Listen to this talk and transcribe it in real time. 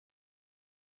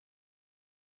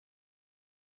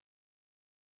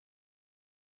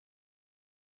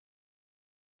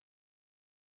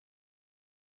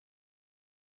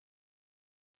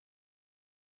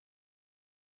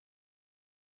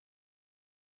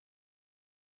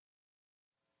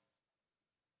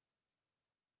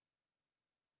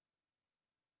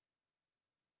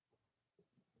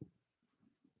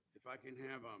I can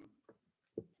have,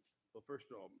 well, first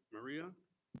of all, Maria?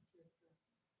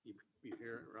 You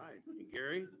hear it right. And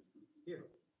Gary? Here.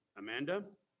 Amanda?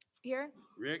 Here.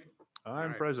 Rick? All I'm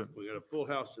right, present. we got a full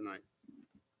house tonight.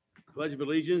 Pledge of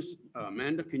Allegiance.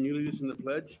 Amanda, can you lead us in the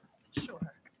pledge? Sure.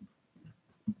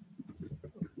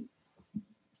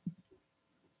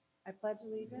 I pledge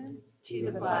allegiance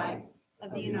to the flag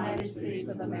of the United States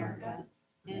of America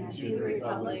and to the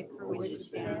republic for which it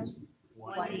stands,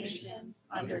 one nation,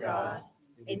 under God,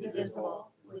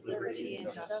 indivisible, with liberty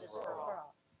and justice for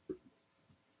all.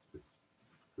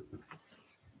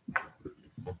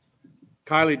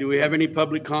 Kylie, do we have any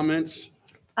public comments?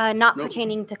 Not Nope.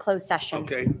 pertaining to closed session.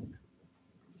 Okay. Do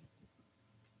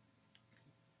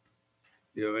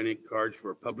you have any cards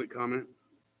for public comment?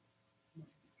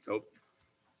 Nope.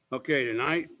 Okay,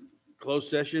 tonight, closed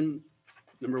session,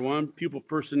 number 1, pupil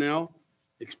personnel,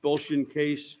 expulsion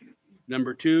case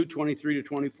number 2, 23 to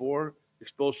 24,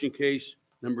 expulsion case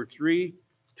number 3,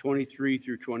 23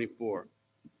 through 24.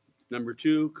 Number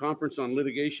 2, conference on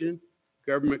litigation,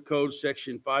 Government Code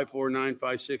Section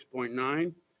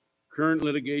 54956.9, current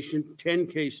litigation, 10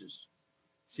 cases,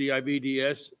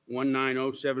 CIVDS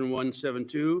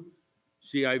 1907172,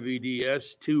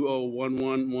 CIVDS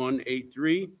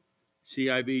 2011183,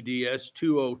 CIVDS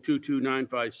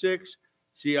 2022956,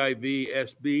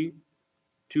 CIVSB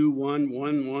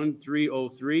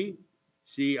 2111303,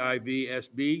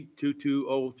 CIVSB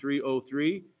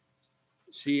 220303,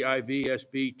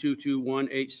 CIVSB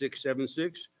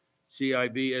 2218676,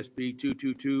 CIVSB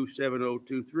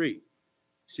 2227023,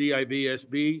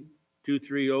 CIVSB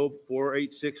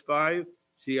 2304865,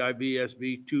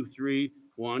 CIVSB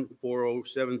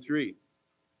 2314073,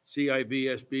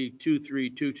 CIVSB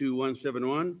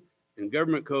 2322171, and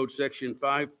Government Code Section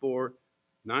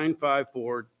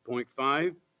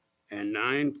 54954.5 and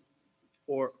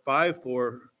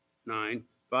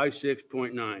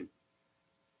 54956.9.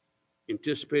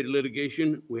 Anticipated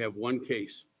litigation, we have 1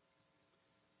 case.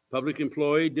 Public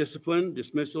employee discipline,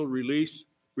 dismissal, release,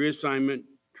 reassignment,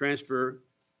 transfer,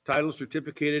 title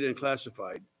certificated and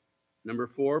classified. Number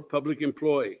 4, public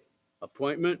employee,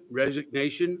 appointment,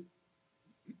 resignation,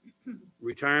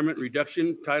 retirement,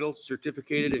 reduction, title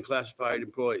certificated and classified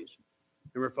employees.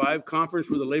 Number 5, conference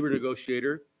with the labor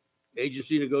negotiator,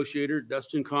 agency negotiator,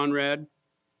 Dustin Conrad,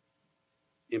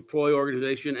 employee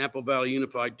organization, Apple Valley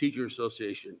Unified Teachers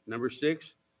Association. Number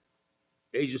 6,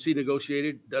 agency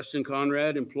negotiated, Dustin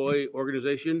Conrad, employee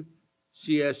organization,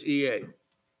 CSEA.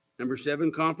 Number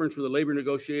 7, conference with the labor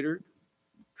negotiator,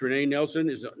 Trinae Nelson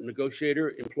is a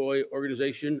negotiator, employee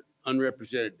organization,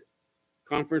 unrepresented.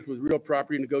 Conference with real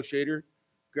property negotiator,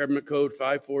 Government Code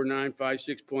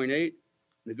 54956.8,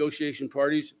 negotiation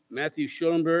parties, Matthew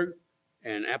Schellenberg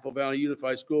and Apple Valley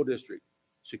Unified School District.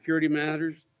 Security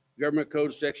matters, Government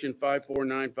Code Section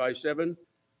 54957,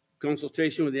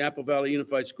 consultation with the Apple Valley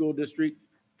Unified School District,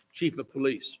 Chief of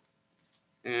Police.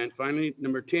 And finally,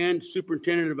 number 10,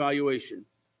 superintendent evaluation.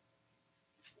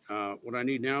 What I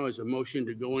need now is a motion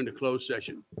to go into closed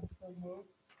session.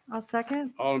 I'll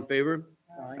second. All in favor?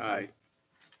 Aye.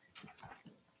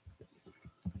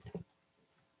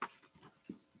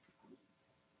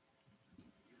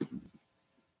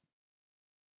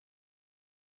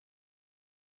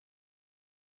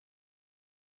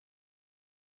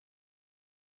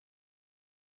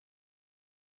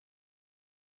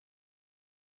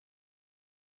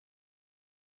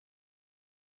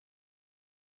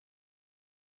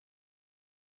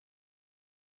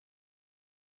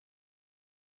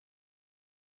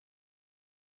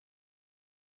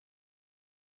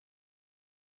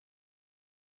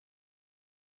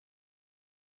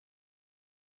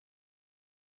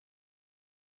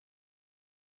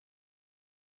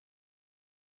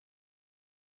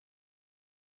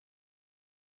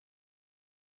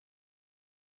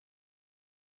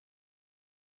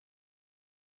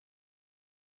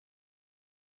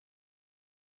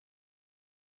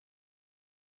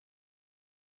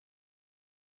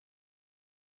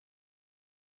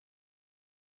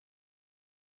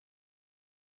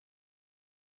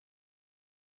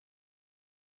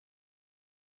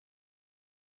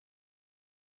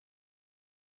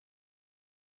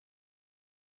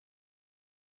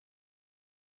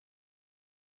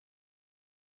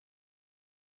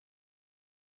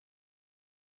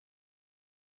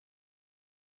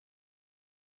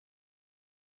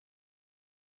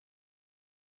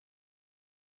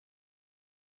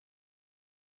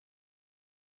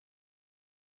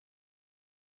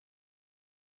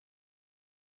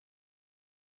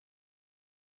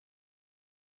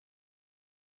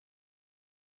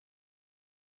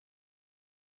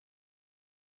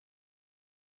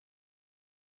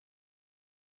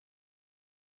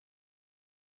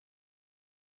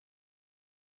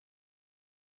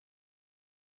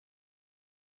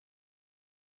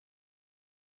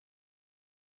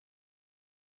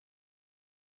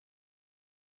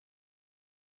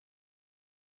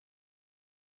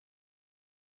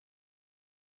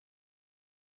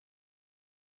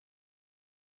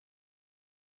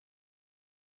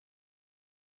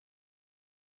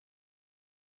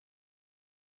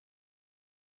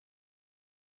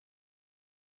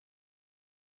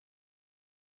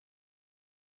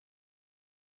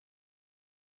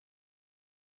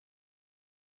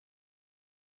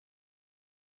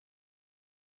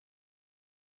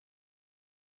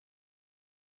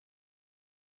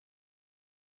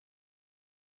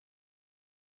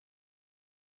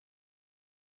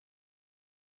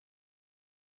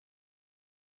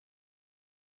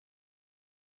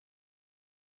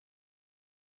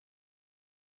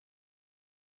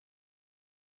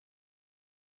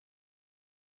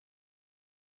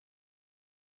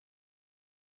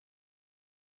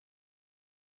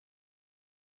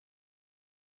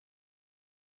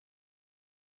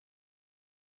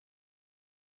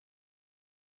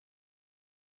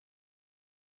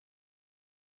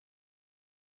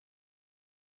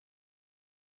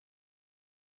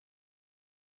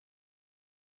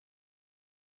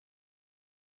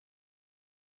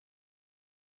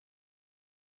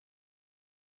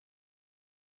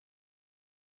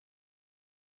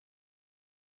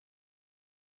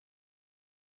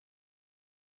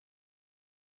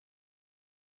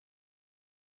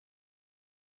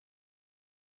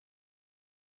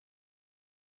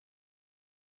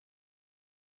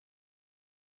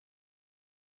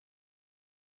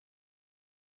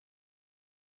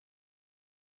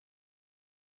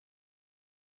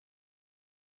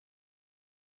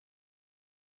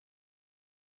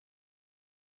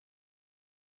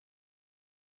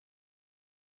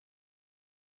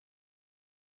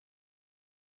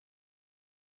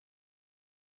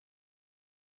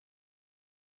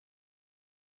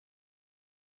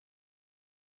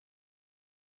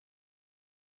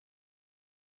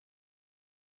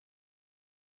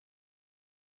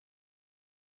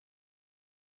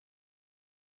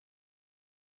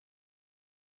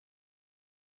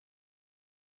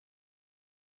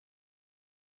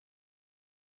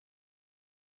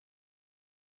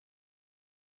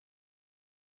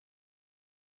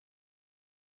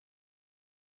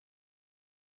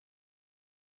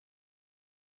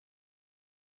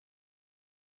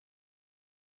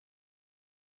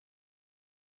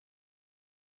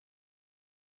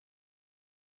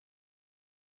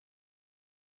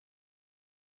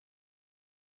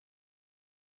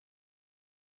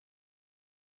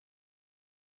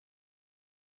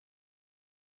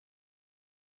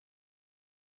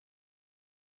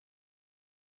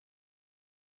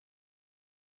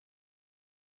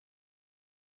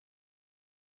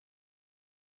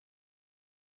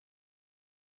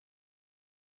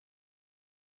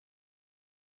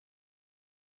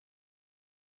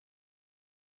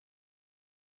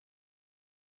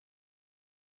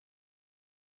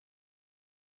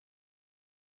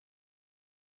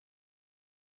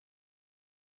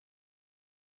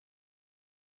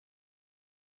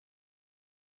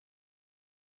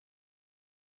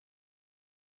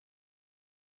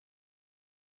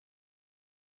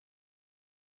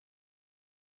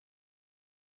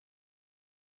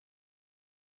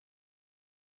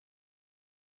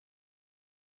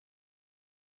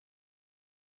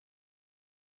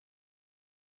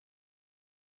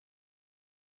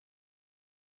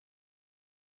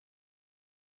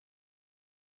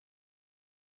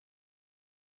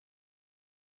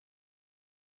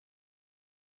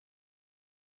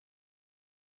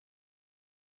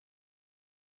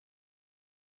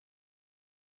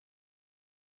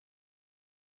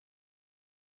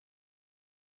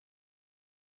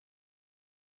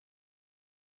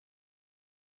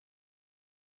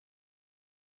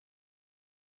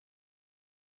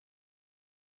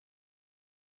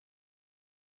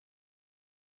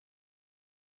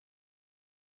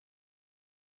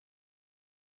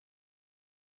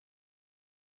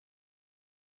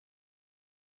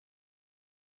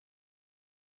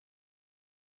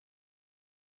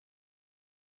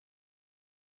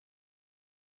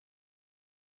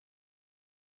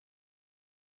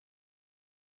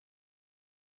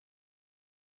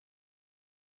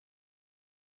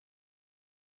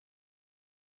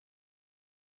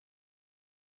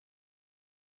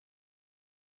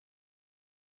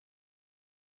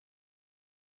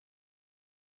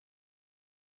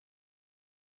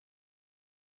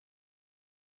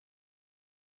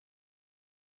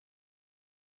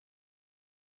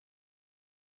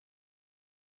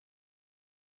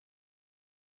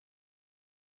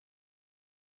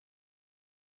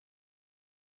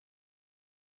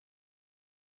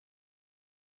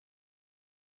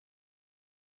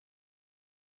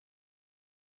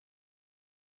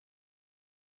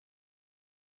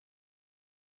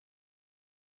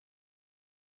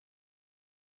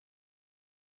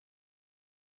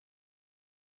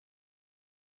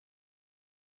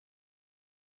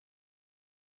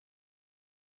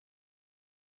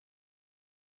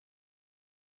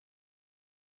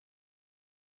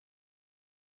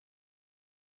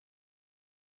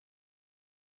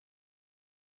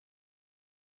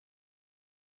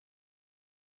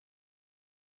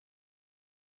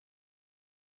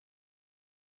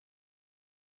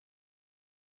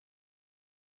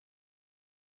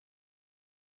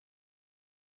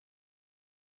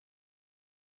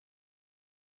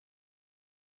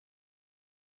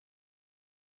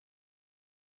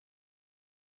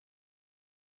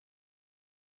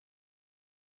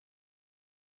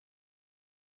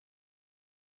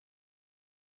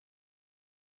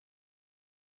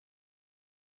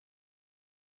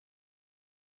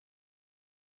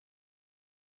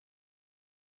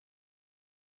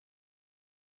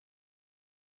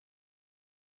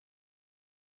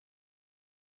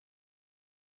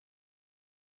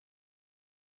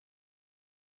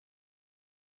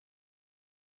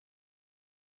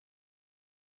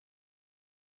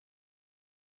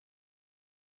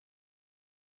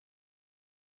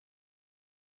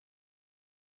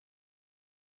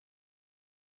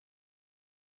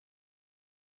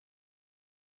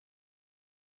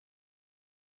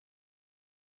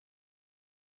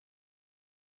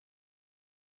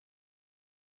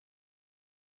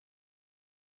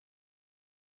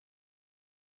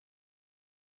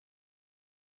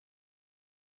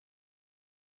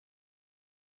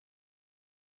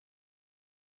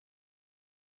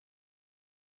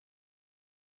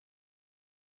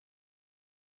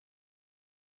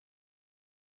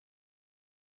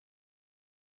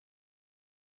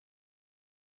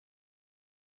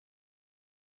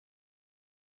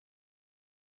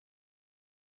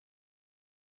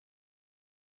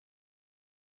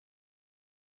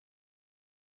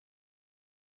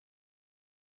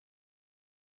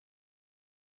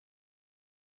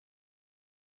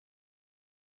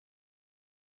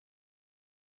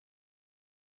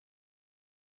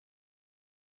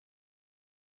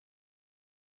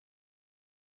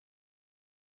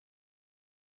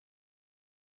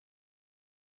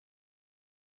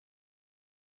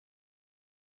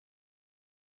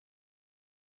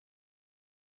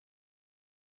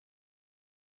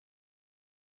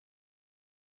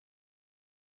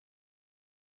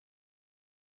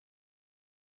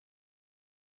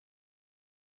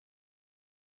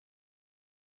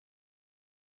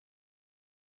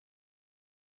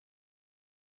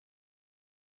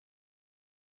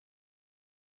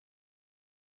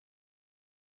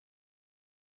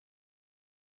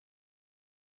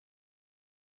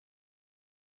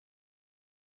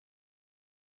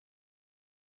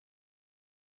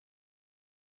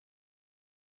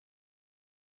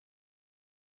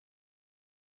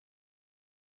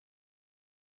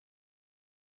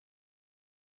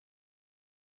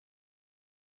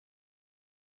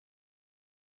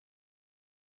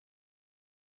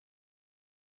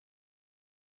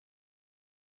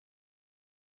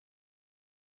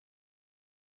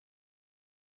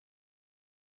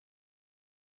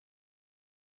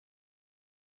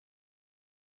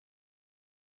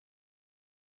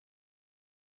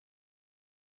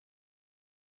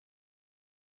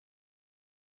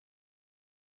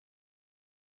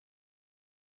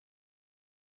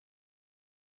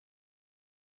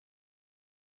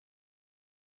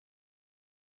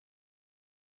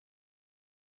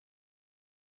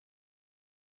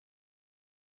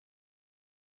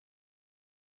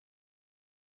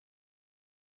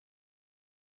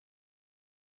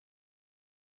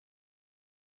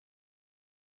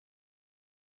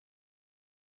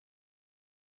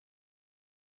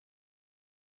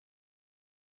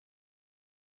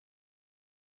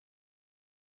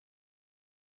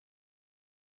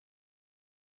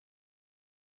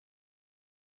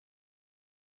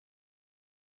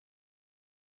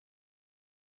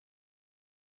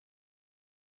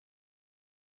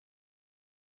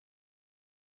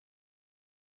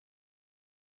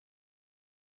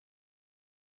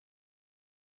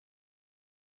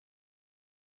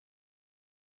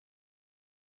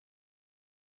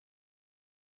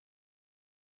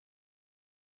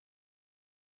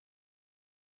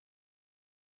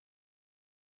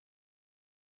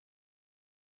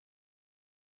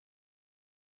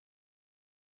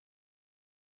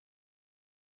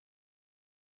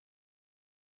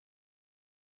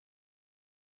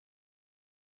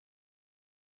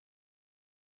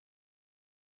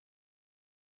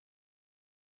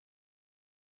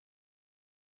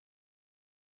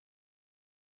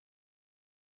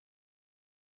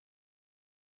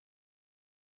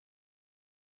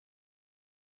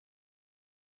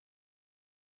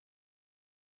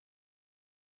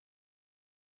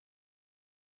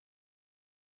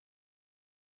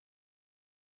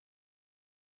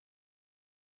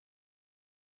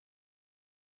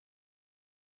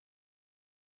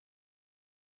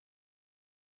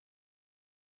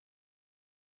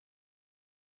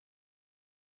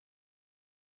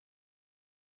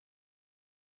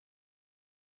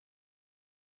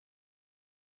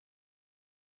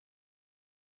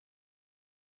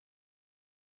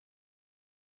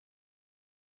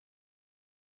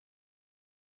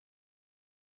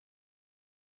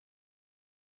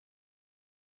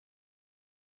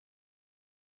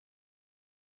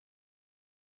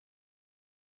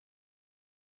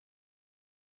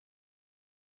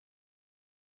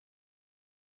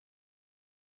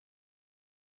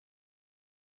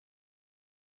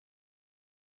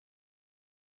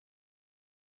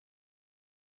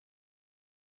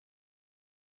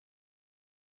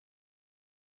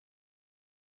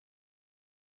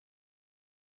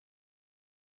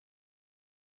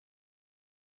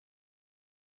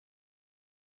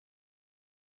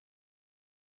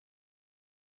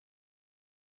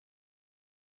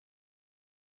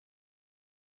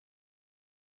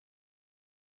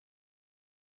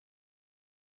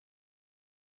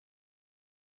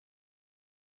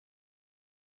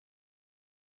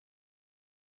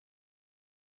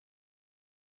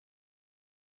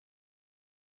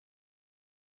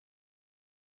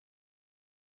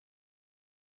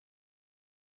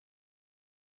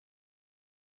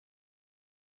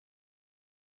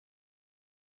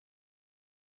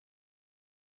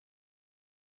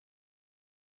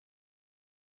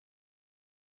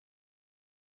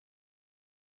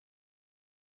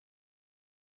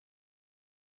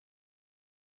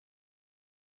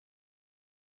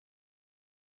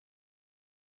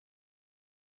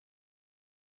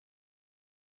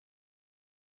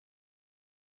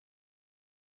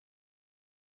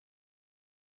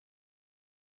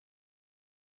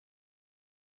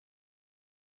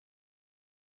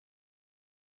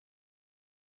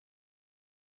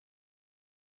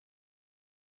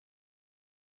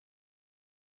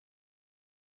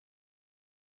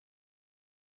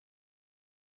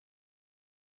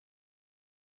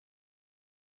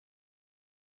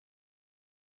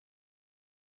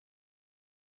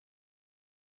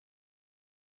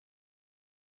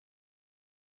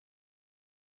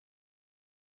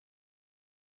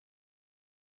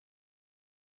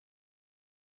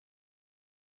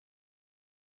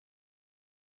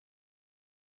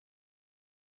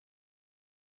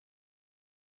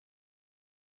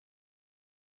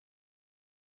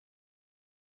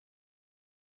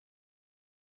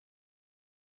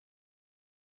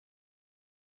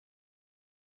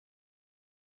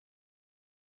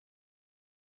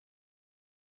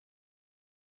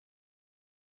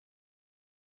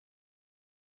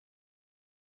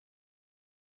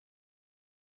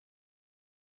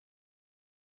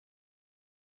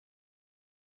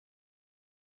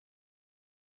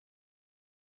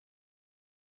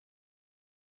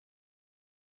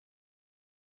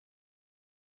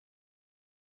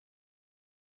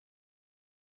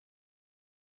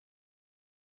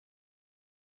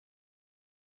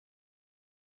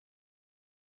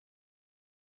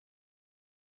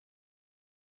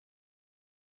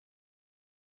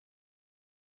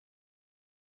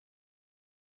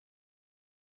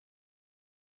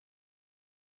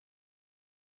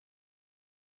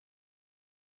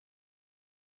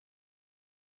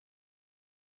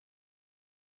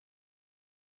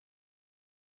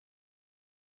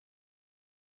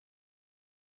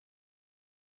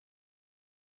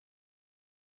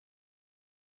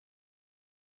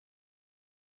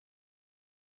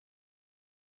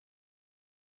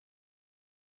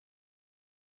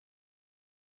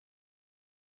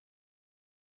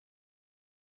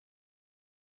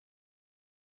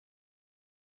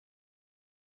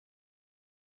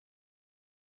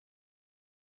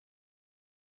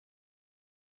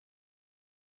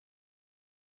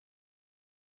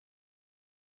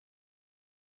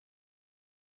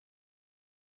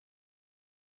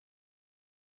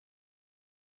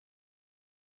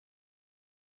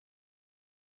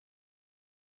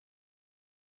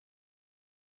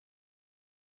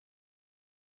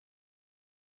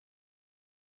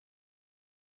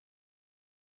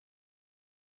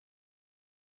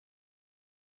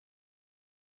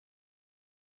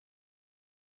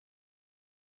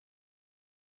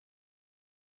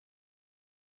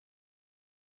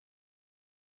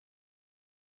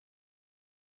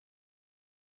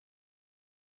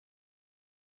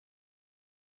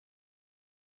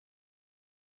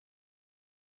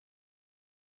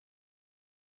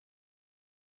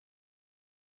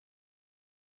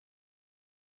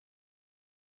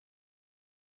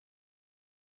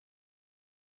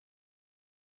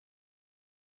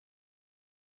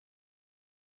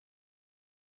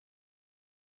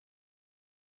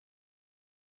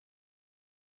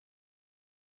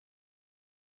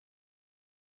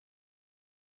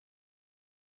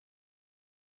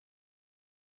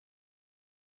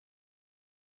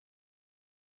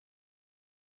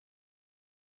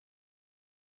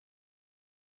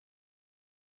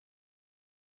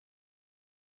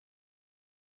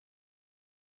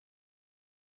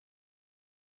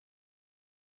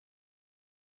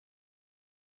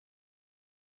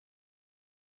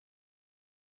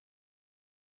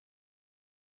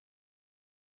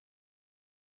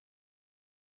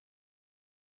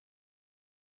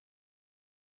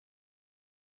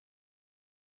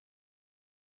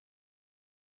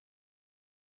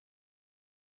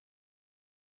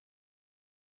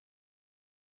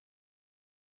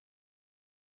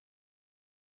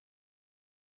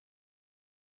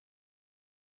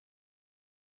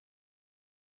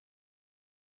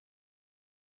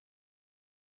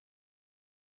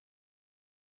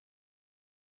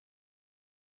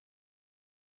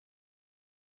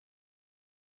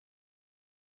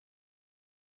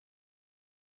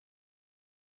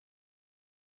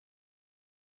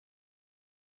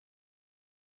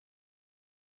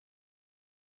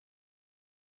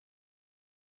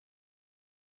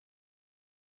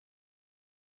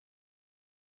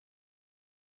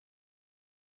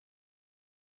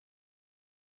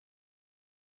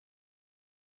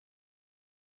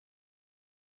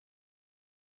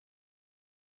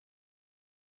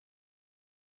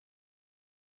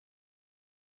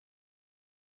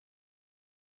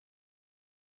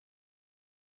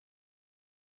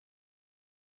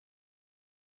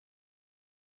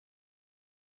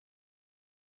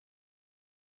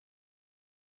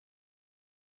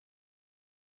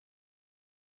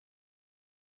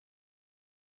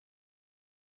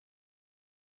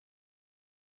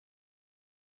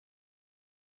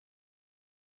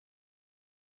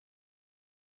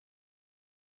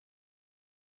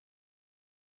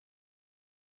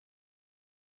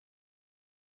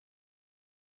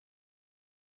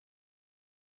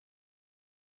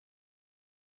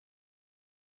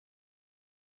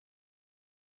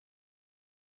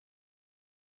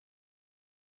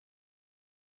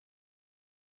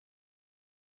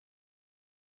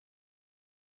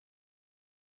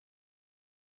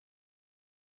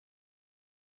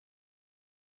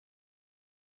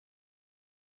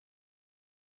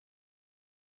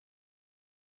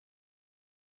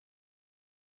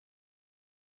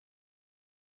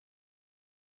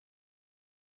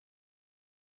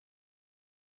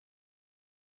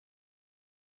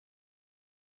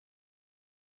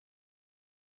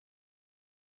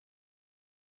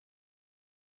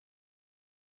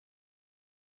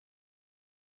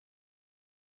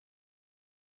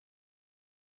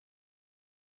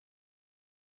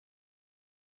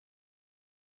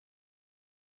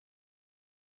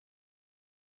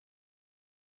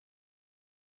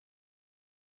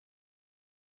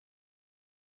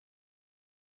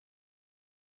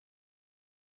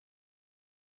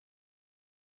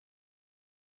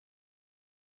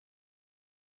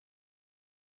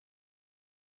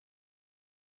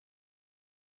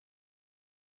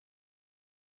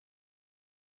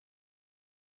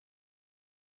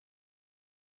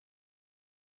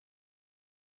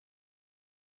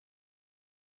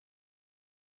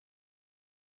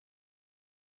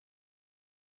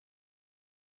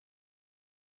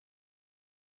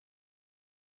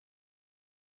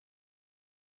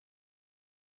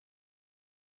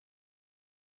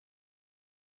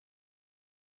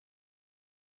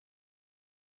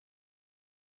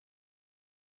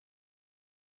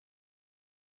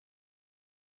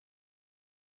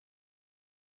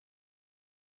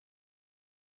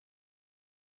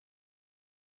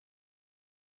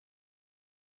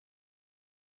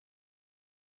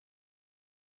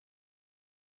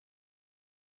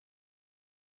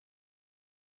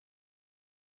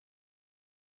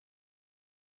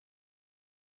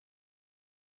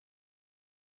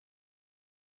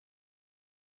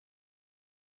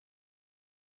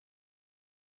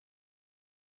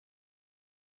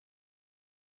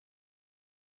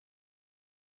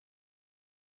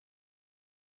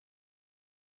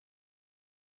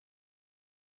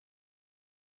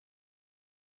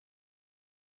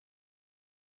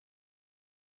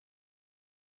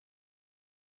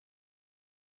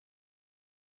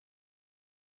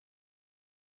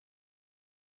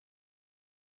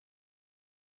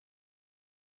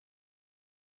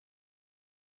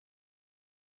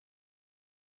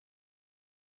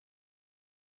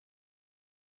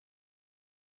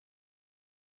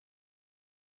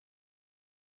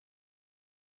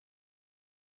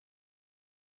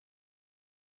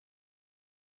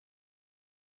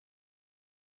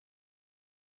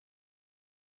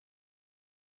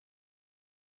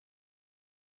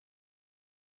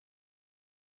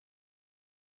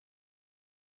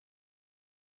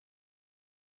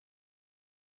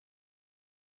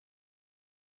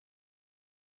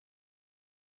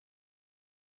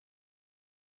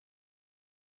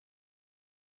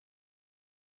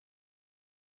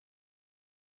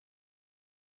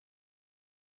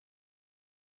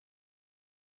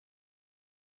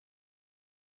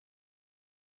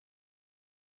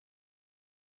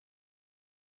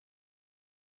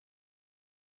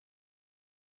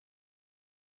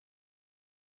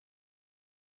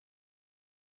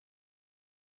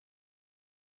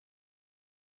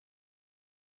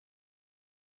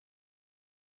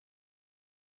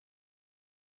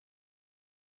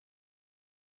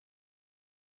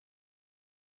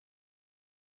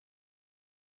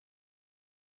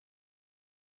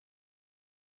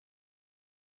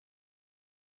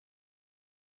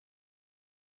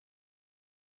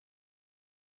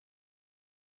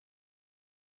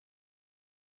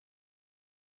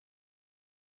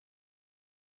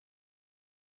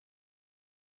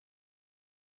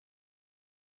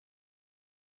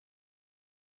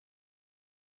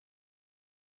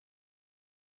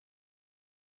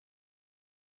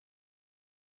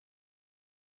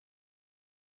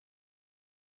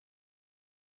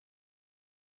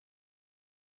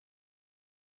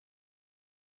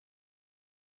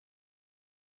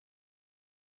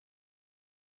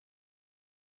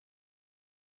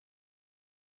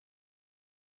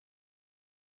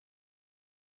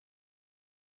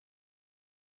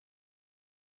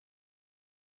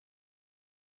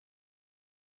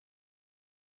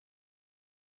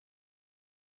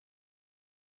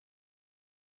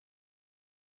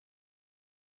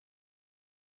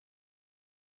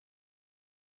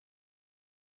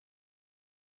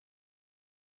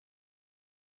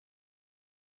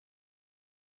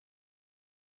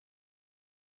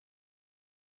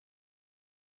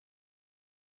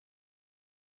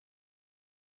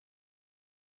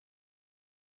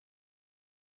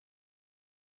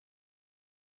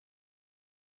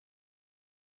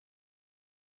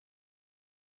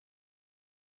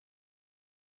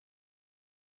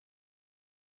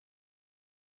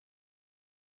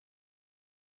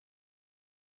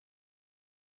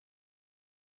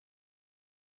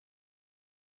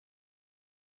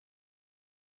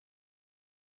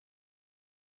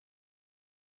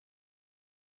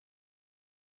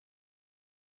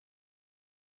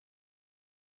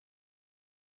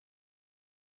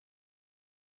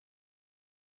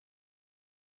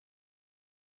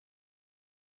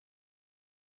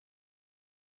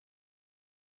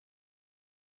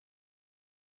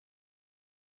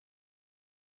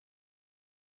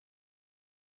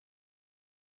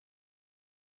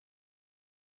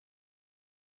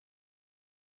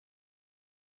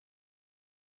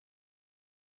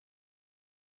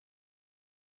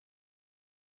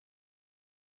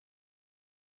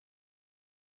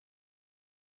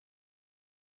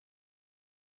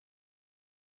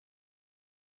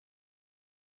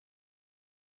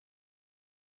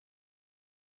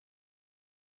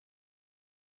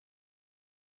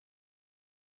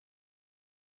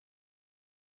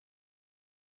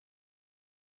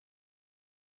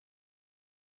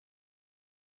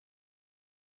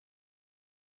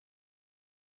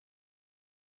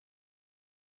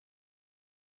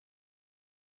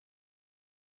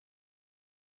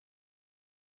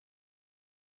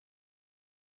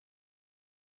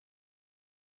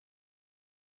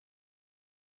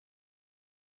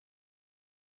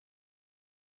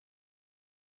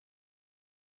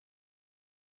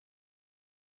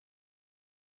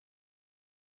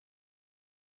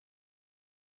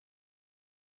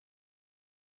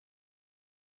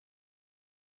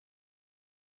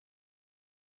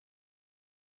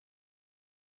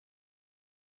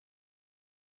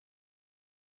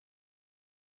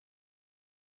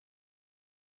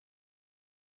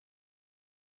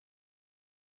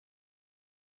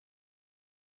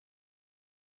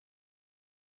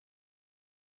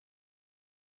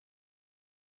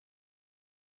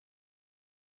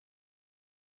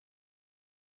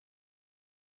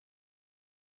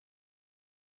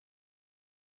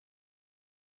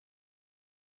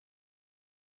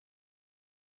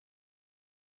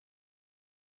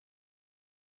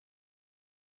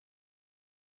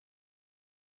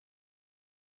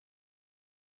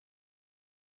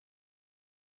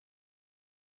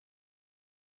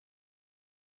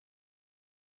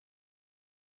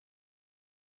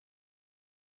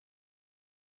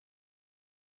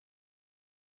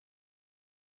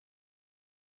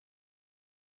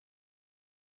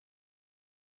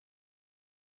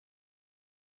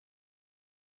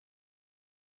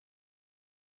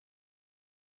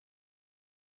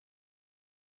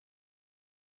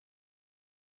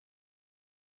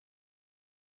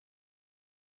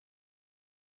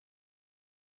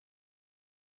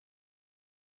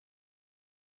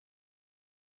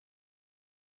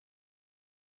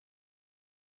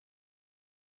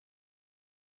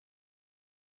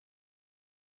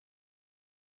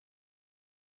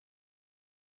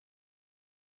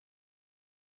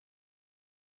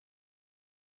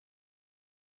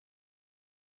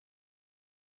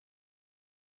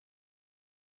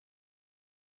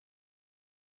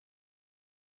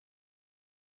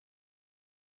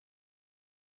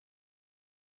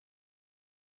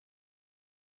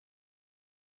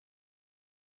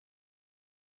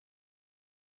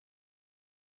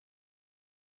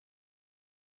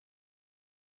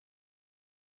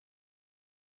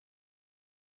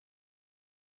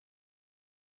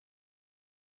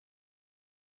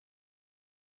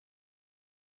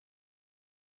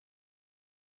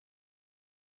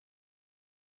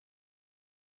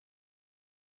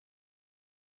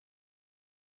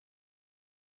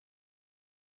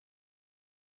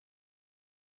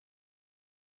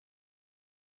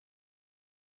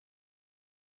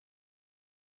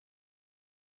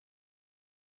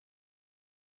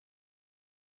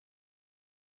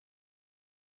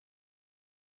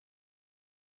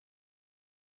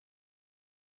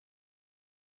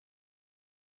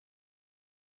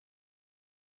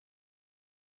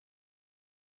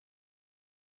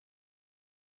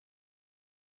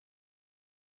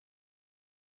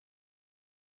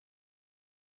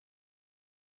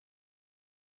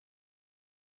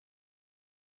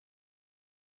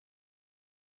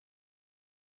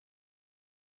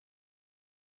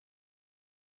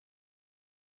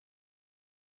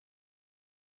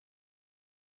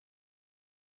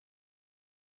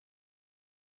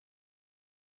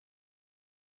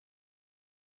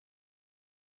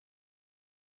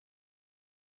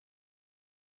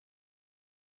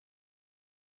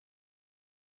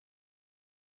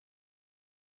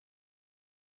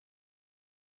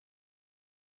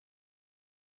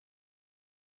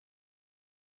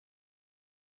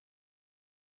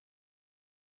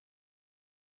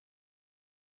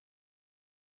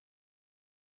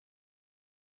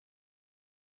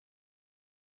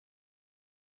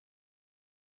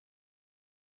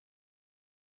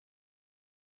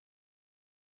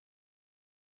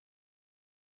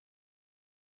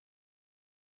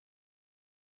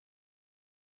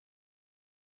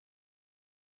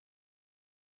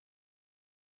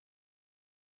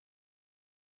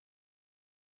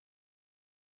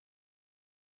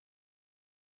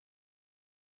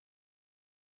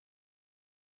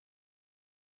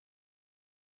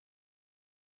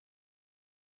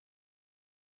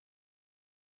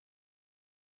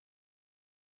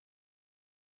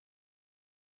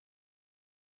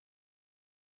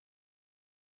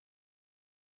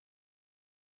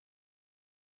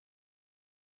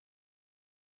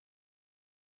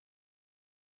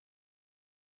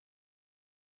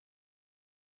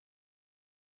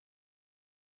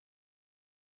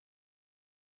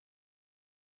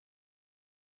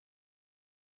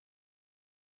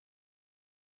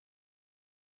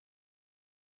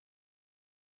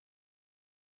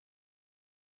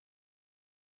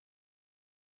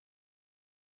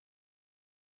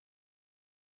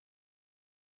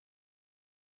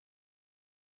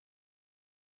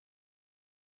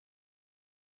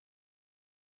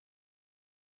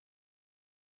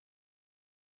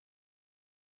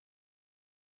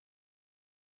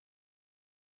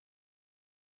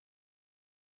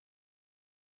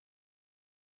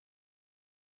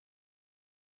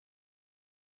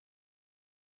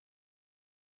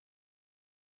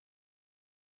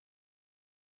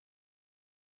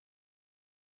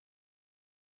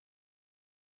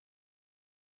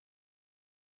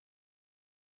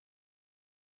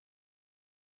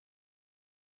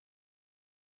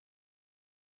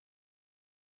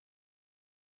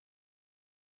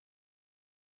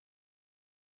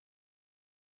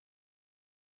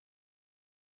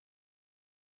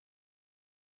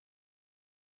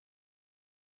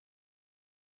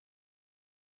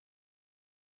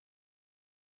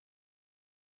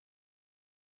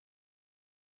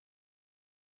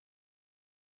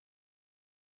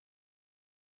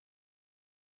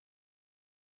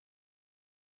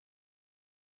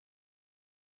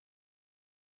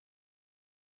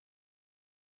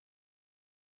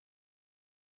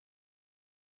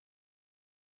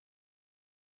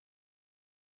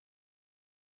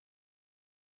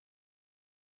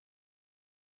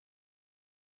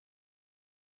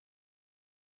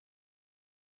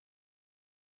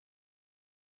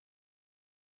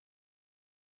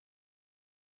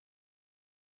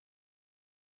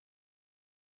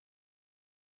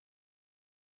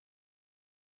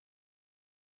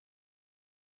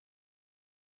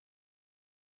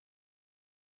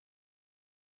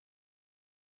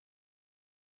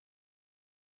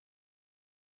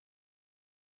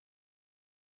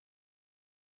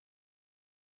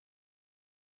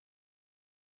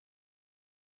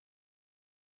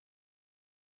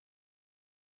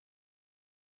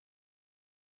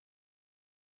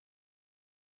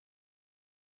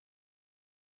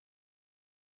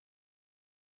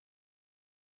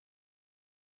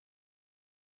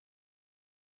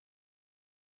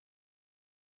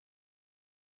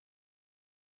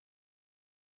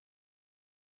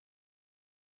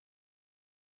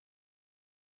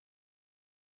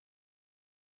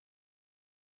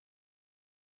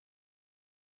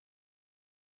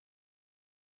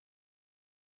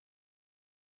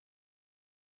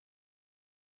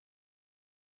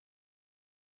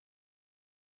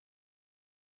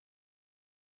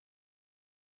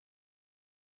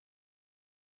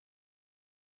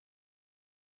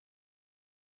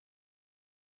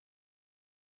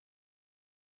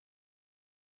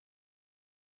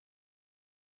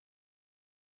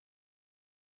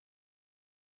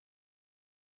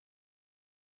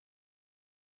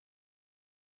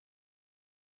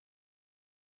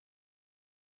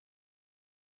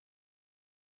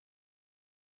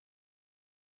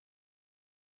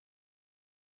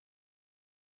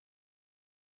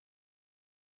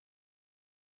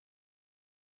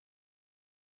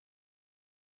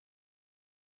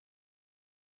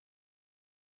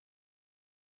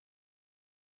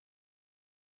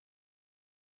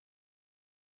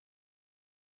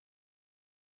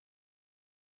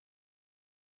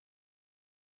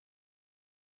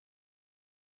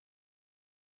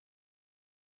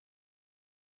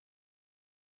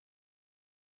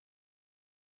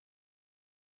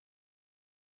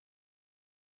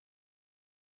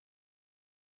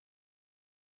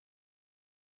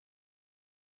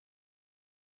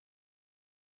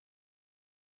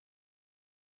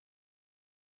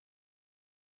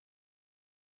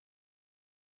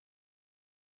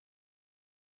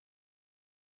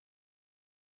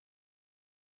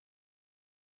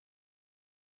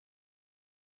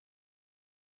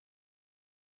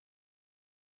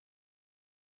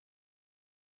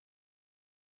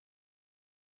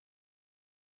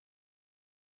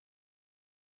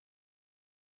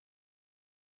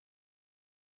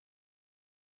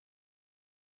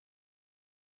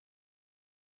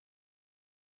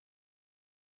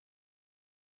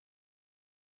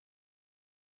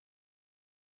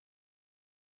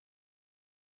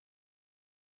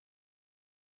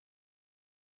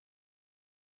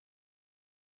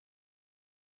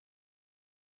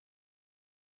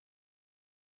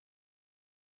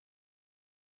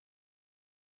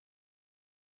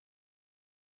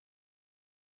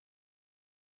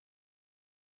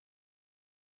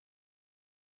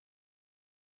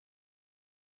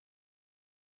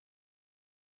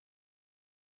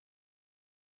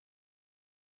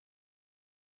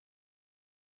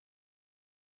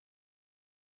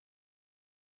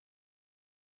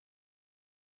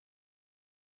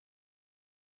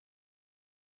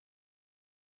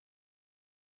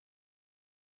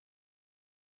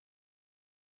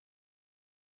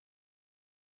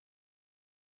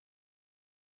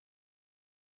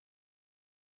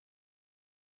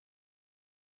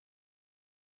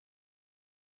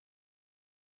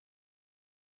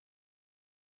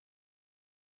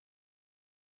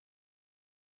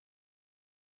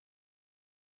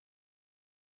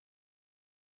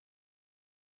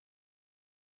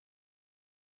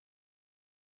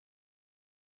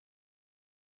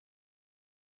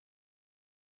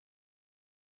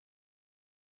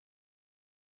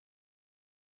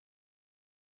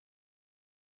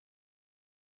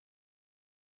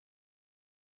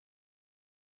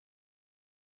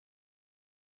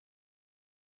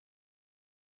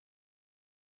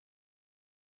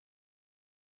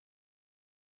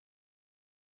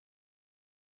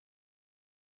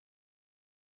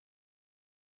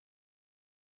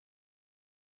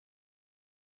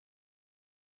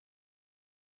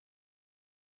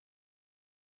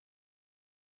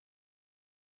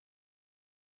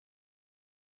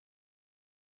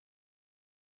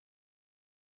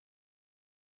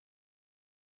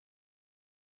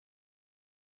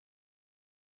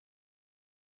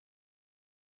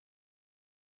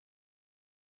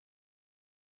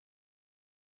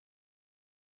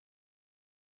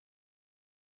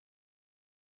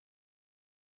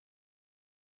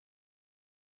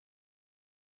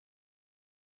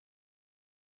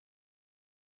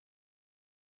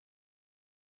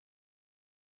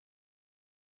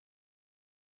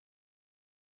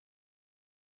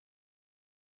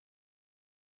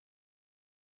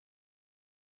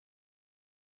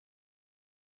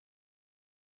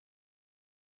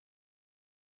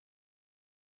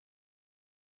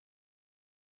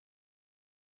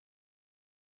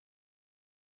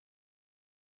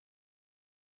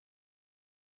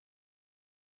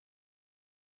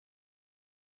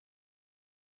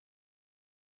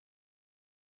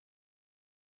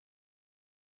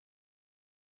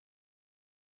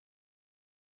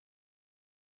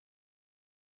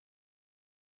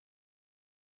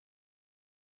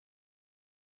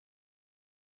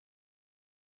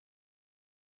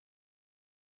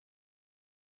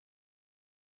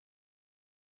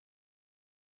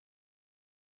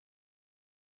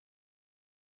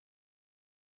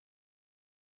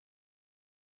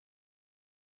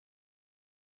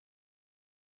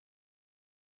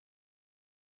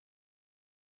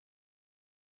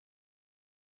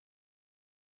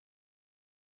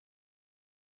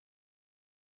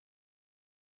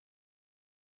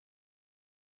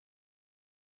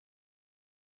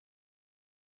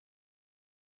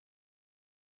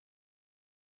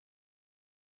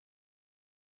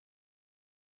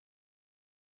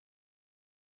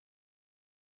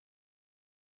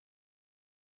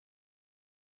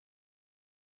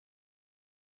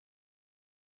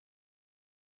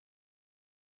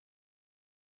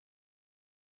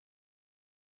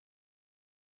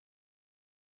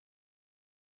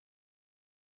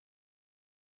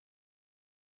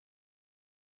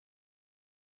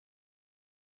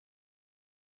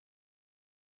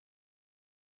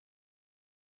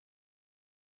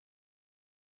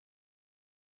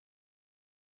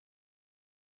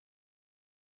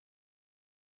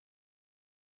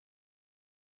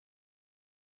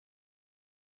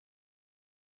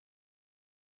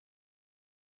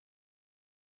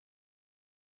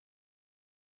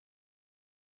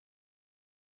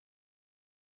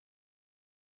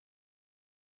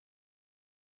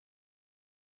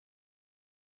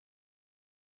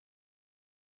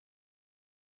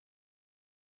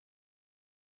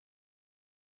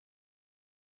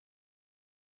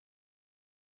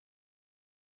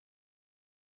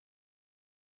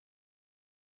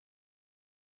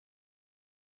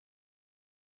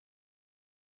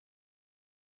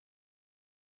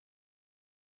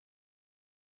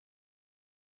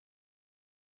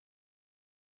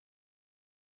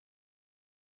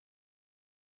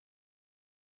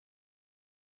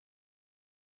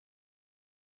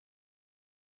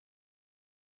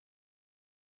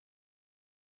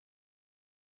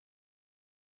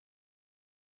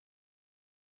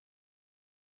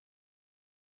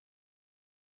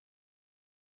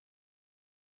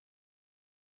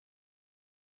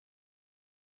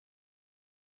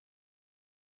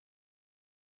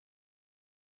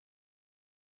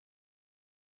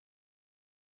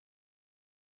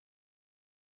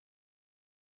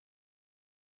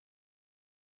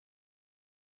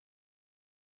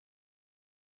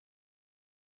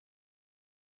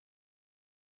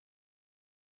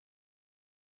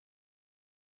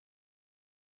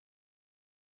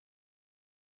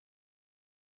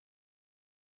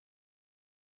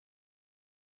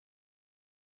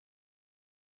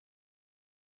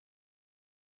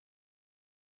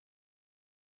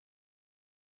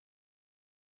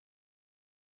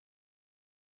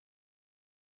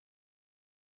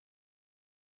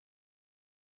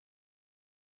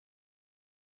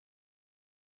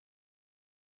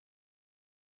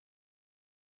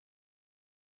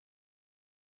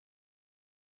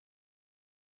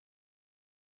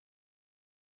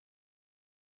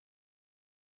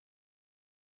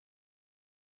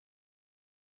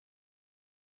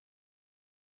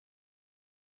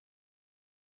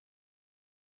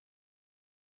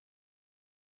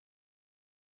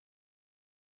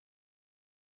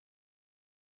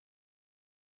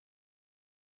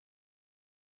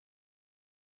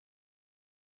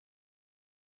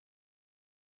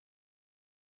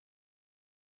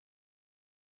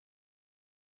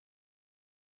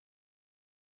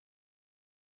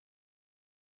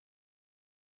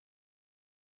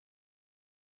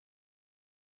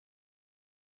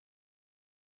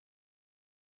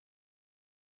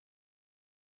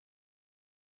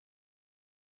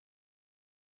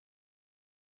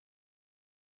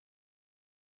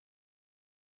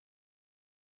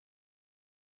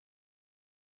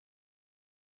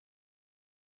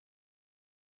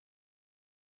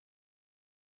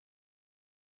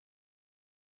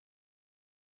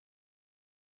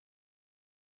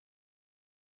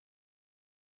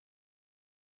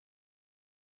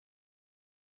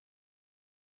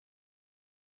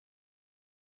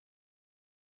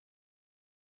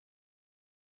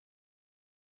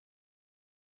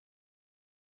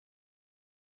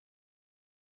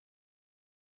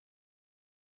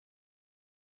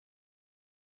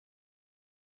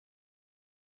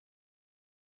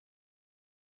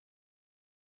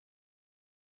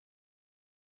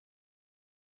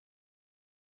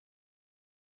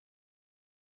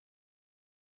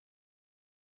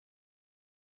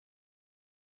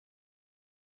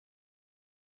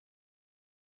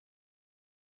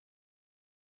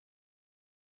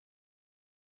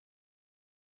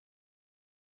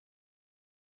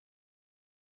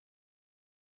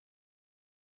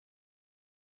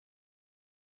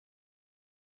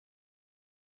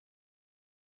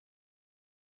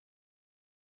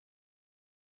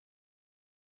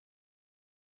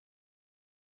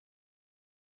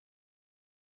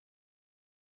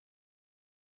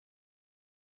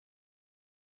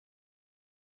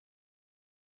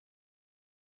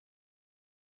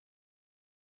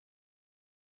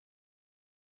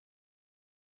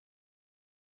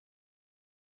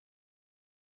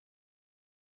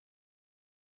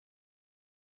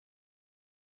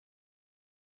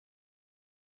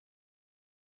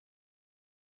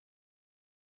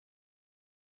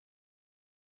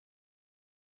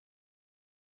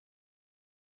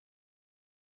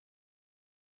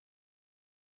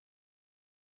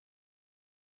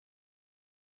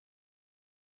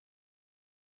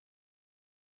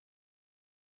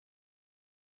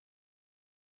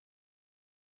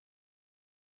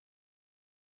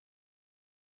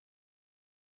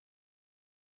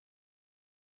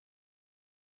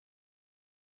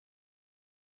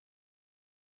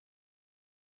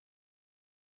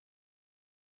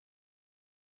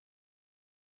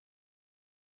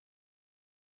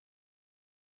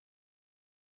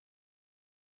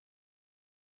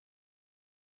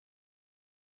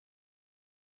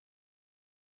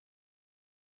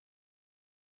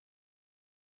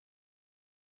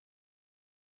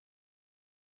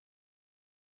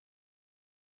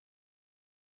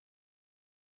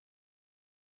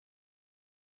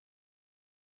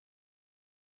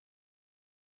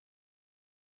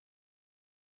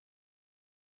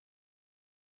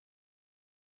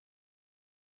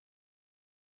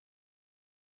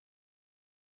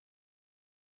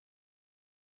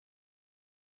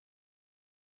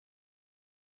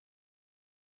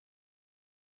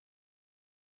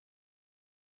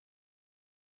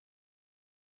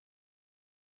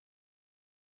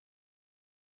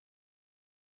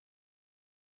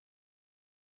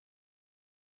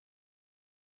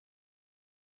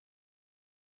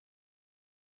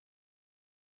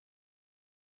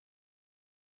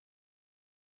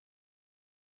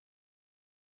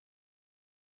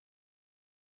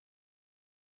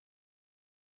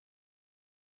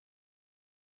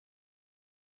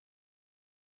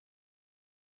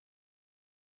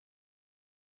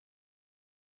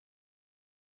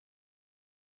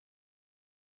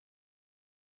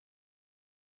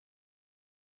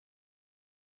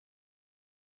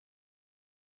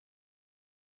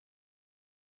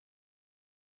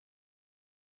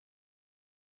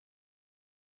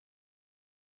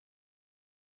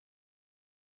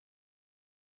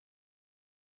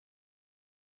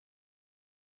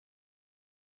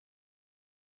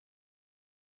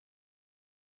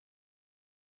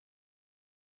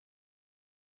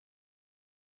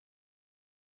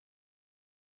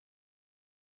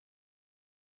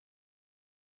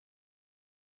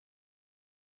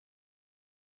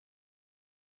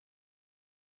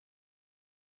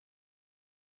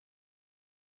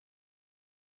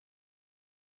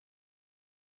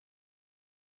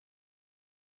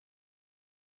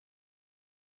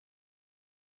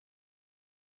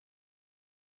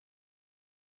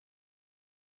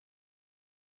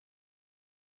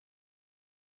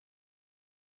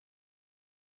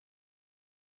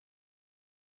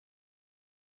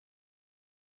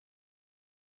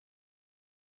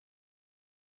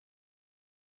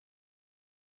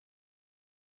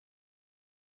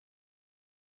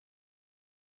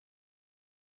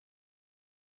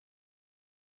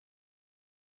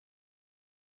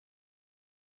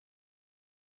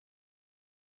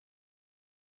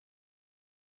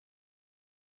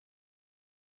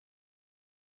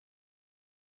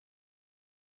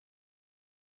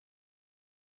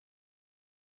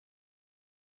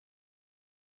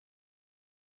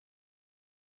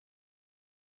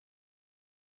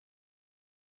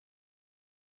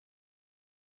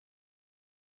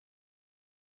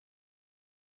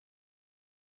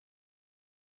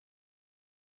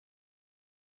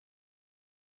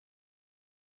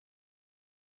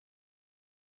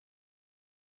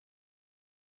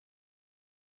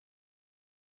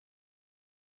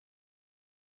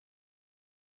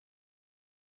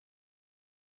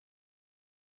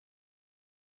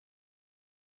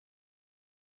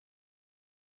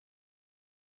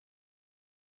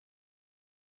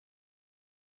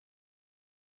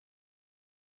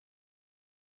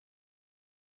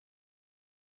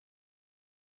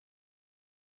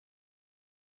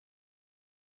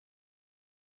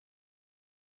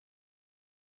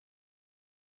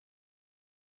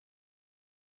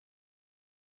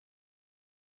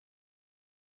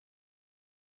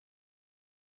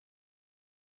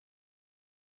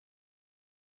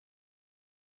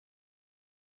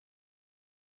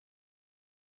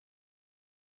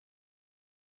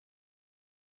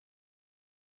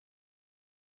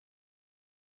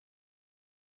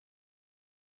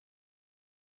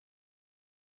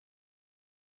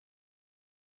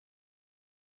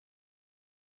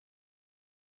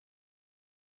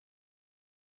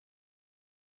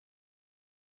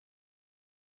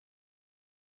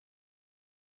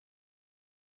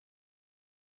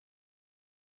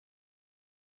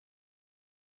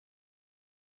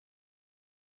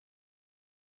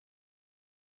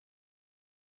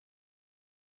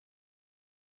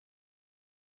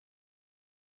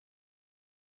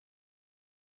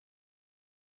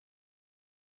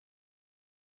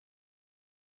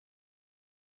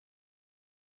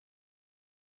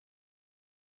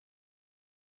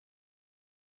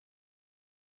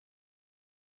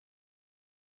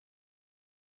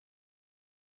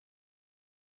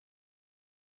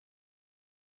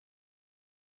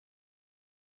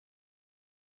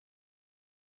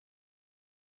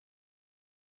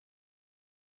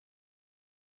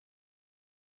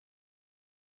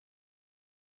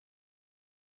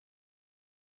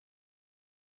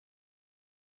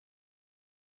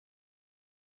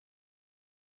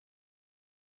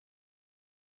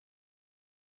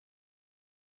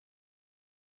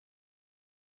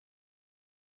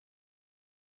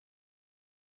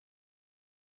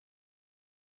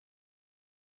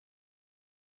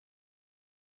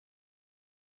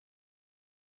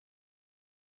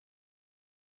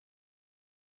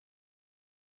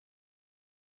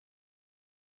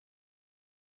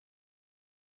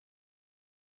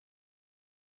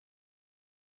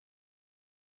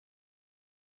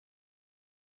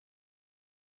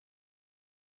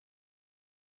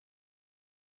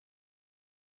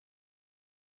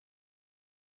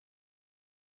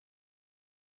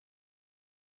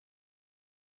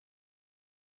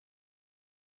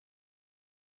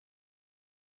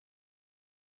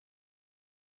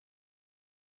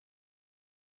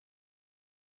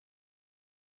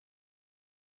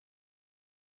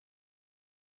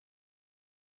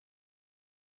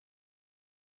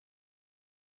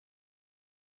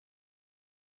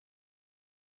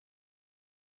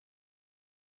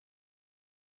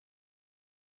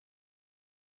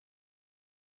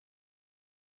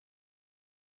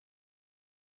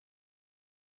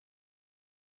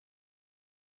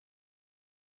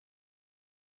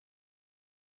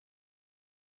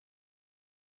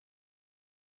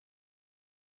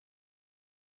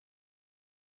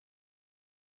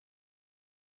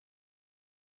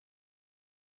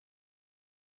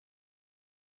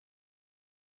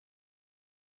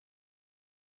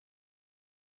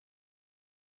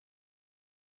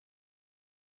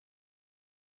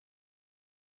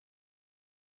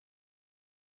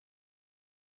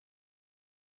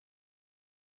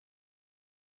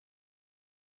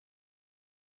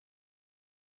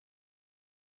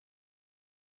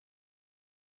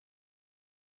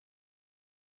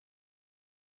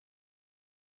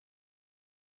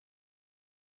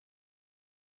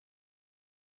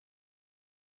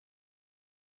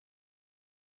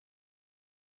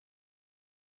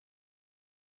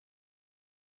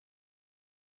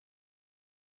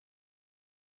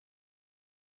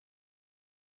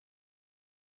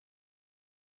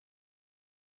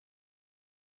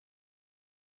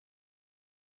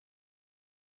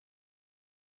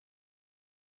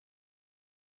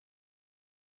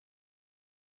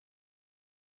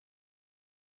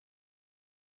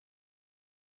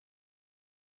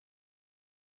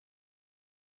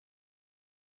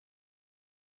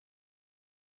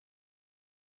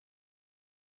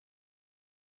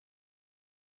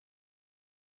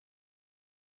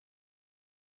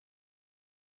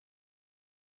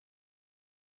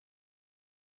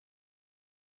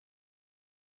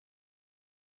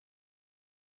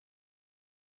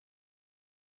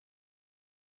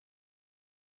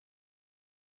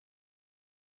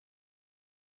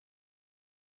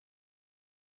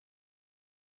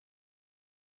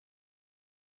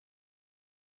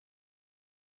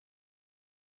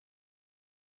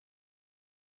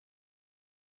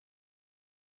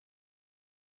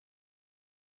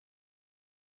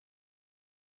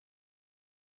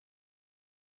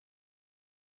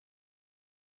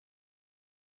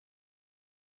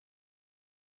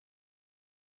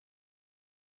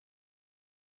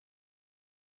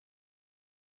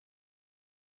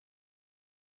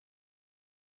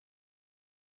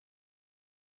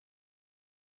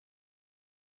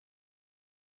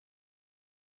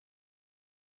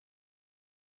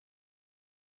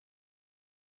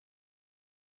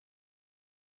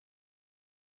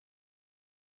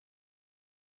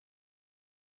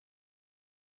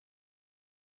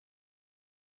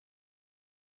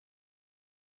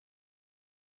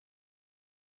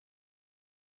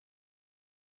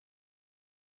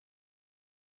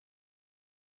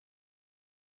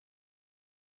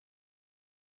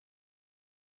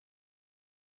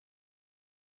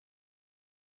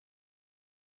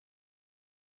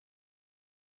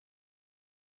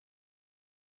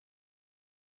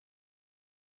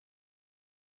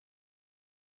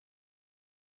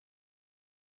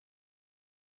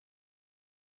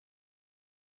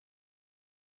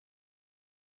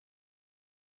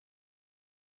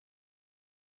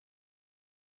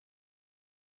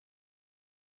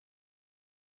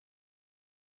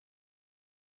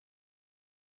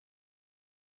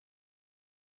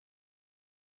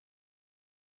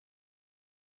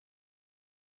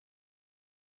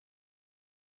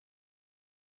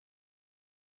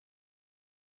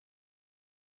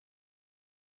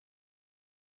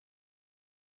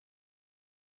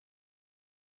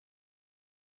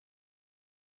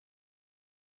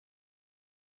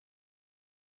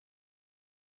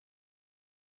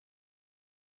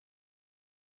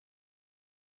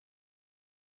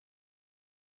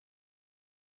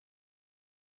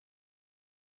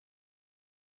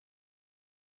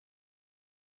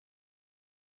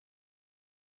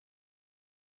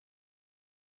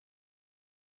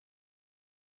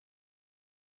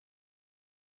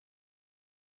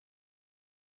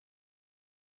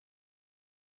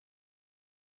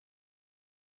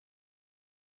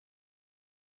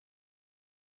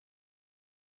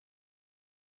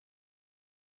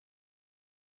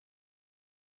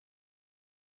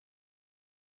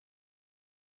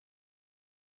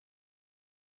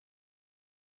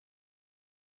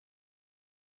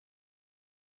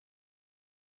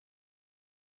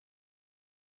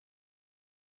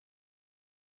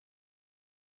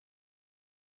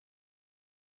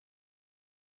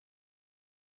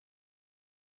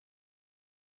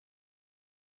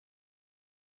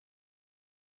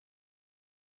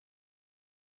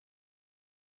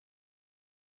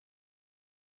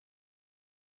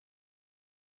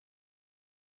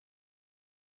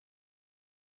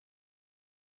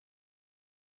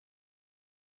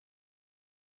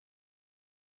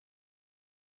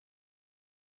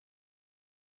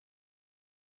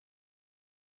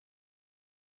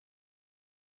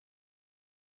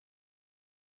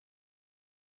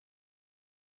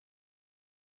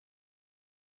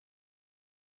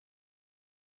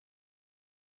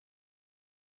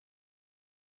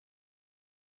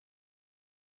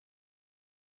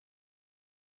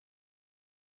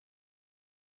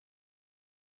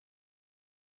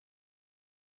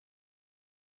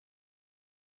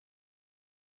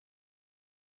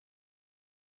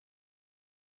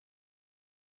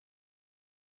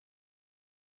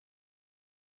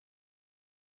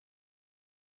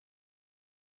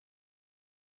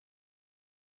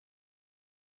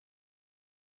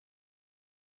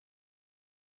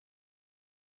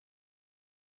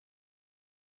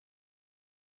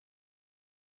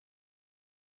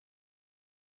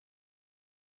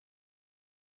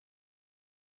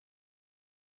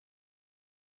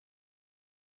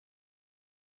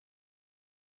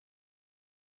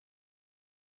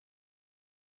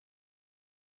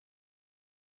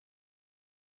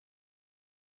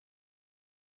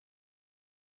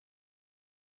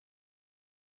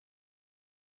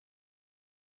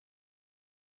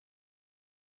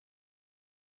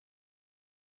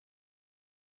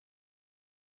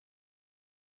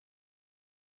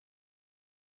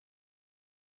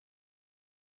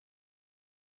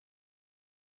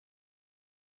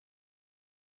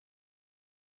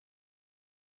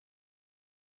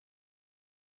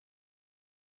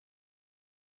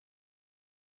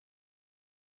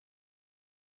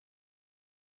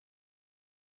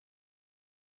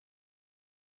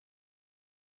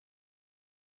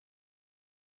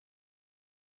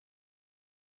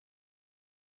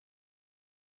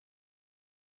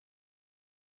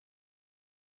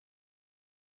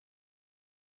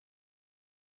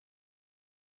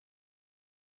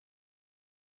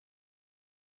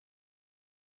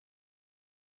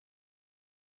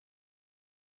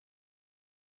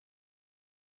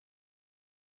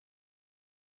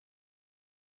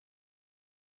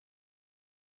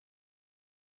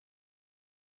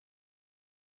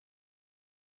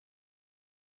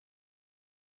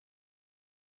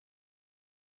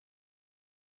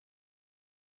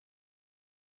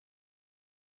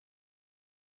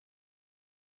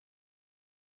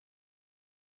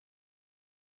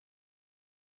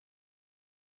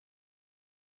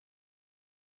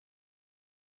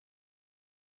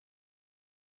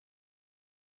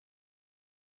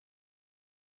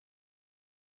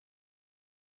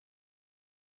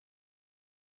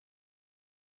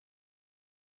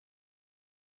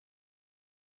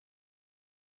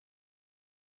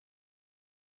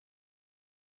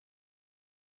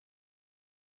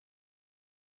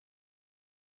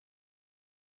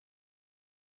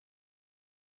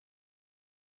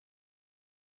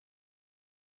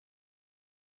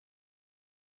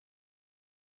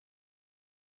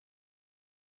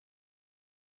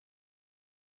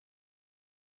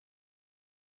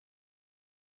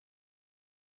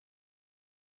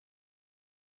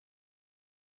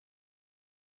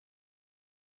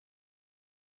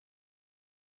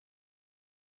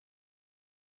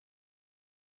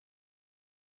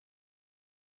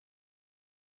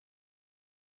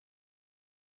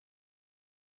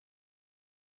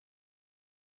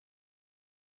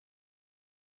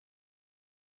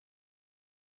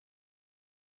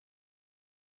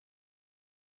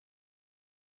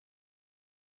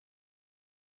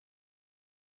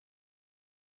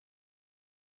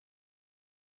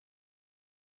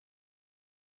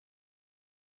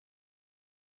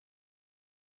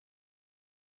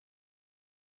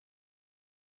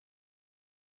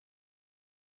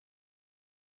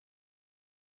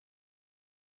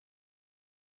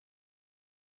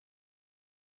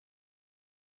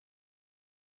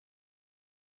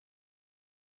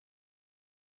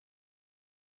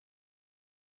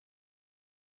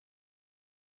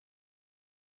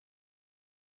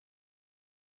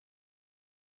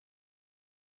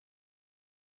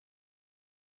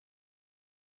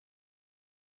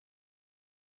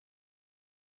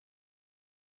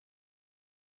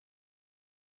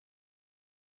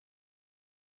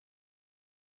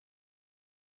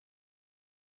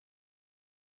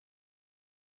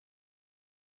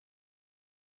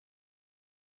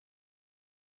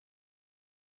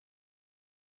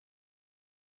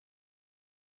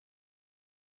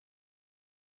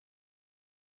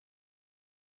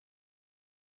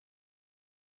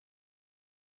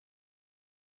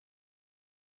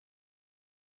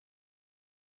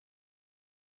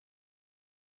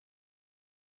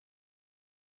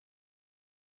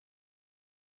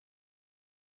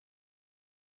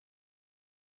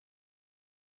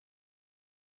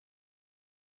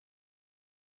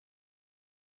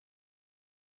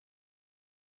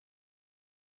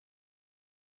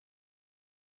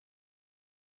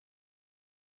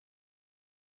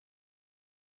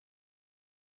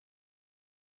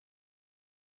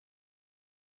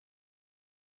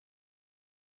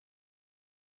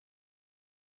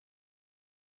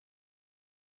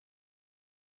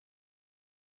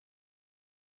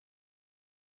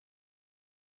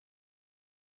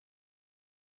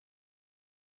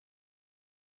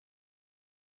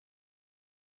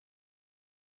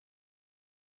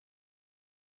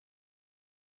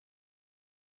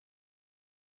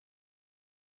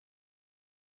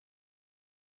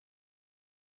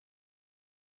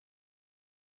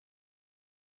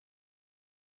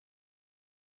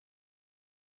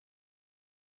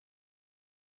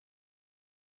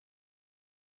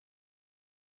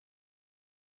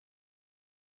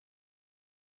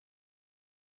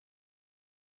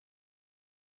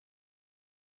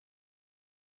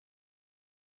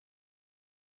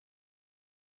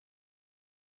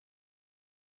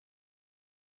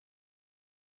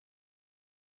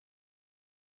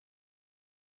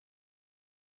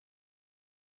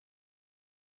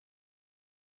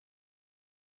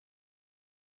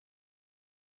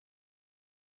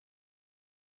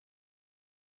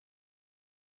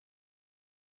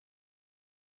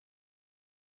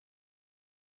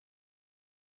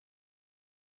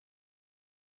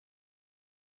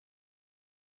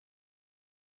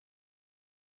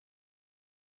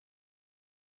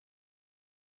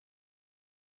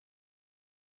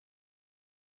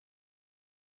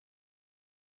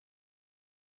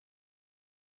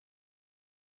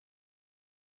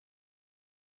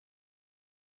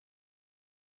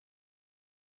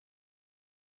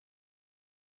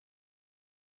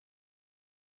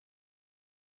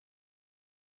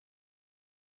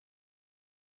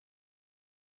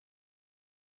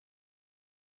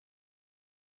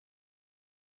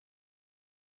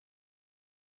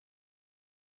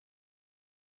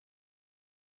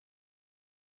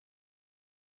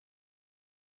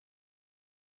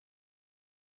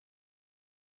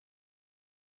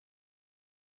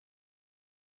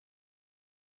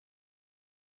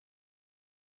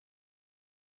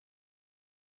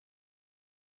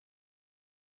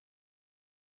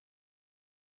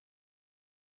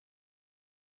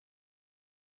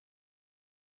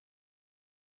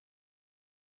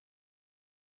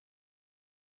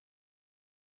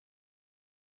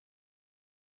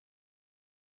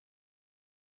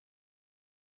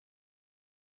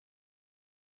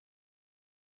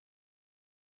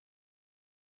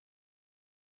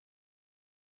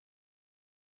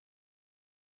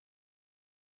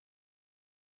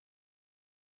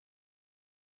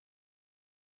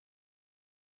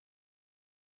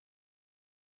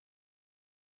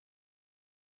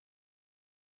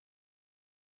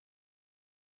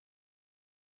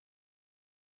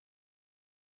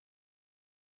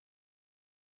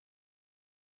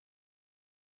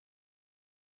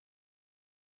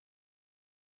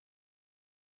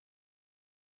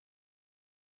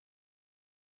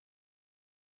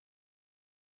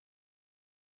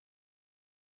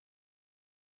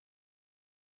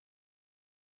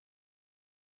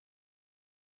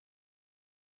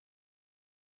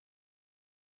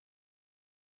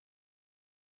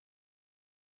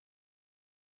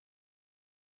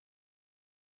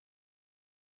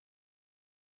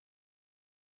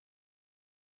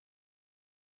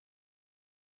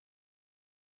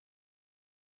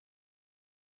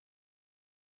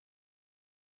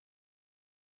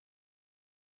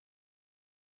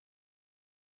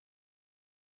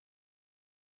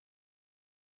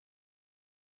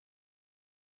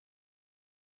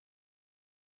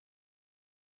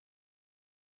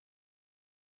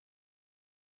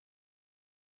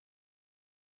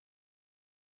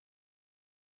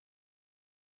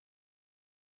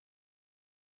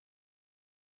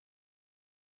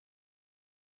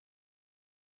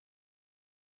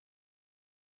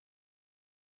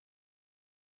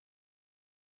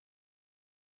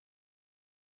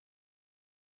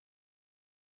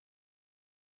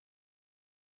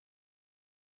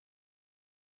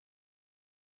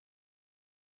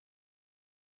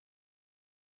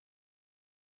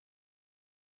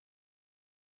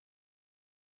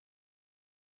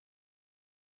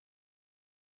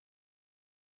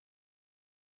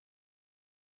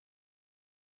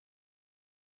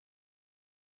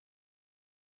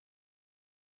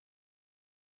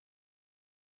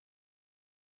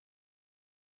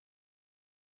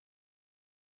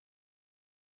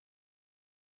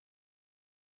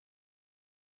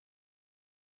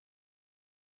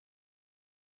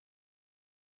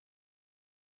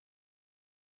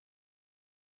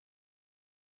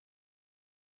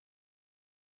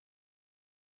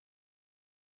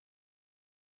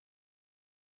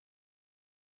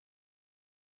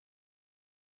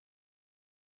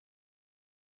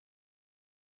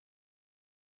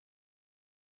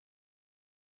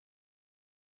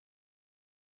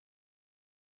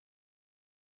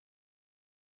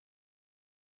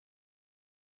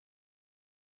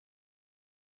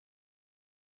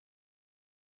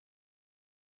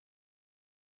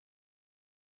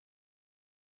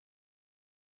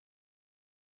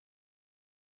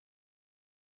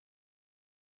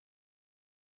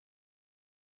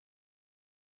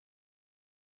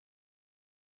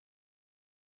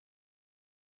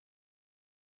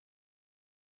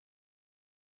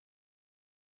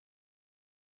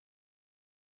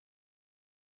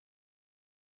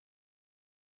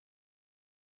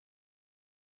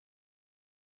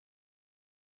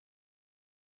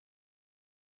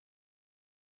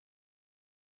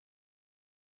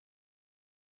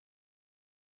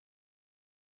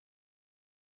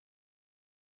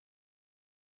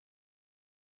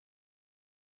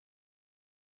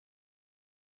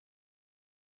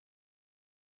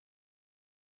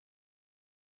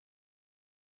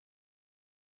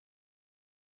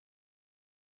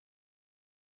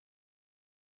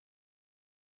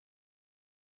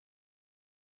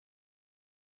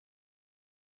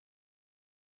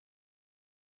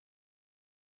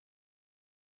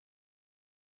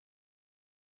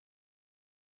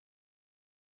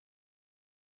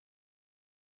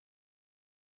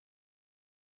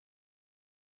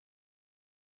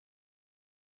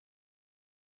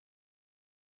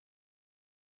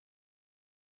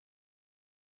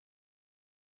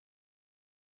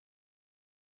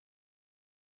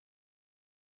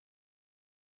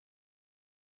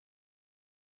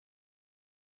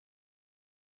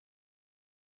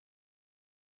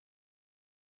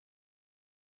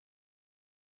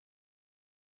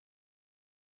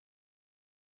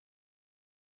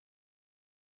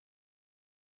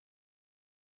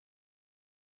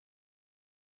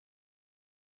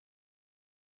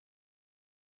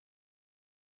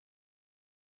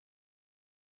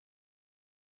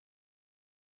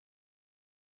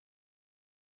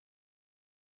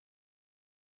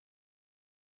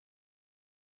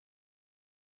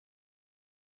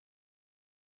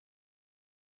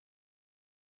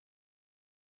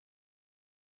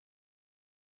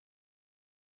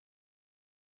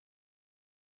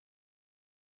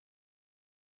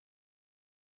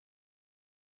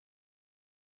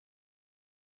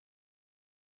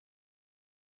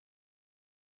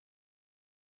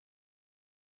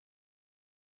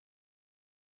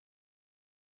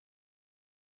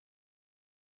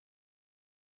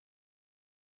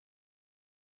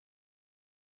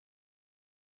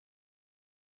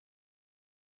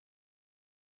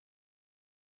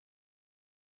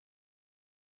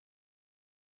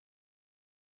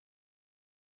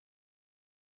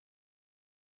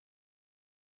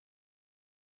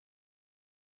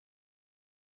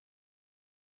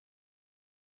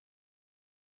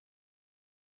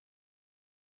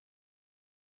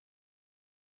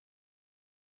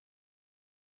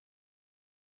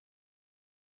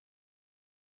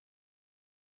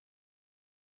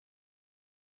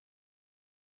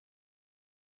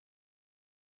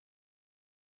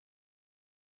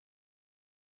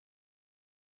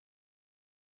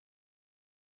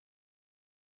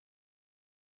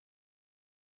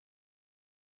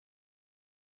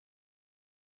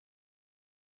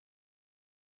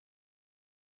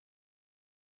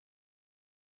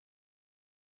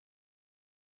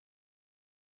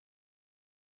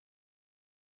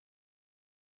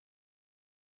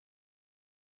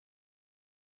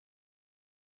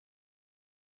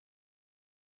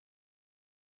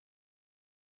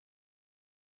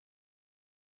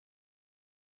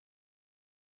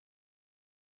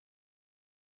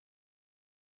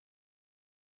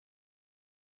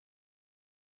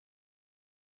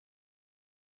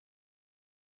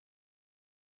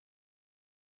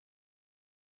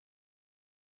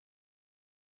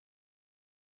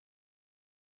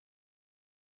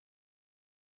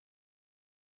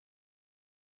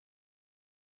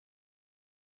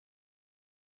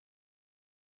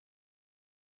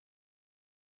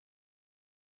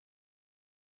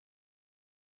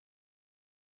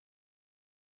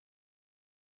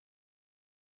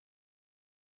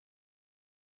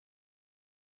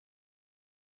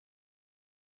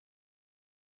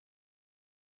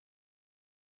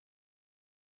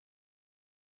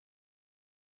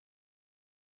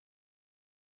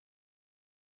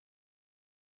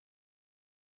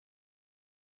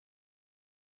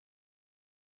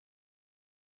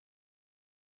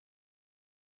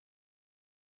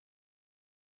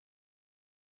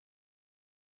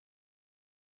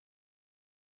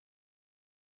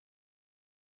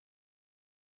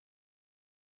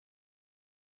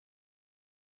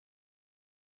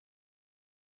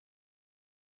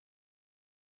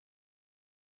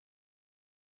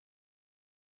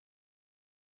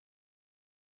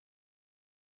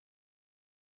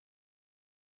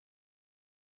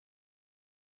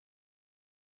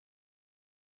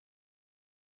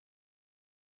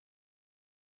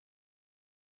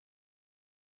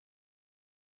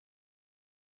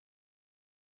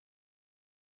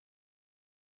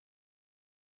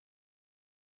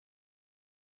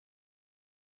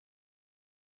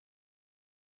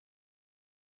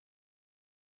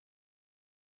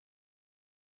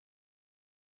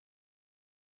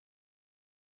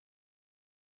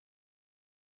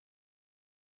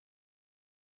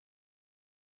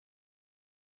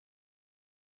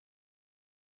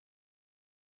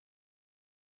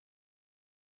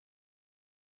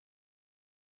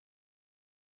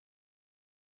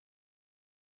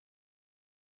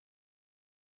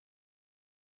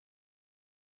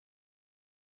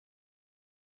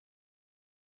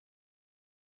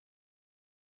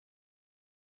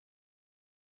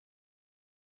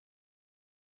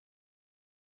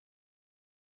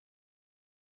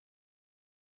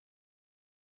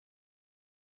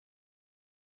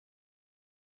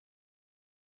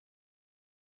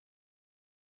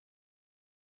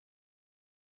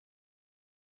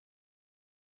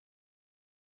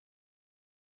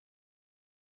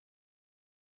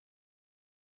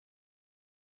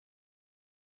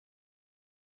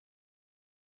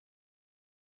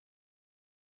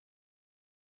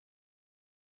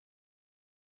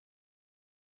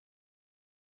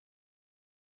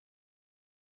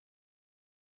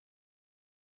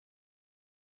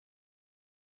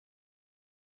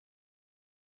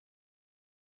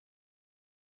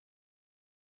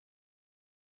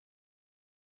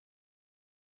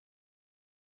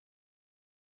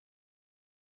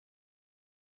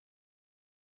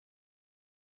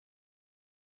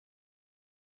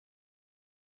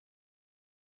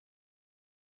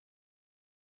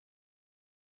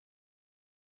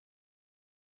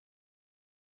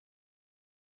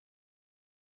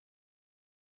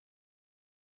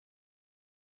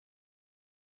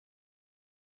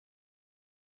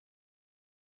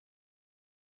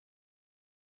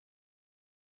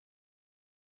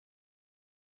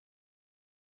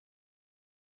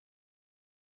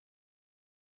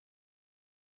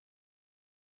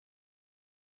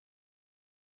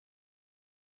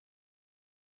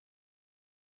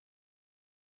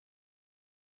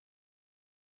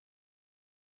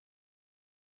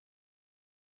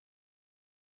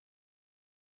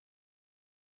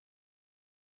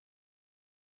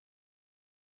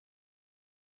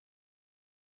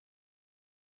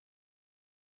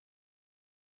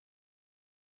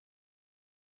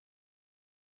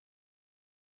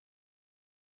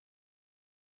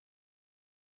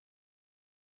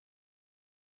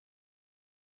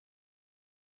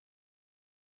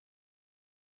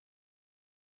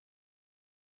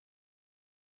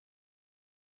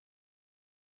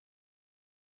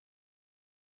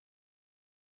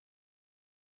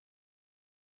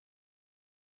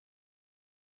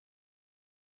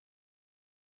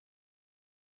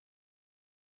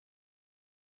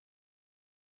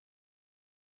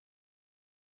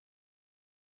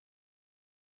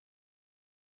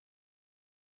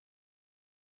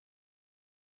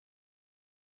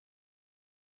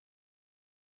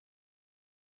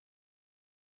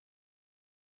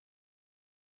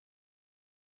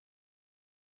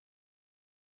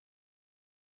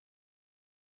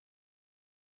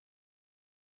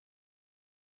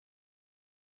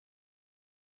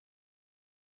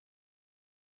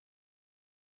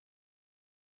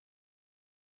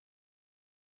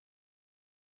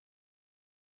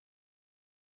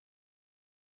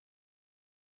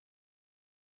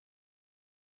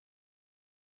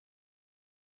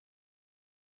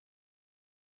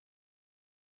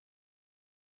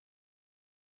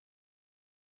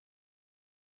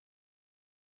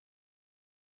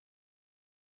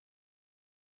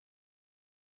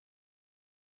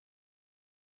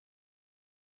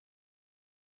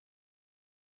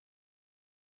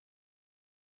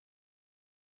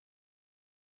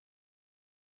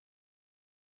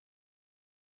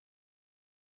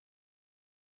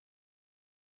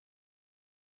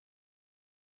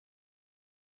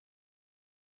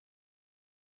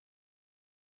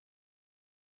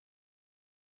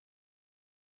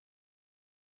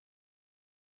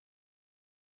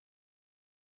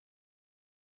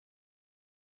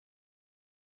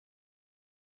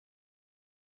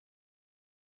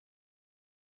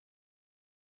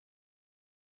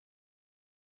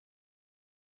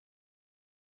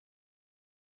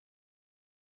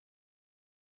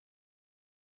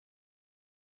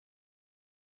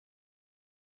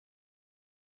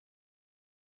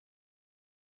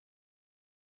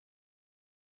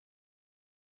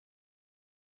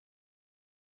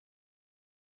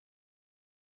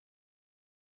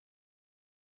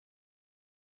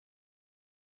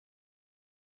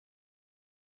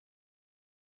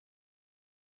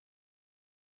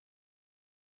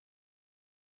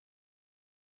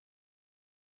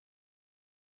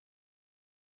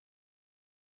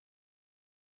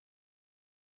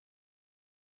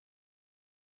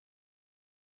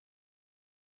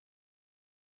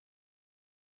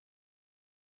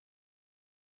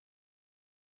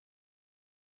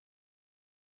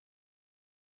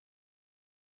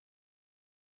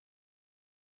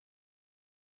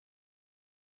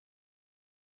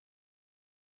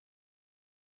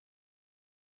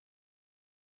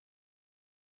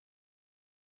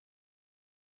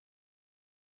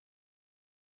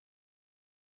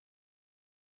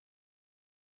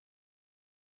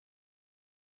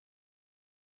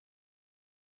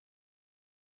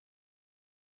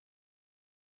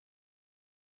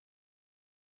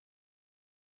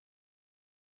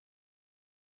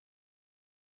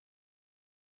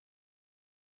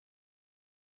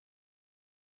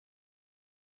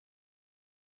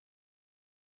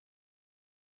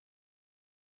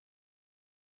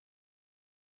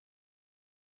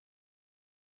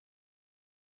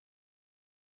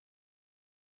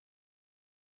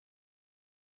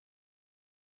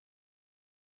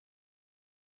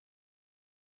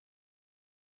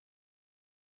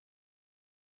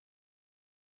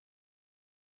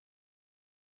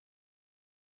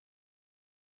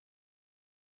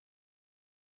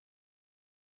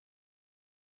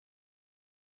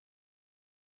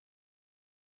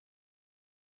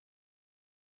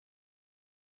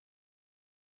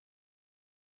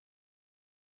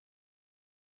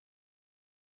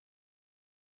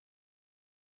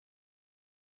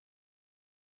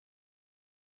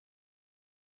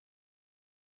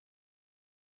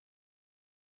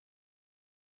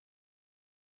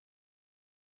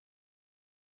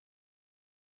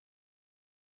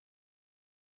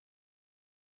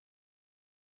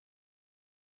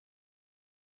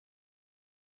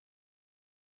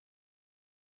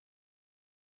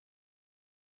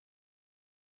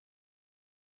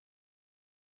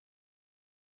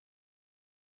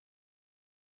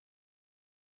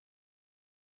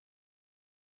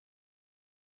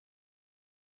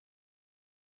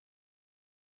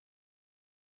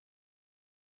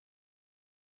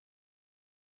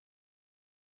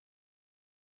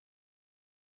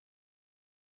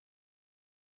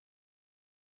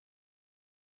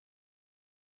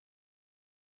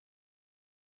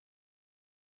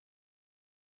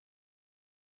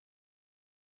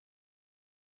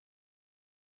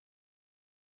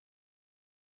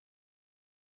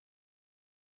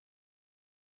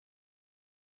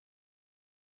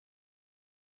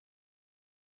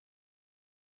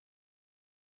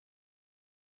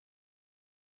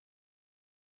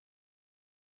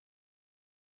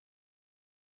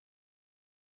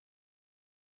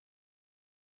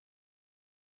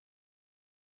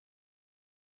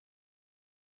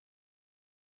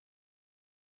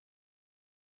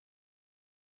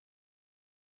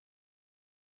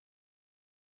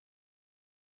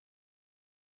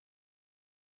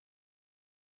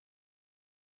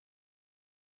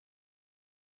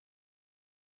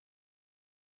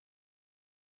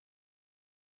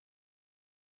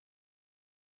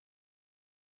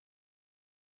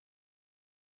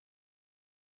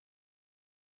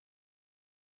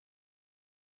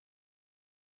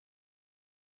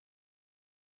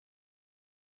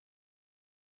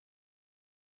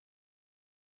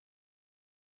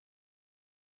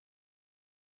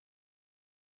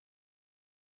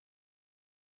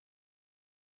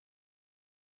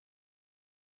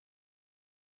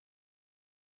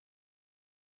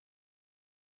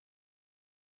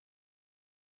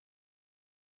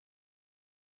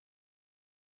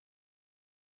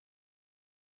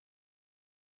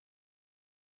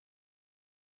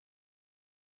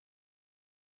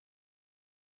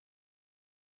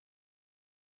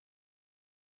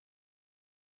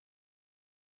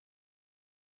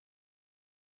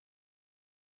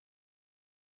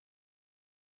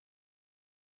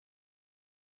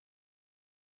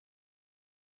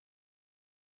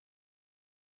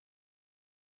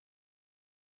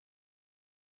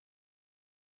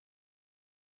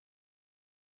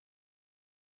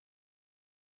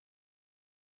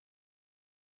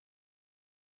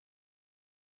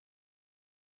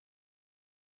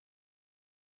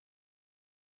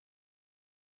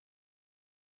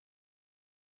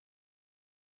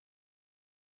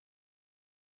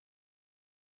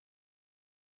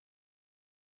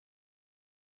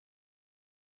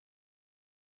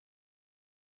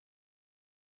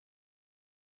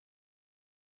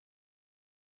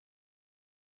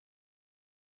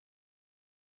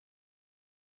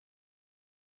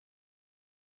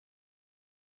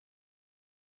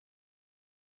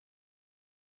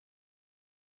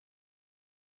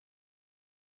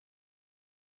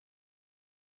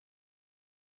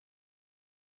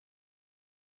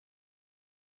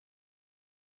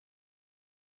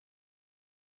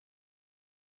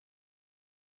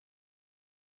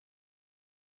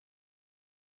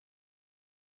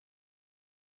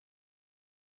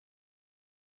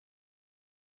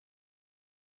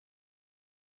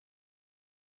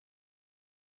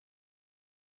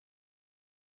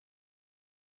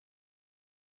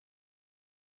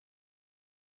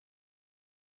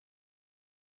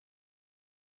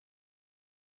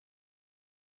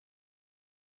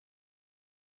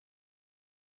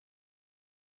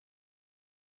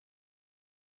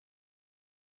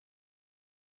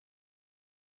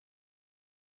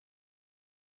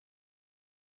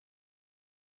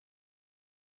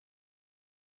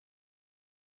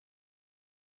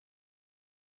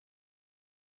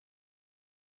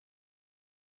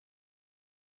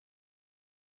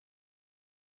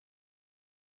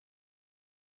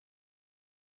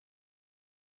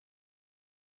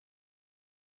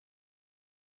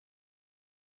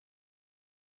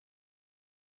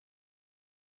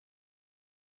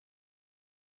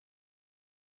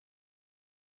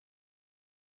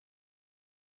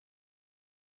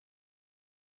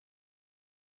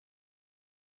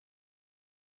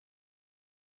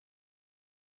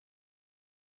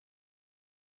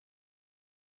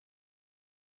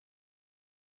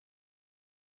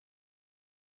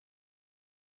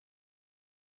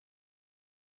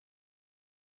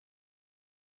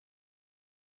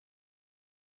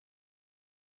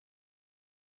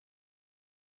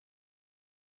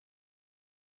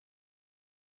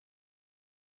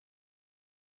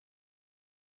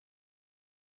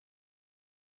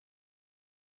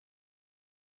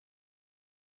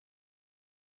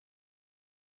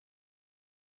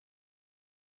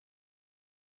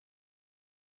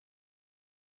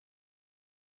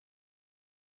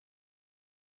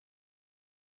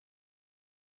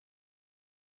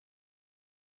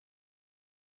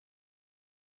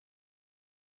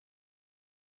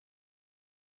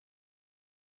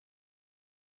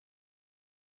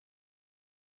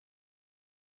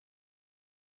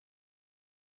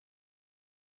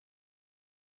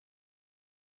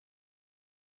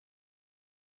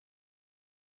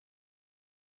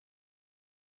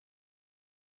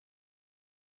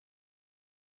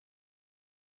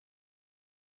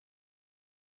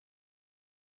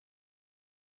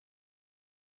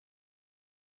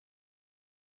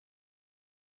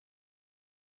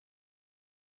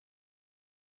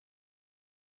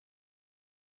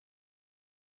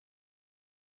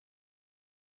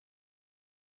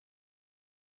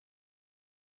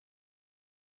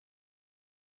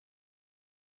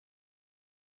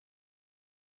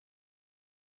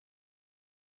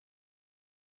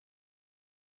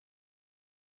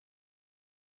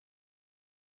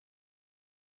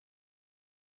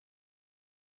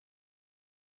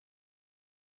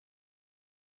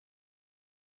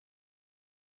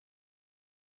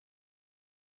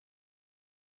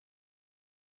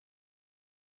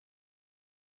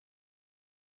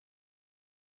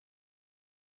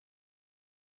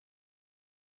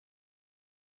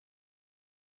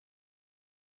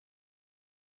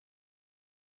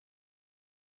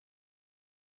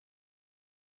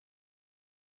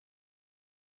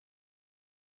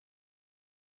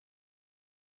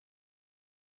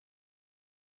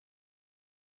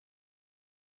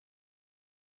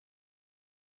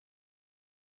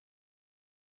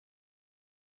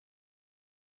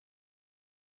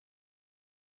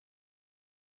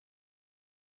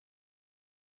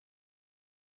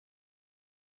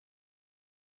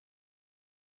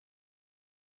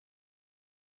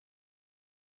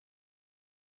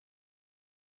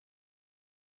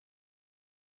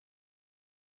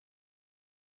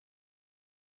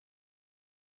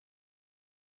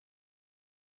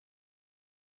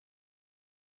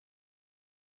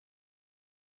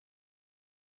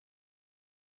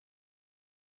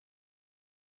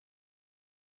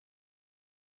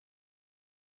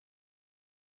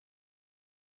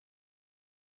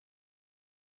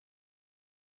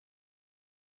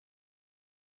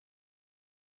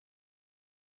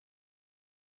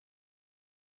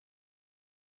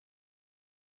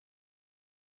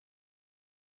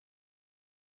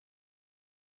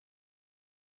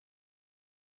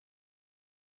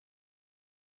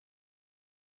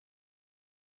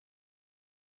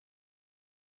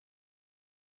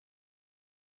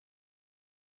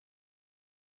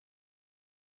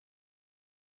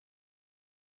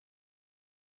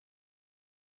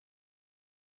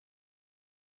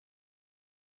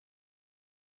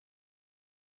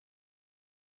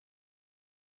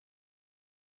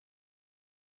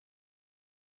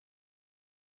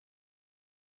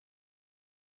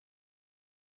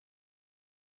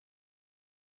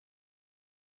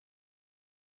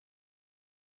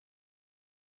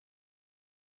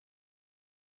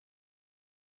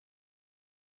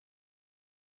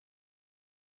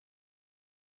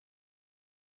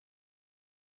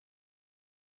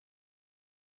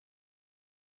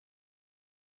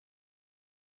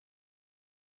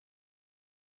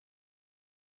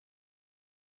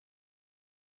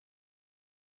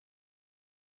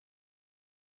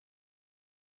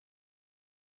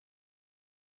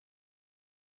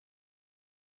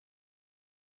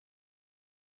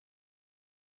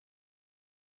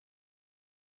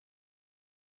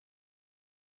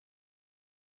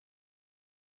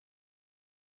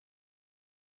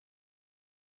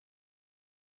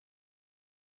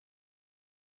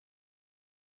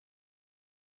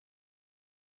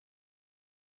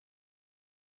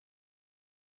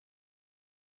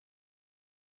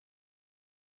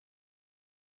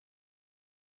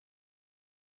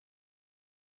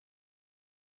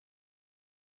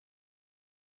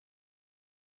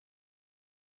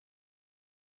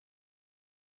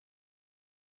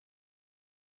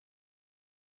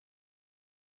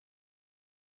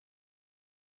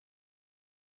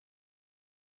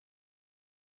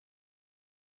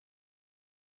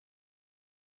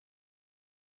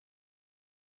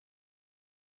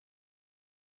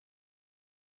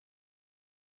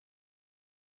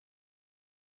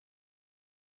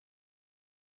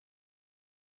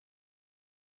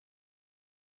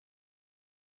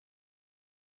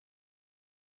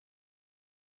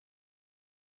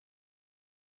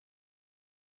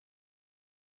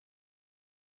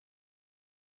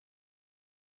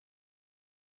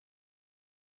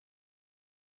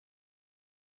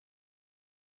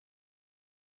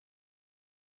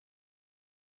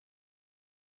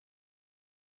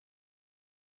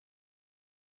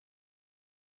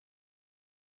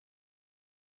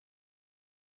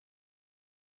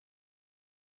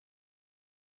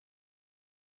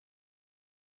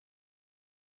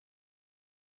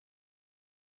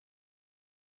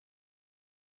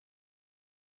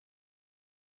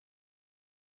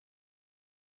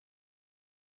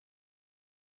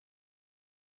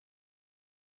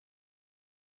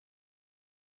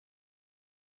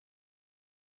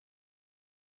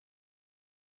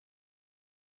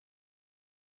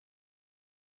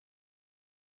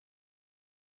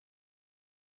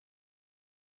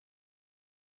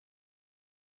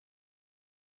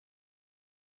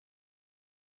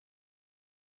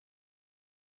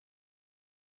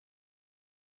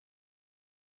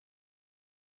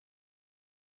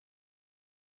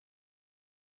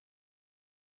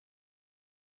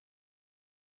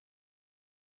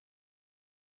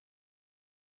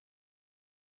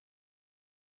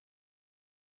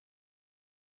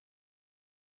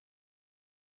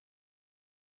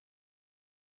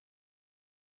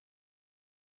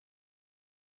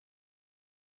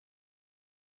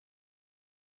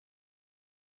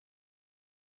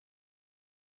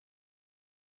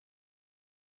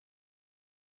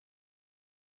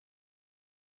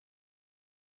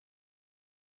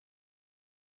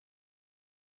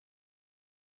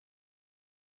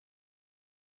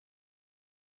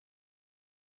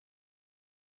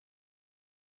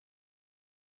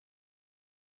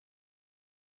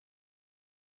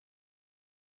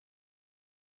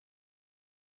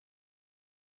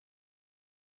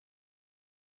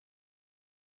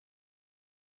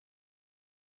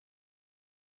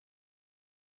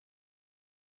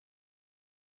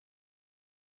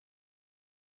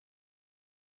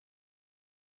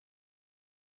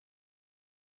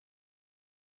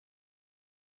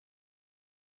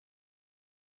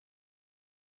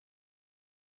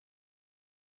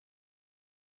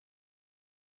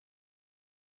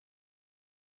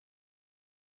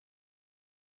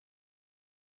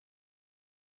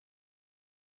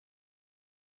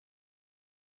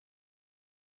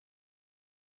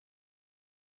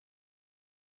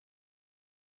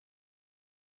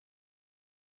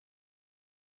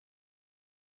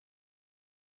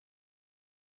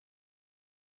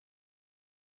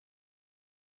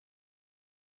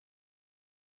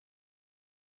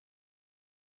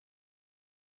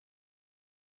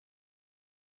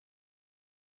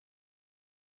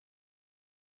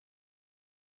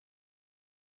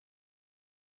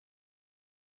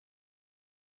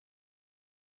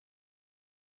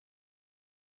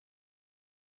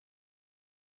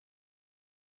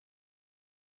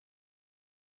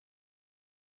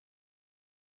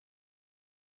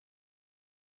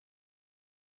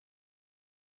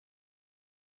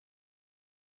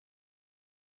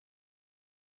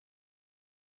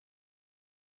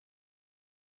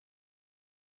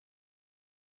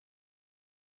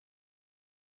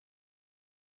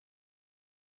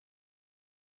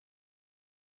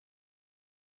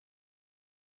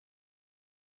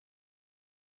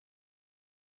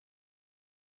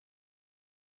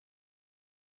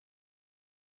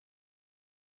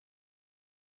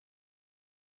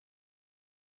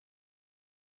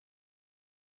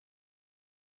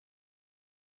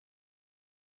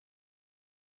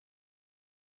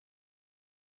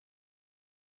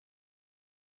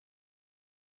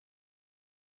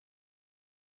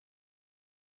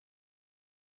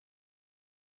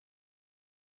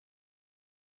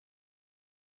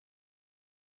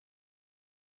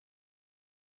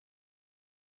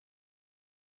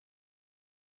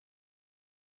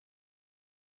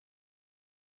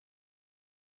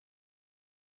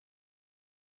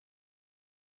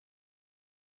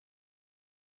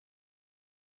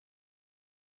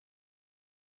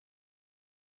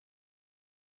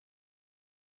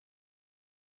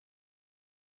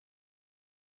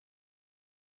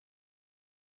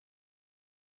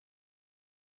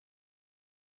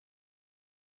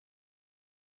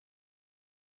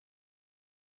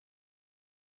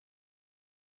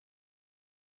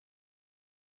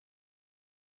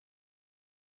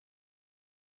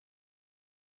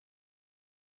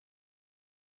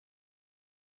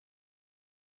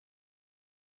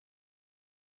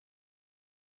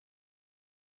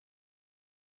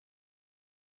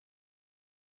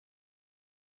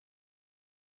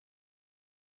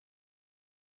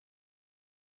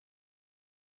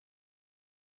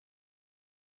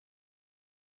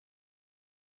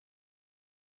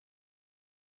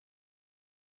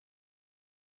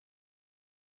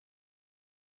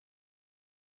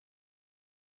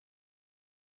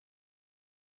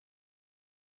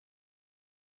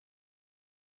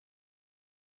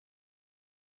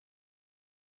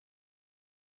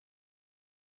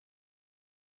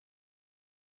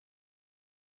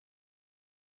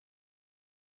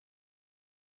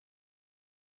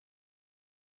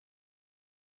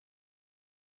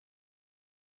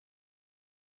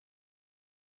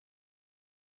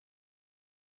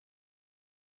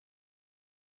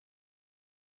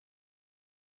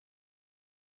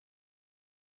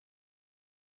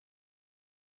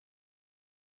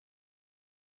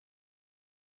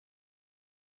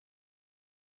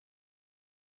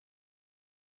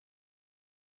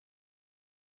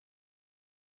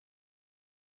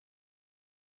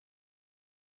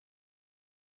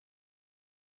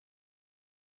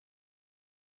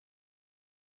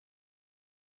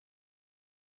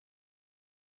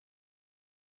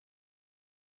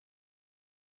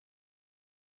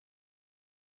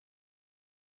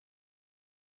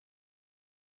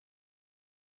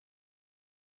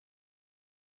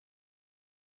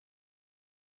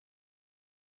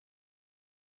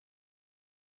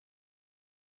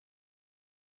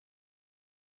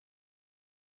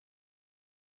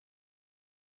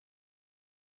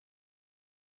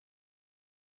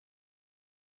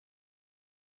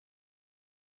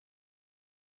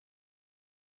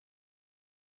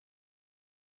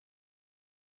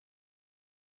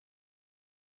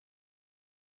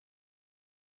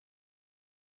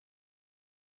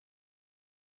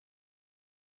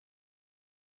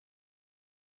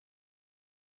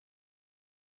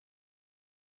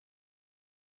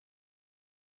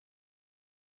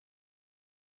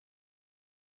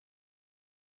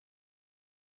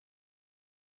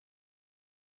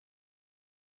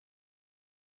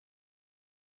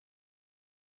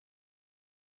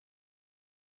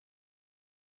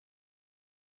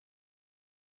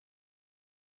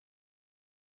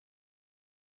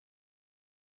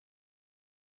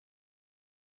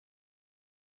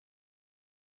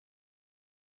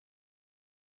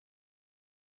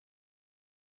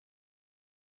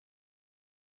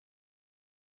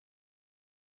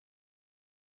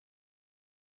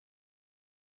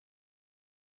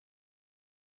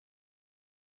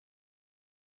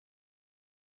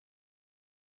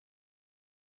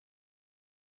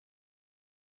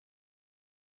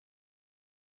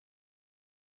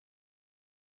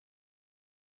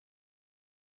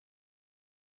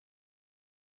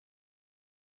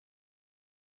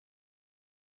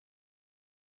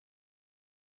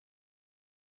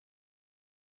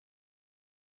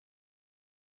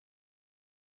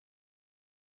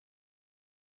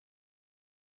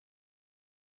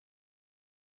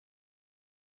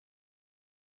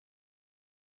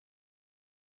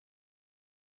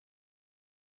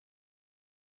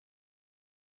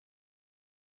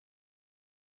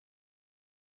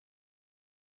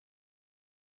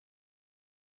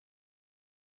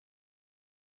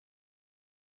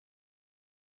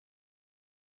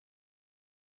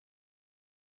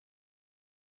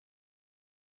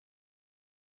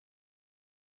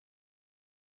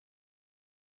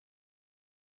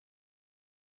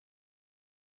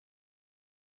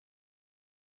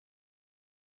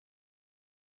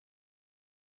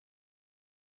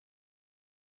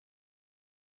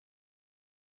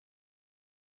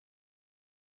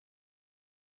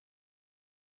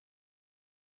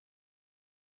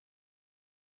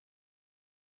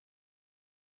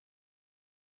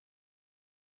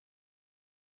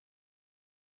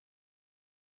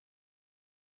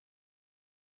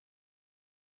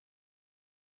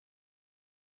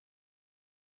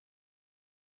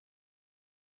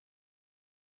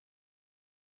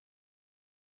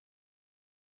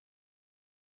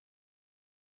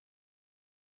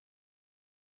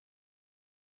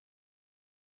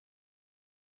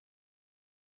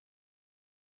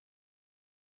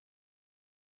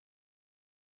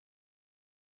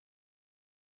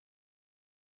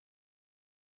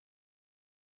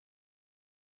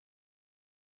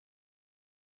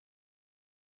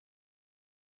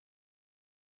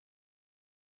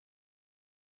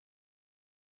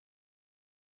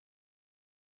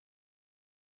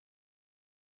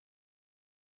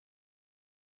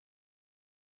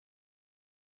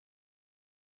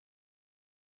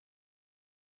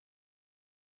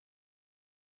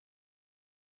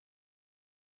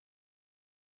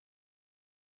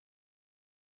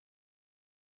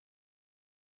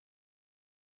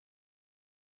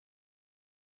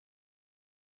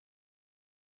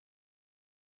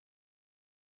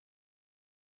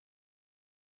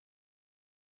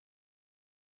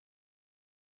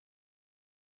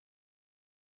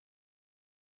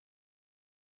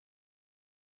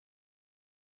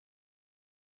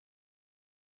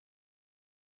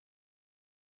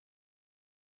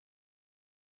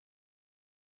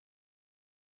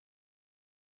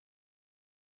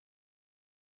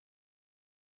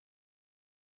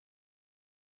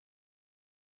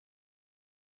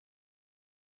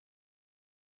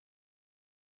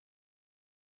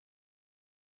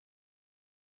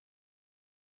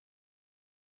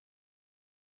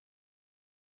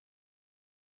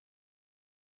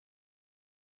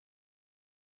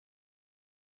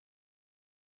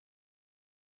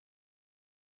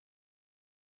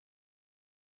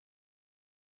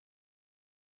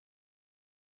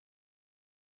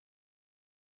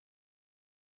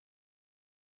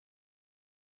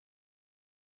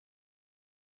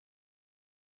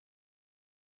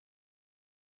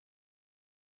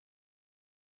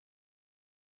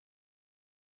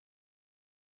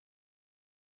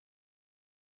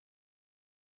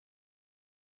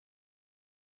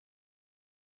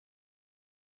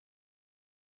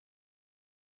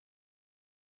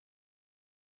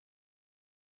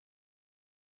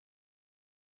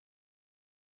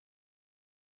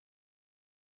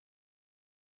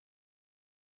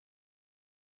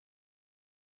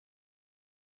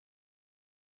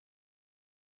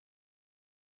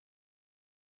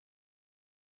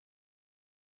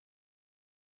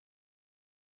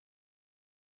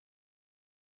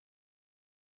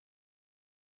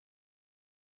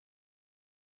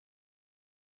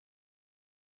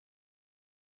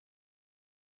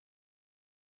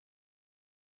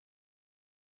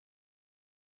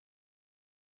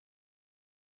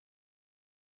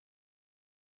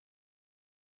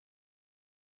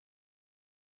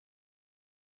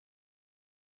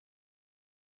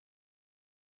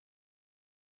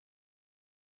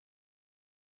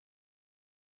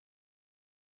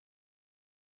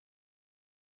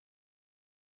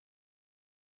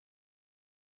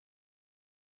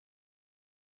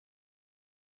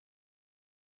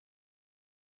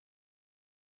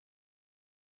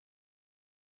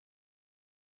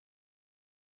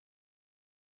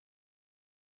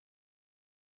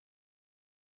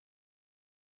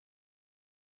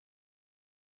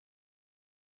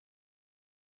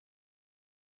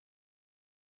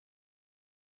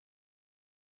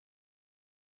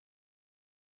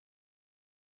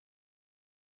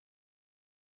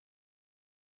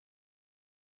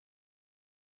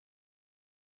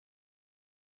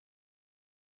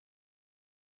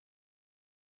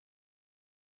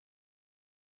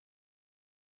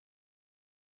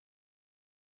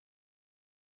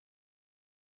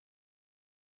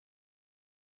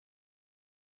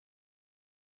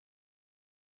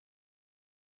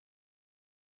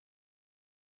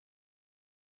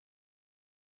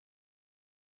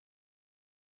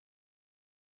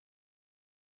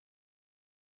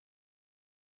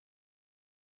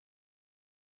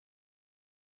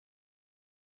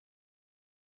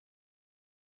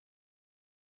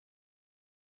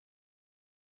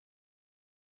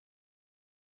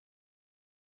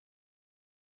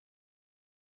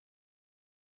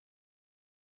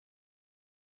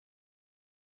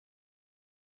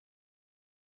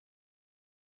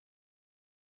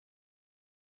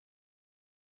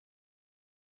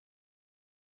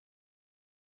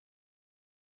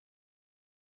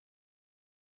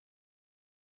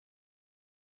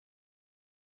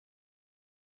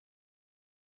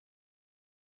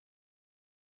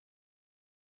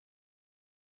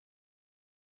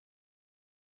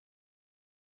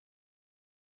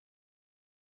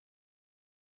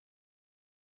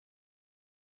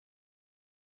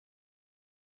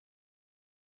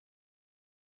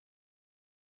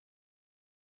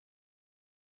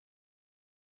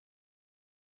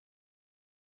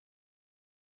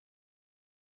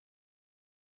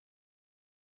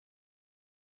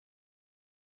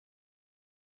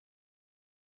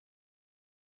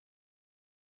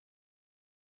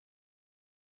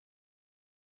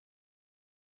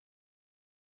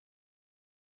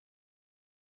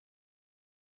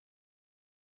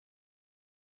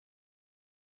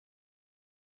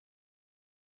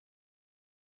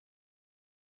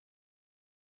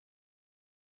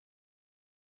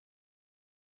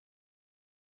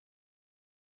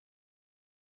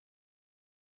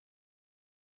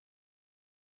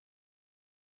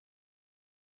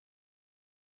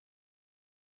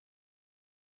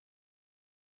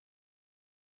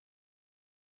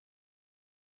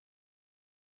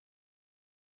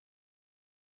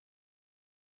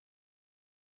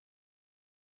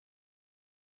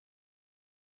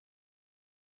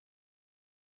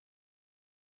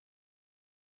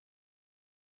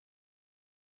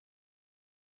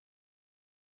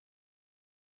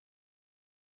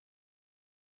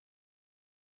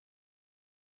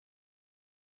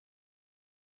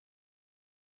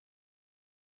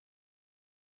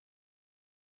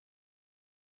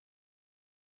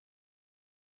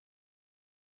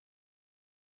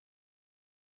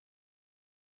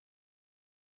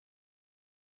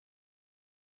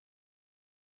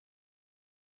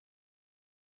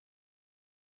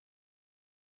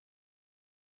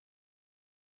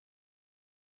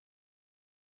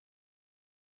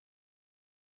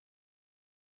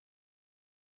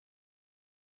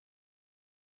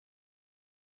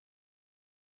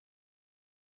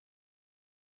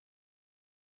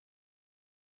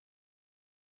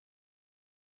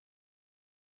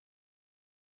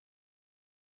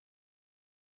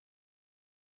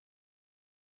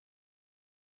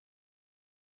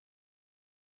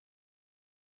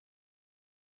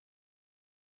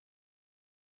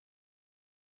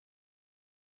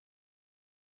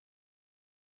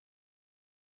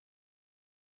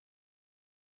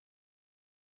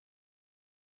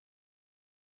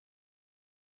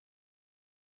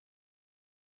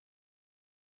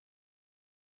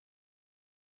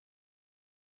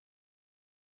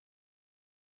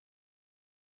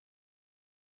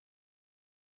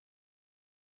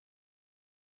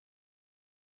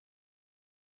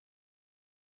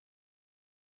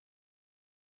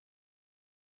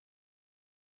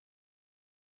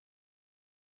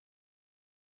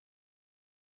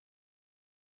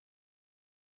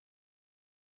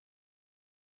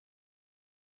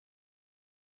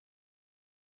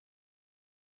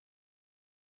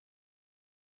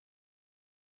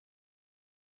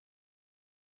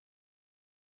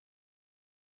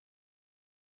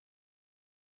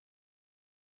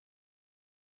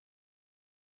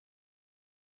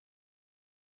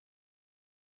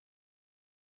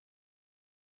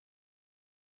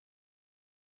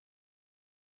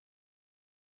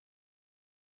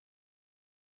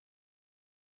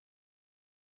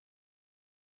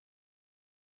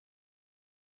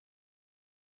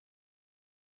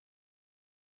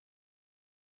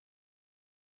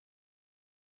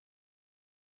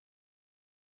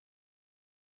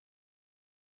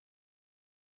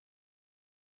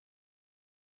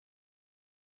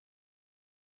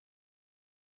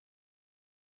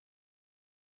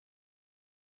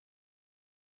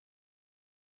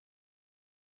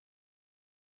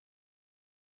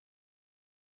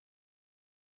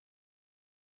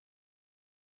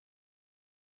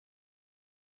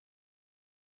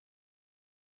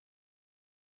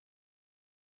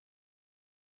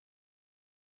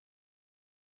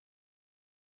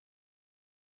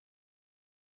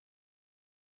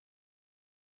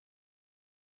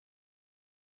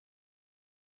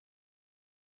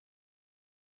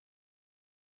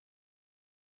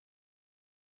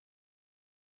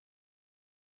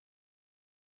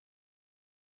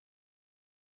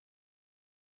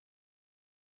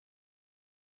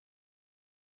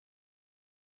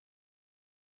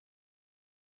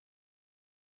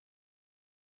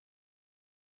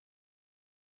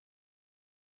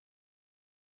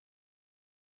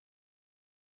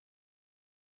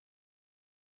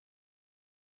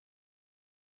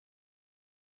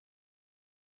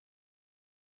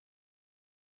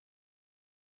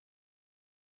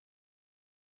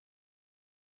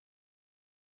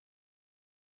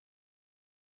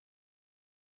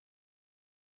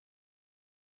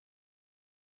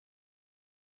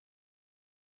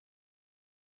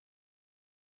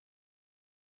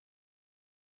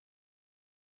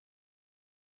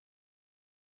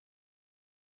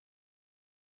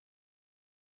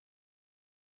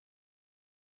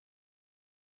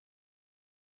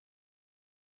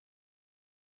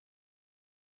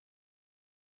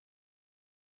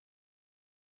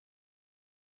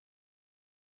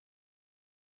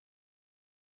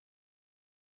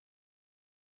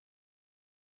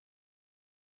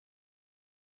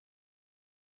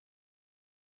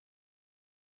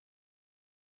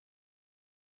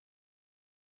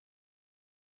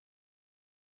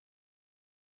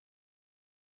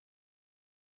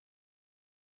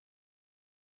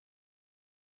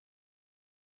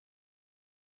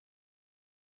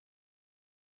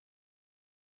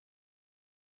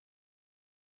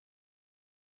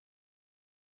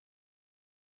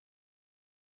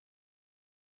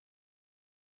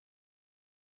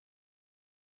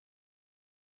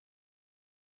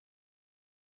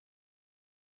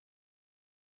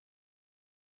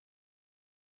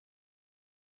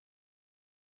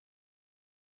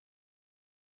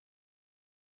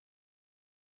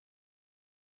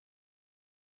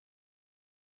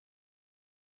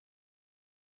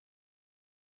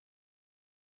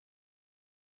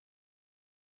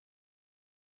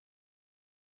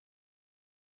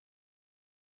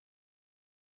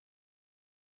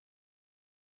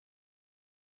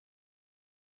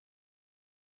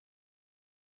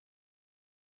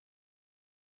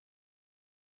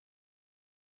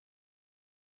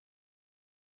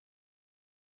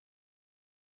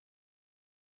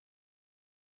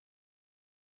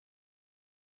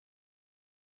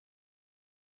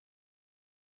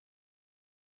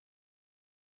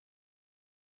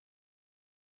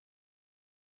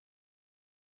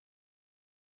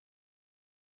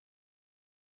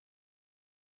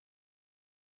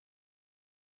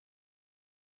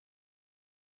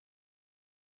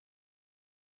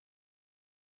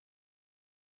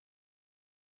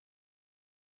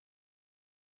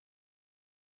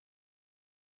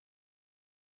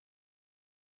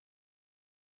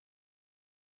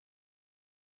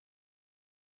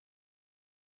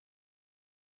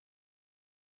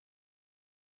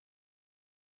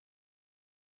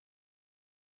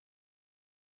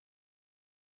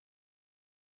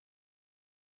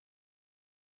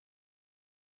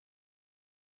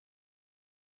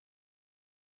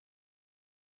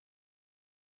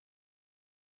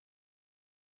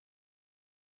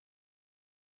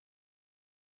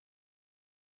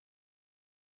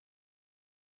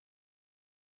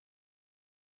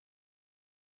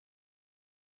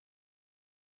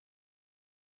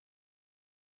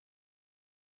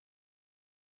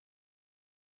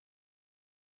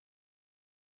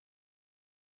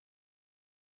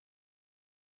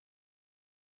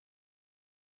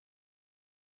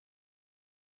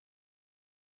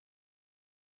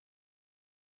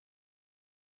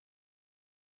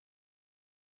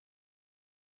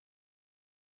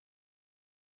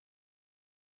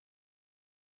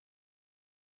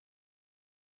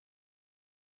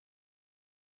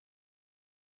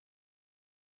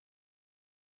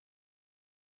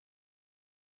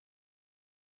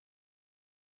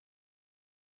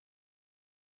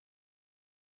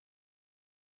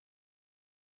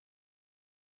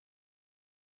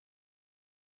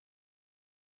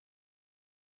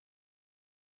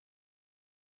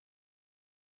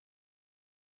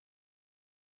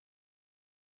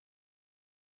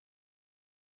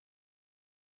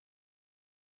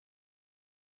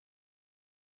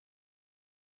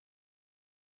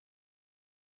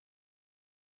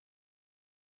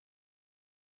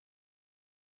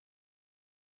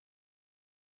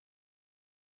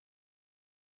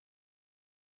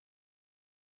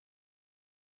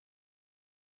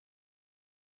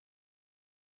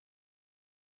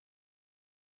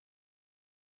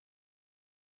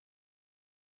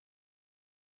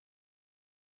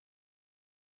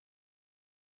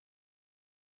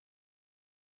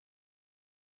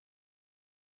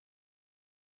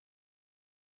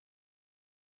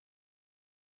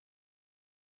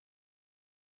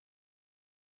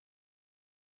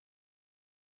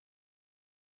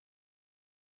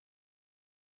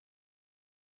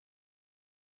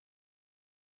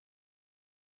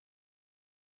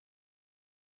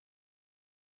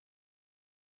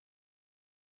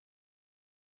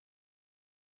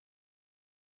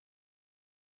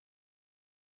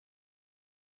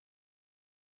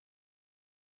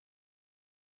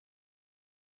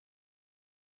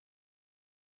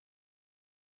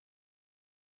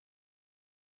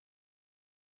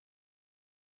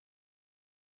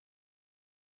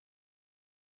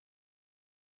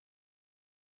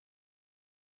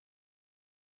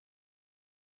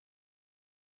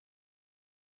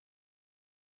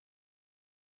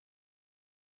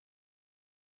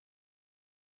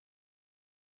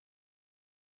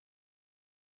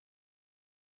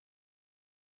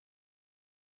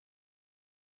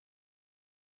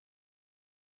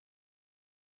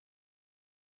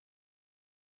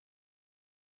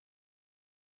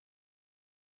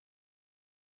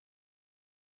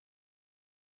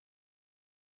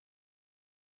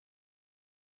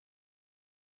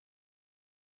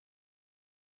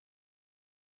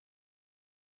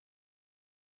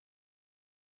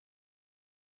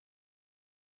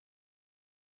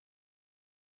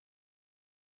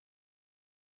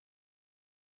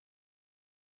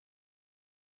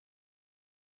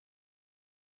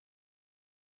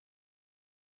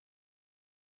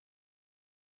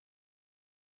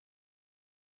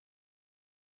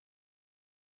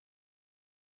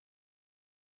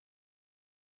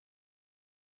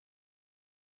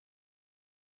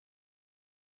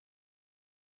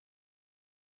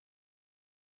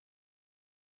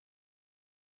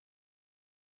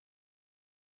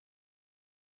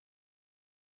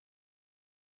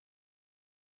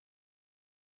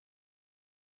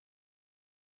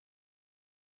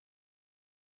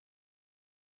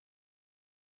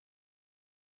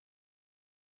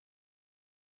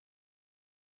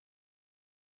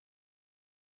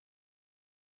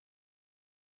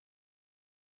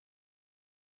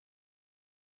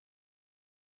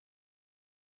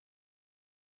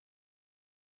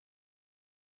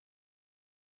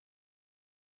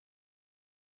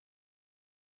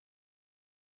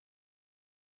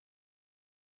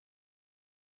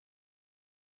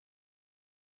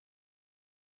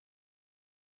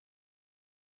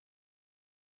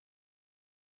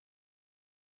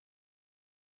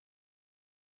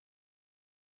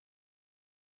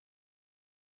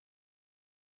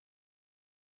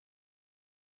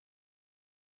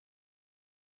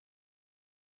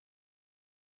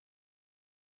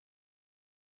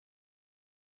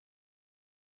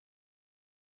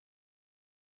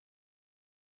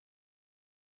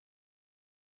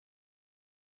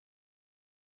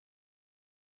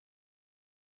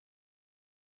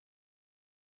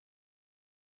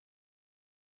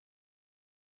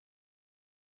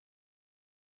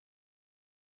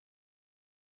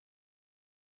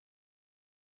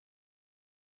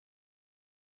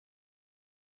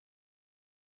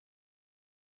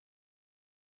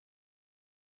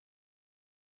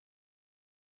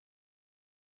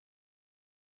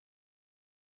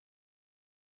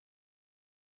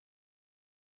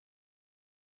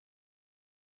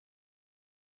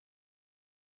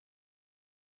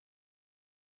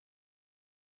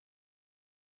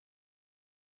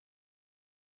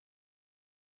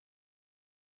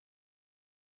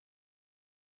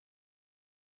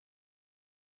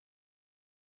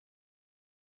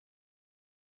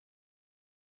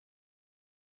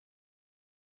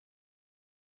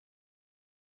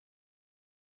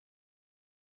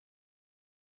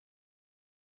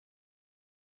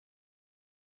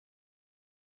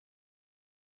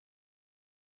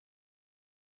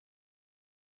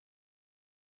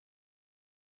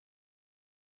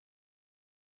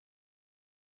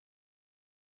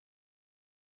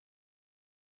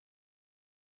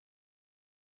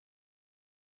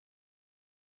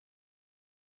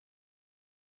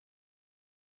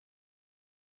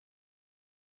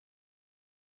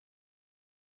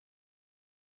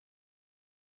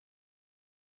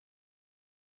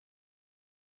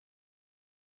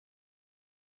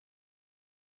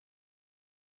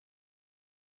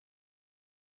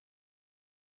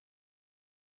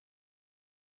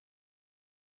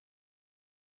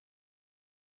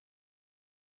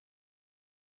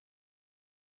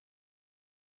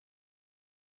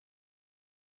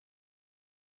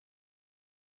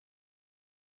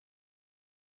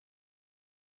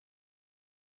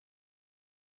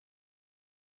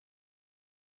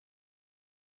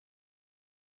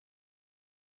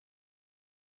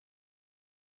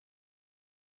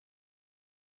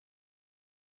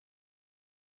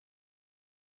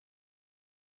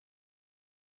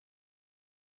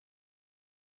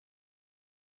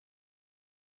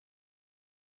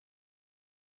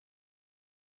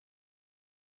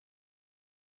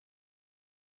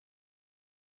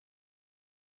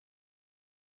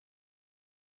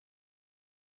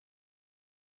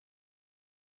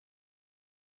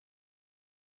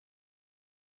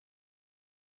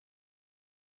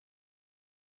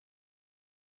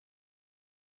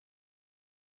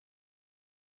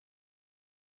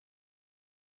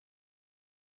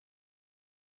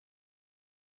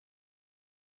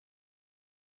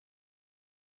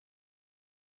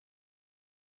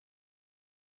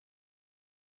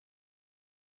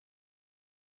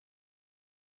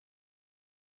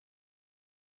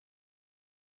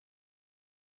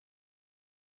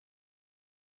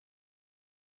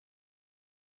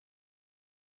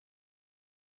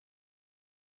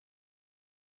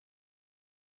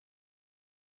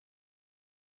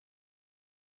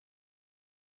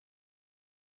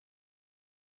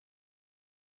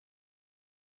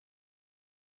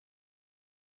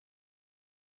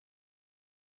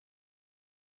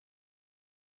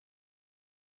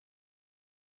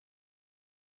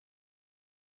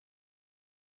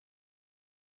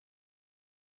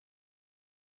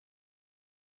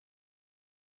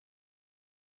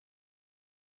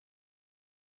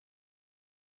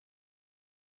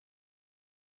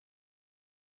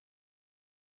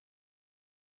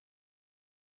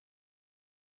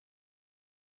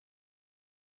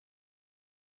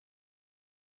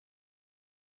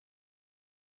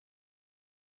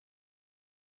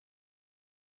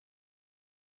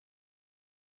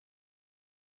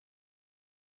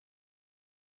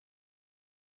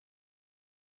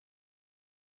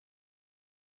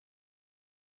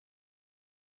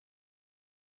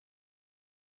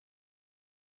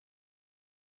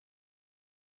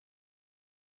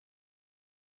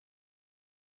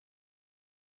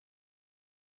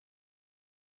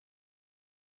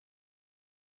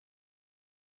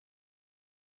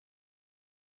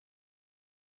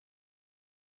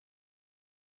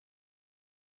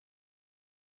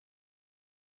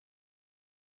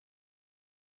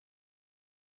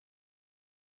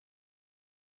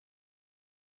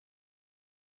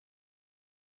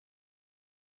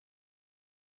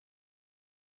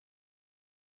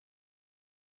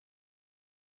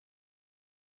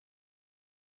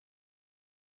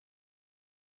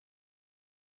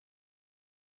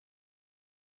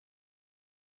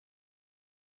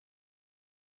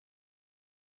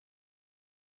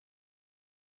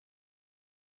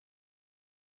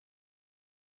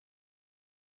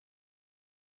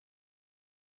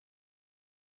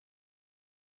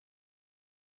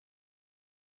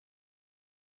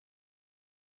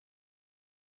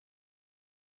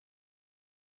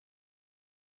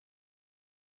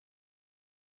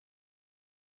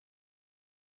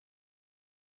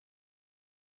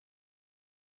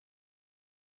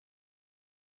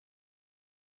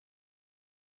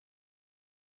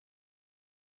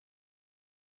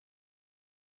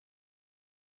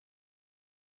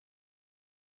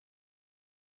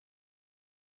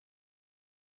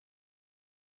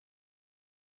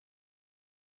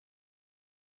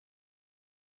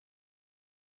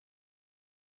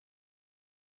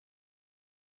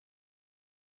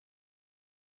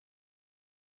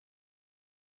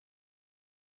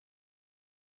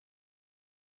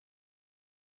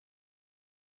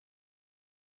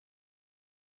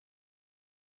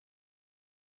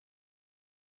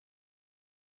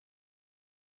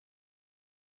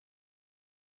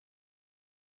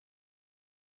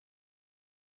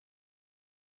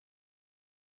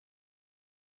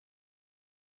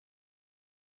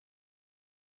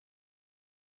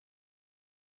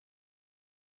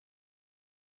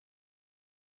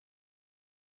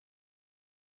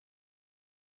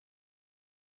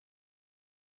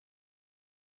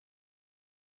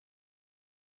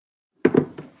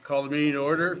 Call the meeting to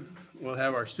order. We'll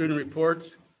have our student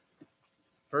reports.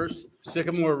 First,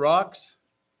 Sycamore Rocks,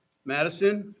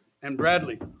 Madison, and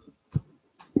Bradley.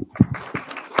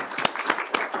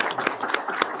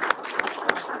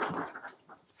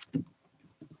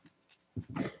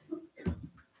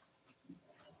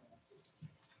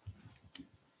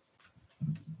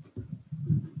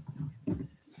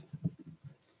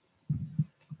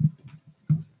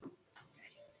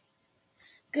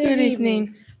 Good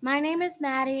evening. My name is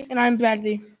Maddie. And I'm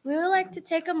Bradley. We would like to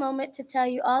take a moment to tell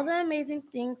you all the amazing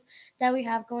things that we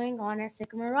have going on at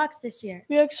Sycamore Rocks this year.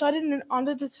 We are excited and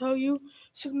honored to tell you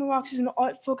Sycamore Rocks is an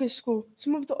art-focused school.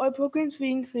 Some of the art programs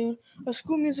we include a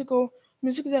school musical,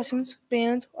 music lessons,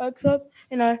 band, art club,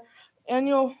 and our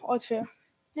annual art fair.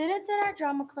 Students in our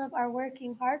drama club are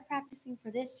working hard practicing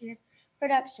for this year's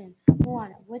production,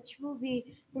 Moana, which will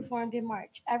be performed in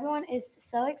March. Everyone is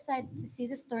so excited to see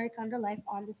the story come to life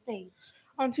on the stage.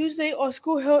 On Tuesday, our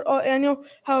school held our annual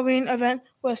Halloween event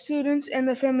where students and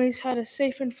their families had a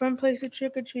safe and fun place to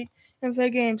trick-or-treat and play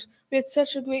games. We had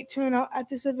such a great turnout at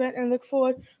this event and look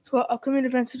forward to our upcoming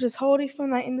events such as Holiday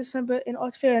Fun Night in December and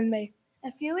Art Fair in May.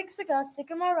 A few weeks ago,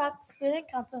 Sycamore Rock Student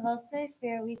Council hosted a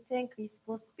spirit week to increase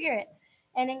school spirit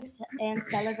and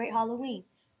celebrate Halloween.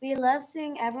 We love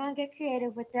seeing everyone get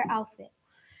creative with their outfit.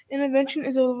 Intervention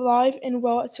is alive and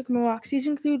well at Sycamore Rocks. These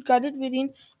include guided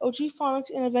reading, OG phonics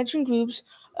intervention groups,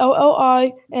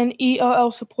 LLI, and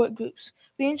ELL support groups.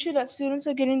 We ensure that students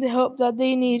are getting the help that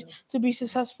they need to be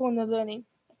successful in their learning.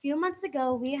 A few months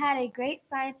ago, we had a great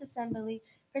science assembly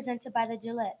presented by the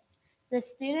Gillettes. The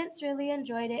students really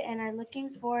enjoyed it and are looking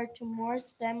forward to more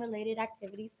STEM-related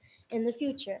activities in the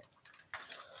future.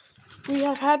 We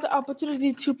have had the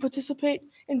opportunity to participate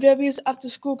in various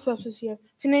after-school clubs this year.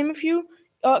 To name a few,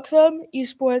 Art Club,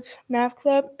 Esports, Math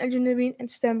Club, Engineering, and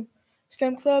STEM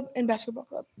Club, and Basketball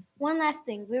Club. One last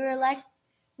thing, we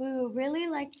would really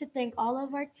like to thank all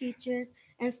of our teachers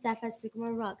and staff at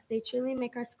Sycamore Rocks. They truly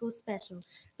make our school special.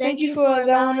 Thank you for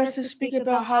allowing us to speak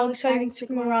about how exciting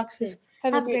Sycamore Rocks is.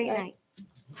 Have a great night.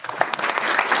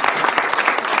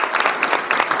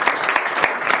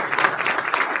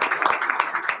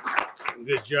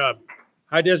 Good job.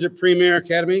 High Desert Premier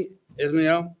Academy,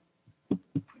 Ismael.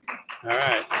 All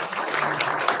right.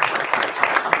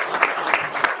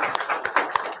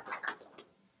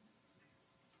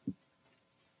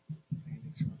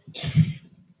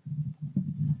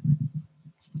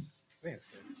 That's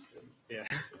good. Yeah.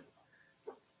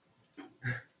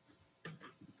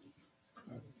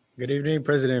 Good evening,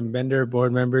 President Bender,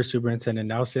 board members, Superintendent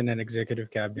Nelson, and Executive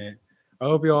Cabinet. I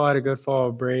hope you all had a good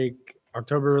fall break.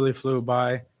 October really flew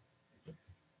by.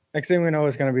 Next thing we know,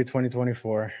 it's going to be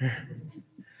 2024.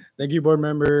 Thank you, board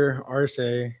member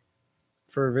RSA,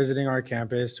 for visiting our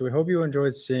campus. We hope you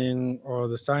enjoyed seeing all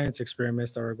the science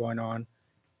experiments that were going on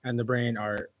and the brain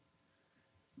art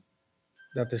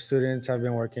that the students have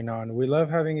been working on. We love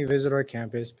having you visit our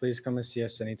campus. Please come and see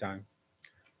us anytime.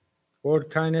 World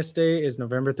Kindness Day is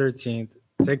November 13th.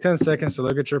 Take 10 seconds to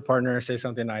look at your partner and say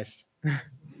something nice.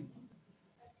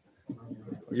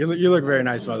 You look very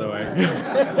nice, by the way.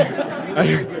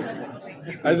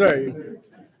 I'm sorry.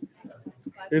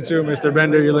 You too, Mr.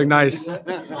 Bender. You look nice.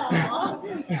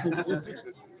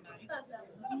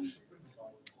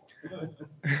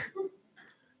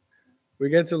 We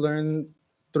get to learn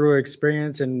through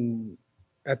experience and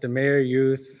at the Mayor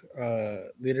Youth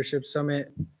Leadership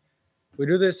Summit. We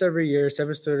do this every year.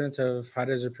 7 students of High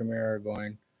Desert Premier are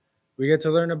going. We get to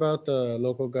learn about the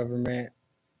local government,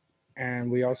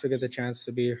 and we also get the chance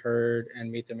to be heard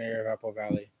and meet the mayor of Apple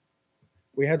Valley.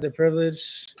 We had the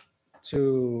privilege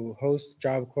to host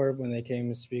Job Corp when they came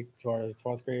to speak to our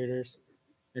 12th graders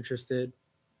interested.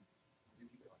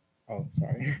 Oh,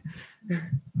 sorry.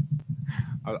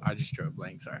 I just drew a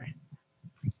blank, sorry.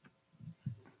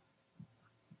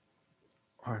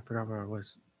 Oh, I forgot where I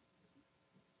was.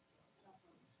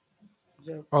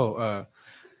 I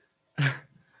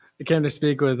came to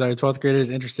speak with our 12th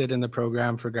graders interested in the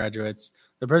program for graduates.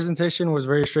 The presentation was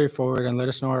very straightforward and let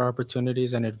us know our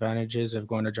opportunities and advantages of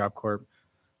going to Job Corp.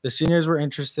 The seniors that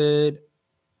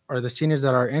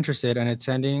are interested in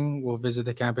attending will visit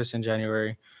the campus in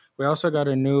January. We also got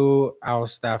a new OWL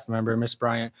staff member, Miss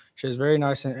Bryant. She was very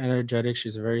nice and energetic.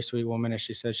 She's a very sweet woman, and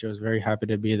she said she was very happy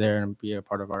to be there and be a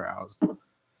part of our OWLs.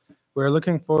 We're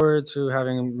looking forward to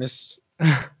having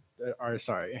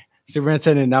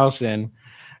Superintendent Nelson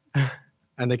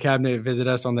and the cabinet visit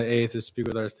us on the 8th to speak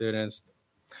with our students.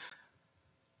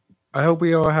 I hope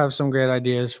we all have some great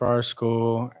ideas for our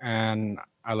school, and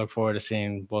I look forward to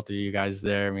seeing both of you guys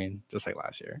there. I mean, just like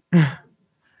last year.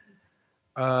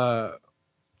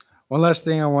 One last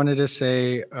thing I wanted to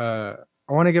say, our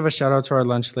I want to give a shout out to our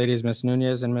lunch ladies, Miss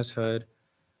Nunez and Miss Hood.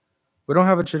 We don't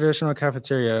have a traditional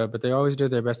cafeteria, but they always do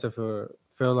their best to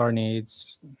fulfill our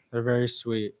needs. They're very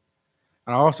sweet.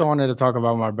 And I also wanted to talk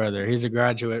about my brother. He's a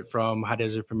graduate from High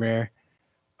Desert Premier.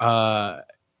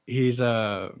 He's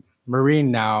a Marine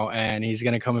now, and he's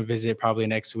going to come and visit probably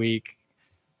next week.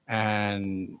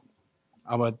 And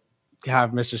I'm going to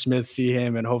have Mr. Smith see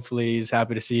him, and hopefully he's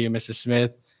happy to see you, Mrs.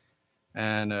 Smith.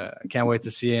 And I can't wait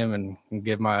to see him and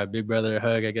give my big brother a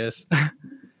hug, I guess.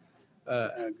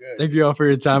 Thank you all for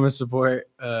your time and support.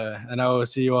 And I will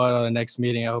see you all at the next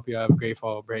meeting. I hope you have a great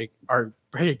fall break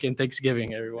and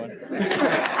Thanksgiving, everyone.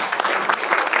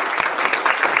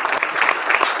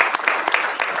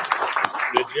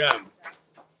 Good job.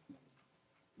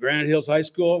 Granite Hills High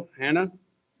School, Hannah.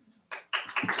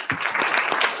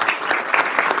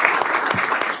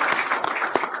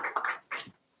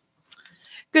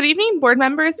 Good evening, board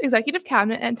members, executive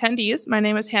cabinet, and attendees. My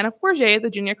name is Hannah Forget, the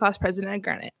junior class president at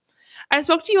Granite. I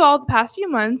spoke to you all the past few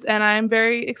months, and I'm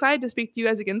very excited to speak to you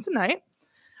guys again tonight.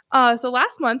 So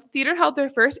last month, theater held their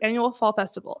first annual fall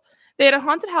festival. They had a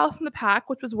haunted house in the pack,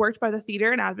 which was worked by the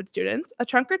theater and Advent students, a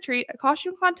trunk or treat, a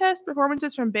costume contest,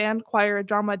 performances from band, choir,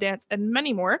 drama, dance, and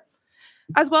many more,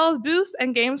 as well as booths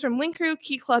and games from Link Crew,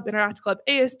 Key Club, Interactive Club,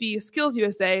 ASB, Skills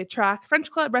USA, Track, French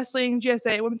Club, Wrestling,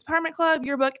 GSA, Women's Empowerment Club,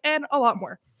 Yearbook, and a lot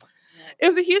more. It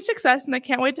was a huge success, and I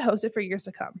can't wait to host it for years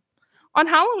to come. On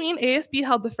Halloween, ASB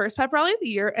held the first pep rally of the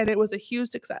year, and it was a huge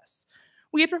success.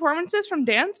 We had performances from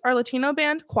dance, our Latino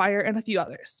band, choir, and a few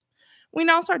others. We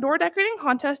announced our door decorating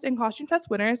contest and costume fest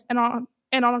winners, and on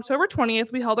October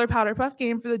 20th, we held our Powder Puff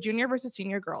game for the junior versus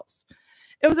senior girls.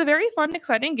 It was a very fun,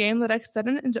 exciting game that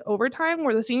extended into overtime,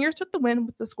 where the seniors took the win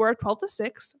with the score of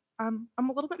 12-6. I'm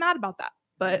a little bit mad about that,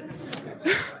 but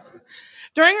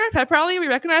during our pep rally, we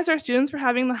recognized our students for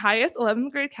having the highest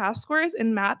 11th grade CAS scores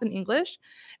in math and English,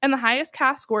 and the highest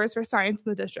CAS scores for science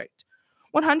in the district.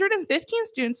 115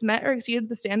 students met or exceeded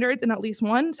the standards in at least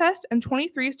one test, and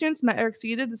 23 students met or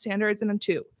exceeded the standards in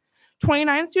 2.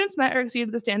 29 students met or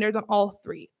exceeded the standards on all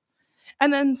 3.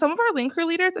 And then some of our Link Crew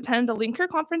leaders attended a Link Crew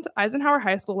conference at Eisenhower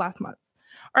High School last month.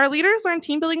 Our leaders learned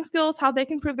team building skills, how they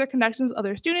can improve their connections with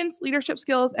other students, leadership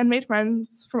skills, and made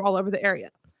friends from all over the area.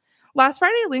 Last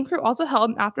Friday, Link Crew also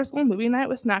held an after-school movie night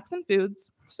with snacks and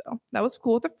foods, so that was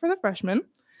cool for the freshmen.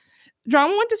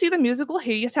 Drama went to see the musical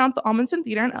Hadestown at the Amundsen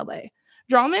Theater in LA.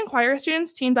 Drama and choir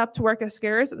students teamed up to work as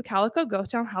scarers at the Calico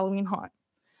Ghost Town Halloween Haunt.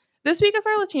 This week is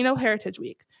our Latino Heritage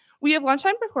Week. We have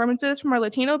lunchtime performances from our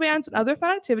Latino bands and other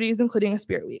fun activities, including a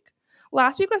Spirit Week.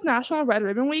 Last week was National Red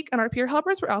Ribbon Week, and our peer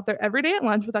helpers were out there every day at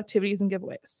lunch with activities and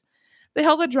giveaways. They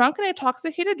held a drunk and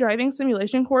intoxicated driving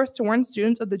simulation course to warn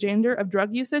students of the danger of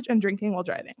drug usage and drinking while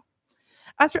driving.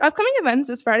 As for upcoming events,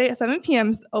 this Friday at 7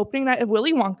 p.m. is the opening night of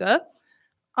Willy Wonka.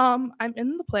 I'm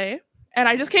in the play, and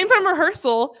I just came from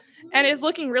rehearsal, and it's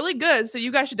looking really good, so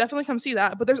you guys should definitely come see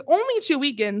that. But there's only 2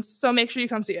 weekends, so make sure you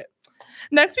come see it.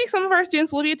 Next week, some of our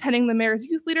students will be attending the Mayor's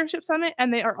Youth Leadership Summit,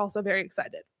 and they are also very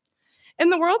excited. In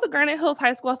the world of Granite Hills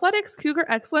High School athletics, Cougar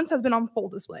Excellence has been on full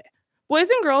display. Boys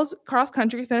and girls cross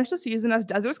country finished the season as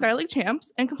Desert Sky League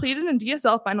champs and competed in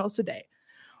DSL finals today.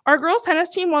 Our girls tennis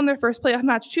team won their first playoff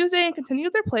match Tuesday and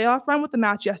continued their playoff run with the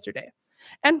match yesterday.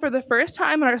 And for the first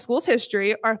time in our school's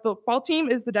history, our football team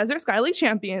is the Desert Sky League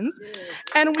champions.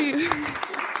 Yes.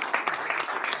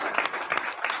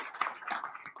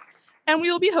 And we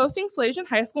will be hosting Salesian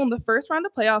High School in the first round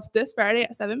of playoffs this Friday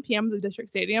at 7 p.m. at the district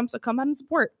stadium, so come out and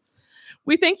support.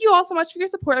 We thank you all so much for your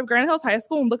support of Granite Hills High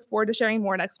School and look forward to sharing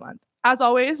more next month. As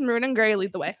always, Maroon and Gray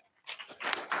lead the way.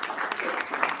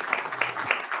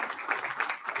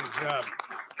 Good job.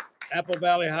 Apple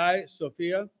Valley High,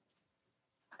 Sophia.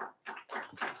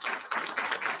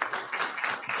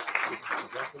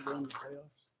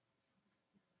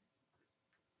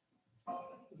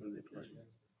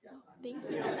 Thank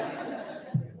you.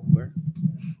 Where?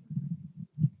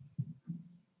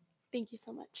 Thank you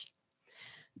so much.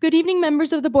 Good evening,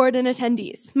 members of the board and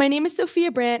attendees. My name is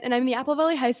Sophia Brandt, and I'm the Apple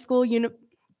Valley High School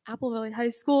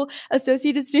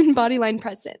Associated Student Body Line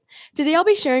President. Today, I'll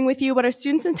be sharing with you what our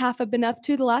students and staff have been up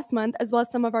to the last month, as well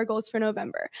as some of our goals for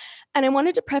November. And I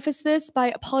wanted to preface this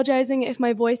by apologizing if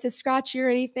my voice is scratchy or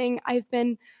anything. I've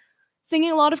been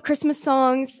singing a lot of Christmas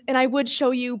songs, and I would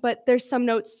show you, but there's some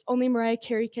notes only Mariah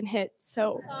Carey can hit,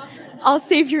 so I'll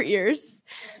save your ears.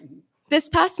 This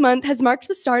past month has marked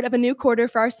the start of a new quarter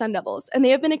for our Sun Devils, and they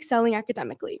have been excelling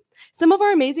academically. Some of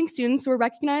our amazing students were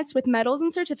recognized with medals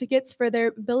and certificates for their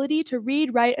ability to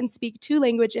read, write, and speak 2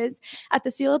 languages at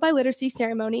the Seal of Biliteracy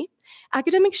ceremony.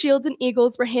 Academic shields and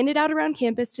eagles were handed out around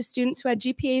campus to students who had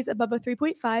GPAs above a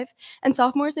 3.5, and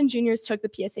sophomores and juniors took the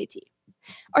PSAT.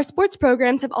 Our sports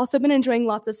programs have also been enjoying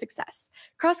lots of success.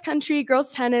 Cross country,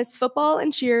 girls tennis, football,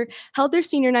 and cheer held their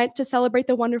senior nights to celebrate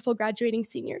the wonderful graduating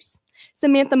seniors.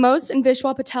 Samantha Most and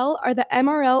Vishwal Patel are the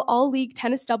MRL All-League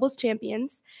Tennis Doubles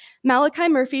champions. Malachi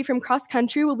Murphy from cross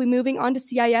country will be moving on to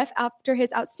CIF after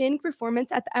his outstanding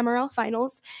performance at the MRL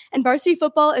finals, and varsity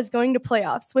football is going to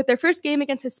playoffs with their first game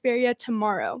against Hesperia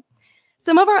tomorrow.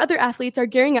 Some of our other athletes are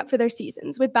gearing up for their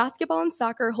seasons, with basketball and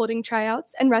soccer holding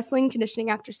tryouts and wrestling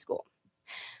conditioning after school.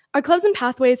 Our clubs and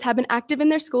pathways have been active in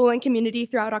their school and community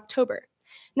throughout October.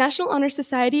 National Honor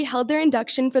Society held their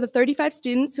induction for the 35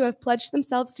 students who have pledged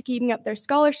themselves to keeping up their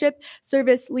scholarship,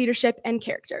 service, leadership, and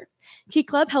character. Key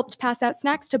Club helped pass out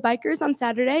snacks to bikers on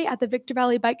Saturday at the Victor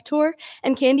Valley Bike Tour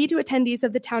and candy to attendees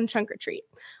of the town trunk or treat.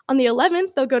 On the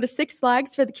 11th, they'll go to Six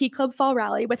Flags for the Key Club Fall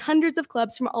Rally with hundreds of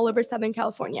clubs from all over Southern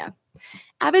California.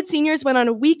 Avid seniors went on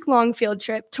a week-long field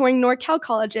trip touring NorCal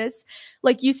colleges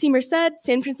like UC Merced,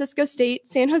 San Francisco State,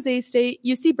 San Jose State,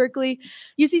 UC Berkeley,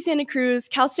 UC Santa Cruz,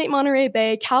 Cal State Monterey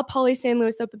Bay, Cal Poly San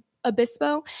Luis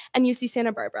Obispo, and UC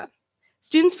Santa Barbara.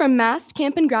 Students from MAST,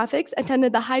 Camp and Graphics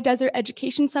attended the High Desert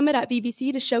Education Summit at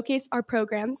VVC to showcase our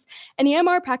programs, and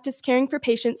EMR practiced caring for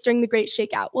patients during the Great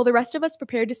Shakeout, while the rest of us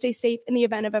prepared to stay safe in the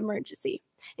event of emergency.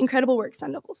 Incredible work,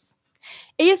 Sun Devils.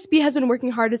 ASB has been working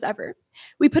hard as ever.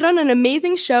 We put on an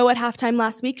amazing show at halftime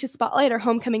last week to spotlight our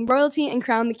homecoming royalty and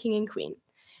crown the king and queen.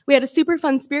 We had a super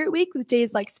fun spirit week with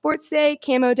days like Sports Day,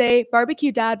 Camo Day,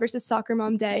 Barbecue Dad versus Soccer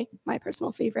Mom Day, my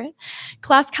personal favorite,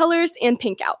 Class Colors, and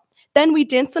Pink Out. Then we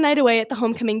danced the night away at the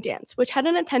homecoming dance, which had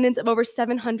an attendance of over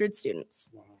 700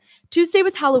 students. Wow. Tuesday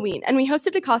was Halloween, and we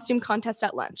hosted a costume contest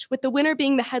at lunch, with the winner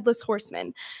being the Headless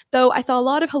Horseman, though I saw a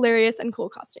lot of hilarious and cool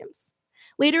costumes.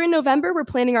 Later in November, we're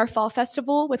planning our fall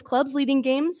festival with clubs leading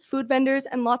games, food vendors,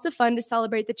 and lots of fun to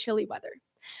celebrate the chilly weather.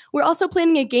 We're also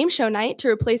planning a game show night to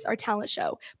replace our talent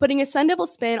show, putting a Sun Devil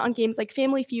spin on games like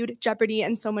Family Feud, Jeopardy,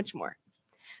 and so much more.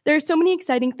 There are so many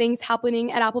exciting things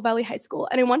happening at Apple Valley High School,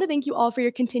 and I want to thank you all for your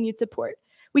continued support.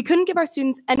 We couldn't give our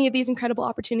students any of these incredible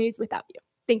opportunities without you.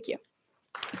 Thank you.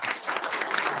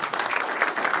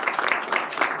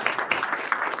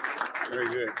 Very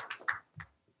good.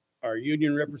 Our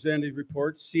union representative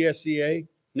reports, CSEA,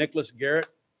 Nicholas Garrett.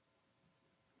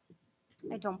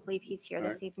 I don't believe he's here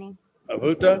this evening.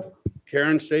 Avuta,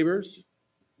 Karen Sabers.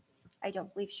 I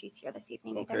don't believe she's here this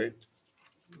evening either. Okay.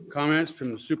 Comments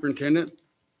from the superintendent?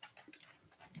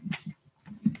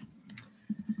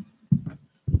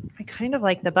 I kind of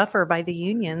like the buffer by the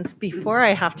unions before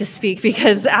I have to speak,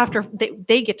 because after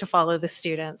they get to follow the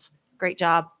students. Great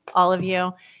job, all of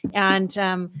you.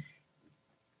 And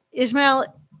Ismail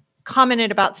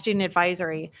commented about student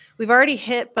advisory. We've already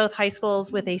hit both high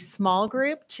schools with a small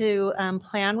group to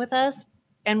plan with us,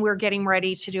 and we're getting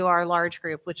ready to do our large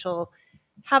group, which will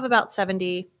have about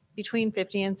 70, between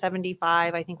 50 and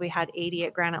 75. I think we had 80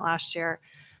 at Granite last year.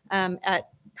 At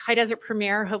High Desert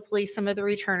Premier, hopefully some of the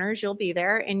returners, you'll be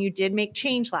there, and you did make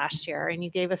change last year, and you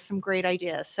gave us some great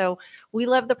ideas. So we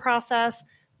love the process,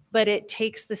 but it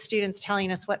takes the students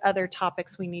telling us what other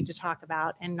topics we need to talk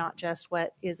about and not just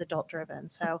what is adult driven.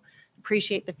 So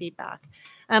appreciate the feedback.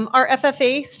 Our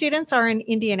FFA students are in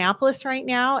Indianapolis right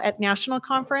now at National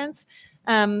Conference.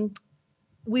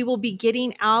 We will be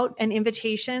getting out an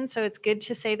invitation, so it's good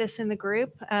to say this in the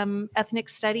group. Ethnic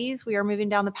Studies, we are moving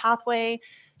down the pathway.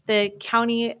 The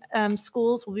county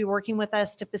schools will be working with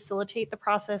us to facilitate the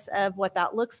process of what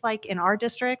that looks like in our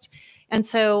district. And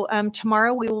so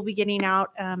tomorrow we will be getting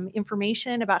out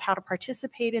information about how to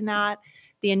participate in that,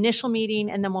 the initial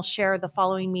meeting, and then we'll share the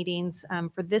following meetings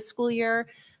for this school year.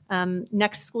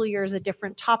 Next school year is a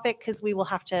different topic because we will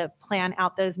have to plan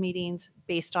out those meetings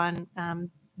based on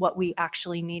what we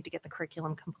actually need to get the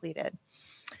curriculum completed.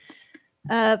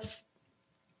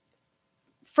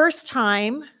 First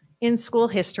time in school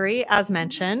history, as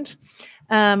mentioned,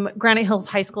 Granite Hills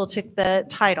High School took the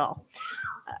title.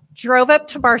 Drove up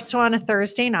to Barstow on a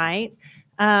Thursday night,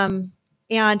 and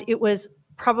it was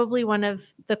probably one of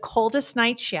the coldest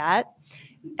nights yet,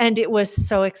 and it was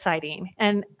so exciting.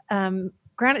 And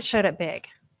Granite showed up big.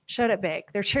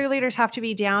 Their cheerleaders have to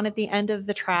be down at the end of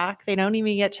the track. They don't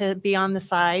even get to be on the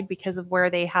side because of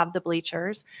where they have the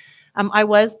bleachers. I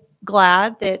was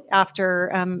glad that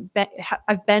after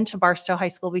I've been to Barstow High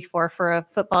School before for a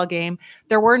football game.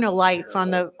 There were no lights on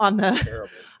the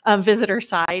visitor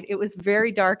side. It was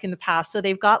very dark in the past. So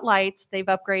they've got lights. They've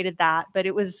upgraded that. But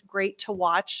it was great to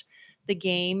watch the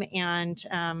game and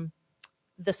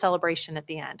the celebration at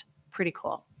the end. Pretty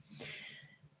cool.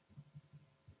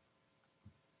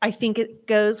 I think it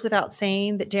goes without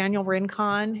saying that Daniel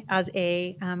Rincon, as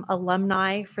a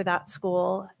alumni for that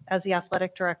school, as the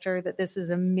athletic director, that this is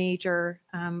a major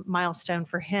milestone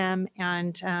for him,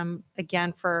 and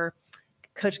again for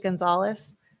Coach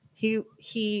Gonzalez.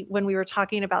 He when we were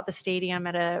talking about the stadium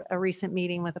at a recent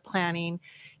meeting with the planning,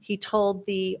 he told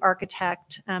the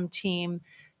architect team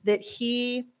that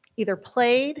he either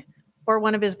played or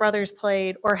one of his brothers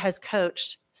played or has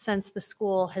coached since the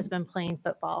school has been playing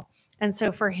football. And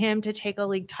so for him to take a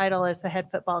league title as the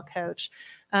head football coach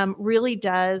really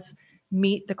does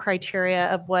meet the criteria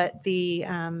of what the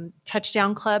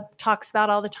Touchdown Club talks about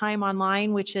all the time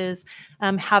online, which is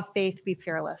have faith, be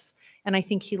fearless. And I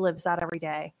think he lives that every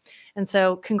day. And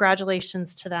so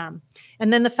congratulations to them.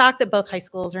 And then the fact that both high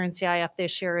schools are in CIF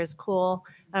this year is cool.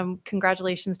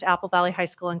 Congratulations to Apple Valley High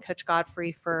School and Coach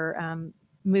Godfrey for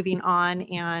moving on,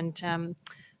 and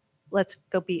let's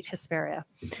go beat Hesperia.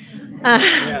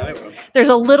 There's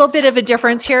a little bit of a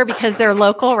difference here because they're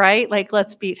local, right? Like,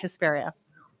 let's beat Hesperia.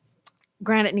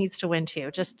 Granite needs to win too.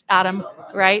 Just Adam,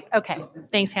 right? Okay.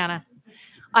 Thanks, Hannah.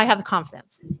 I have the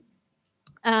confidence.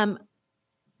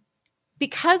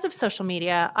 Because of social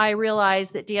media, I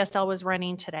realized that DSL was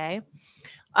running today.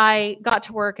 I got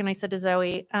to work and I said to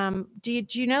Zoe, do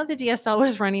you know the DSL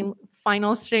was running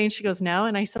finals today? And she goes, no.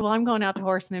 And I said, well, I'm going out to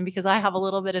Horseman because I have a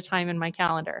little bit of time in my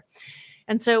calendar.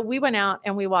 And so we went out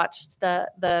and we watched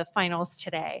the finals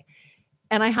today.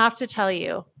 And I have to tell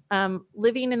you,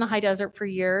 living in the high desert for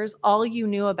years, all you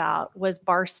knew about was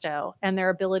Barstow and their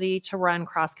ability to run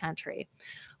cross country.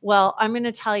 Well, I'm going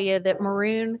to tell you that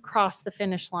Maroon crossed the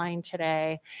finish line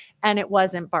today, and it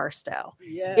wasn't Barstow.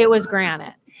 Yes. It was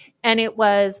Granite. And it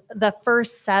was the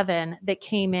first 7 that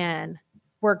came in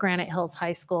were Granite Hills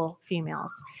High School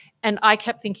females. And I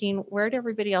kept thinking, where'd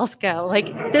everybody else go?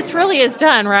 Like, this really is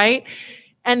done, right?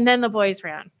 And then the boys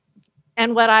ran.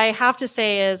 And what I have to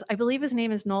say is, I believe his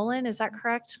name is Nolan. Is that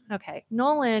correct? Okay.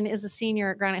 Nolan is a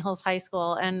senior at Granite Hills High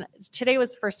School. And today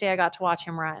was the first day I got to watch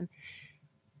him run.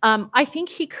 I think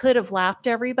he could have lapped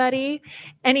everybody,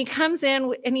 and he comes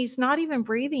in and he's not even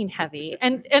breathing heavy.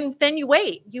 And then you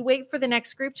wait for the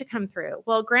next group to come through.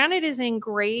 Well, Granite is in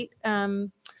great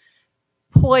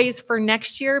poise for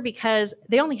next year because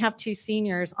they only have 2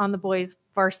 seniors on the boys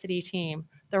varsity team.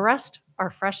 The rest are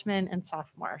freshmen and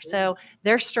sophomore. So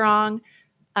they're strong,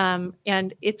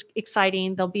 and it's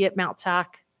exciting. They'll be at Mount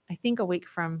Sac, I think, a week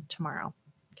from tomorrow.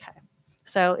 Okay.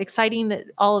 So exciting that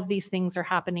all of these things are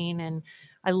happening, and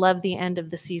I love the end of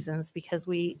the seasons because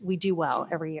we do well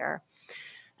every year.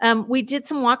 We did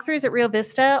some walkthroughs at Rio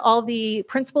Vista. All the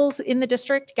principals in the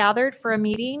district gathered for a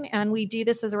meeting, and we do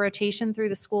this as a rotation through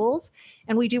the schools.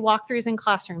 And we do walkthroughs in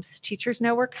classrooms. Teachers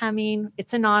know we're coming.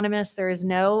 It's anonymous. There is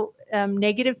no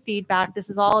negative feedback.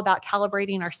 This is all about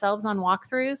calibrating ourselves on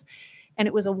walkthroughs. And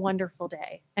it was a wonderful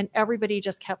day. And everybody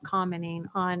just kept commenting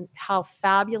on how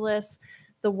fabulous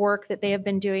the work that they have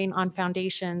been doing on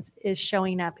foundations is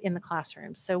showing up in the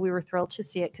classrooms. So we were thrilled to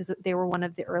see it because they were one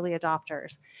of the early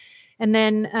adopters. And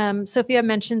then Sophia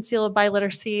mentioned Seal of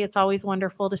Biliteracy. It's always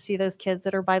wonderful to see those kids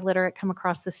that are biliterate come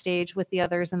across the stage with the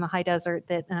others in the high desert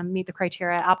that meet the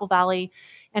criteria. Apple Valley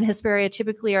and Hesperia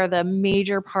typically are the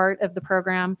major part of the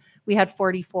program. We had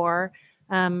 44.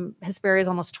 Hesperia is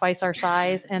almost twice our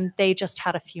size, and they just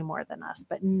had a few more than us,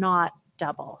 but not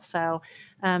double. So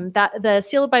that the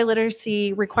Seal of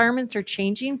Biliteracy requirements are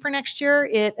changing for next year.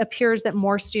 It appears that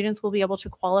more students will be able to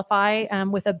qualify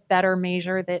with a better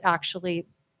measure that actually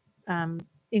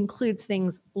includes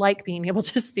things like being able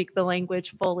to speak the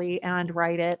language fully and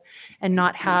write it, and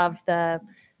not have the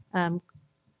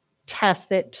test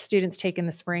that students take in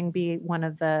the spring be one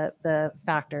of the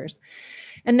factors.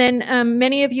 And then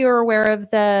many of you are aware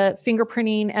of the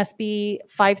fingerprinting SB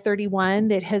 531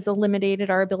 that has eliminated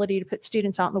our ability to put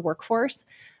students out in the workforce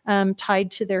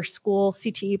tied to their school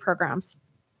CTE programs.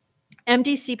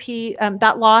 MDCP,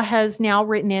 that law has now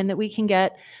written in that we can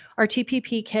get our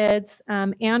TPP kids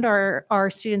and our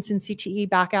students in CTE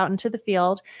back out into the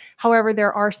field. However,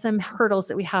 there are some hurdles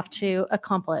that we have to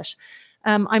accomplish.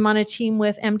 I'm on a team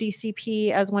with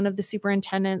MDCP as one of the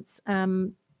superintendents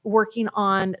working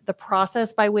on the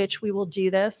process by which we will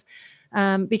do this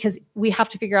because we have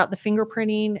to figure out the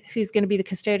fingerprinting, who's going to be the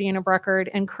custodian of record,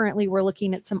 and currently we're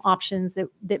looking at some options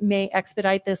that may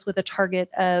expedite this with a target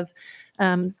of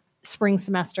spring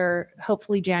semester,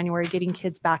 hopefully January, getting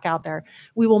kids back out there.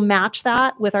 We will match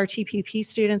that with our TPP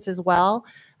students as well,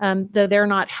 though they're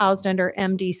not housed under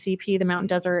MDCP, the Mountain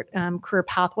Desert Career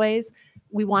Pathways.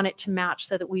 We want it to match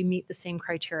so that we meet the same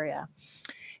criteria.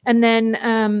 And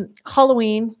then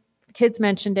Halloween, kids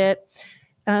mentioned it.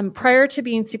 Prior to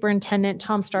being superintendent,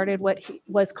 Tom started what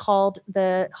was called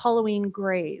the Halloween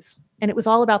Graze. and it was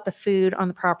all about the food on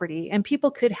the property. And people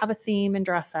could have a theme and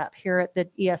dress up here at the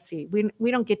ESC.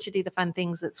 We don't get to do the fun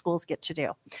things that schools get to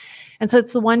do. And so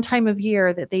it's the one time of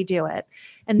year that they do it.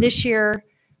 And this year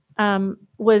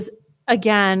was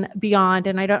again beyond,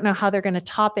 and I don't know how they're going to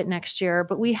top it next year,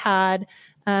 but we had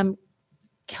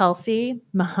Kelsey,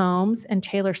 Mahomes, and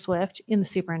Taylor Swift in the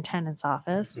superintendent's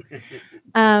office.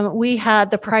 We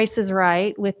had The Price is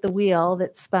Right with the wheel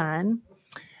that spun.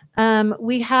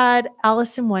 We had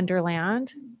Alice in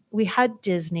Wonderland. We had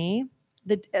Disneyland,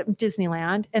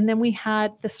 and then we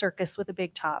had the circus with a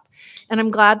big top. And I'm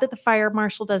glad that the fire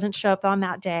marshal doesn't show up on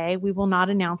that day. We will not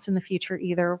announce in the future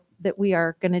either that we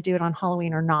are going to do it on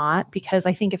Halloween or not, because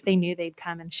I think if they knew, they'd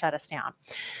come and shut us down.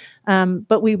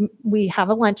 But we have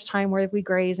a lunchtime where we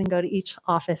graze and go to each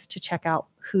office to check out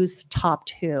who's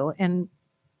topped who. And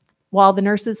while the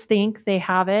nurses think they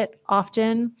have it,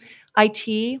 often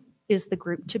IT is the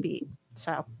group to beat.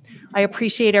 So I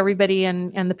appreciate everybody,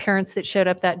 and the parents that showed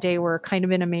up that day were kind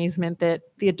of in amazement that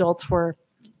the adults were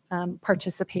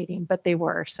participating, but they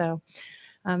were. So,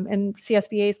 and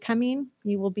CSBA is coming.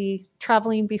 You will be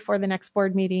traveling before the next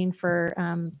board meeting for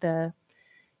the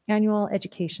annual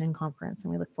education conference,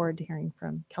 and we look forward to hearing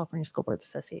from California School Boards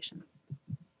Association.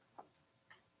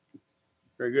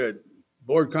 Very good.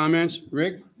 Board comments,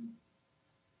 Rick?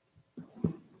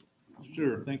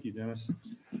 Sure. Thank you, Dennis.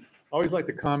 I always like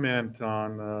to comment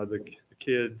on the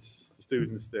kids, the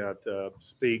students that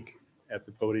speak at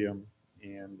the podium.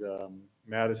 And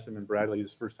Madison and Bradley,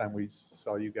 this is the first time we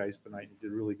saw you guys tonight. You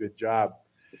did a really good job.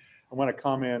 I want to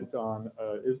comment on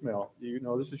Ismail. You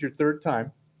know, this is your third time,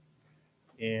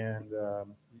 and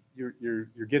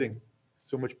you're getting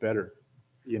so much better.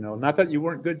 You know, not that you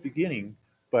weren't good beginning,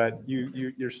 but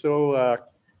you're so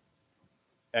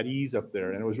at ease up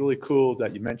there. And it was really cool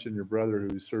that you mentioned your brother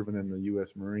who's serving in the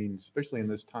U.S. Marines, especially in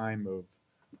this time of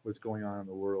what's going on in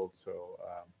the world. So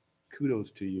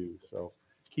kudos to you. So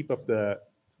keep up the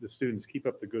students, keep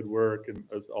up the good work. And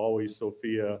as always,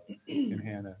 Sophia and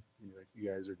Hannah, you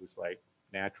guys are just like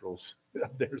naturals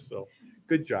up there. So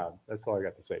good job. That's all I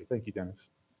got to say. Thank you, Dennis.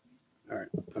 All right,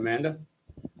 Amanda?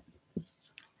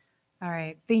 All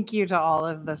right. Thank you to all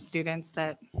of the students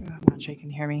that, I'm not sure you can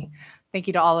hear me. Thank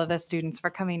you to all of the students for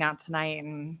coming out tonight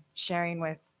and sharing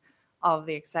with all of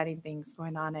the exciting things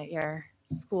going on at your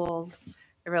schools.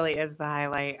 It really is the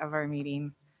highlight of our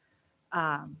meeting.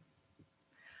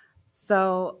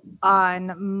 So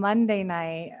on Monday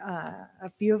night, a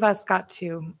few of us got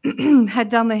to head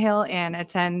down the hill and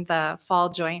attend the fall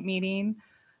joint meeting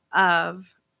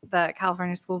of the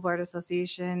California School Board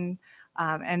Association.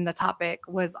 And the topic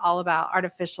was all about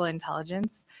artificial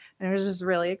intelligence. And it was just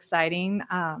really exciting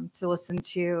to listen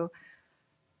to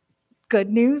good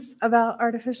news about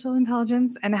artificial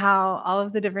intelligence and how all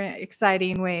of the different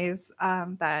exciting ways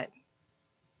that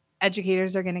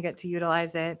educators are going to get to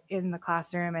utilize it in the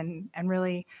classroom, and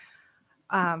really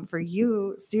for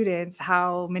you students,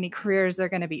 how many careers are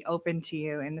going to be open to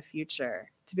you in the future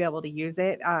to be able to use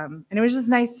it. And it was just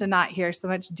nice to not hear so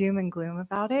much doom and gloom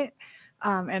about it.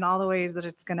 And all the ways that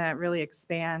it's going to really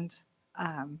expand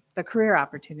the career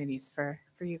opportunities for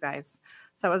you guys.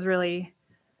 So it was really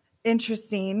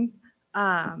interesting.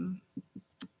 And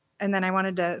then I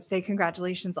wanted to say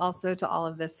congratulations also to all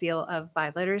of the Seal of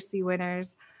Biliteracy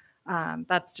winners.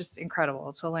 That's just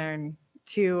incredible to learn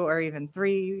 2 or even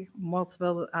 3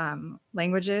 multiple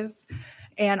languages.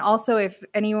 And also, if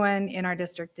anyone in our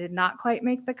district did not quite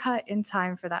make the cut in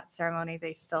time for that ceremony,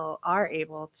 they still are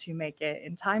able to make it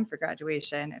in time for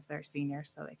graduation if they're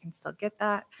seniors, so they can still get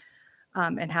that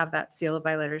and have that seal of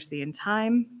biliteracy in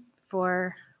time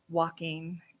for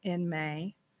walking in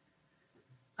May.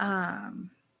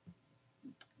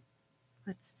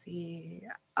 Let's see.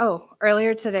 Oh,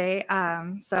 earlier today,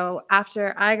 so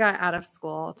after I got out of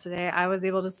school today, I was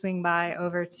able to swing by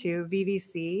over to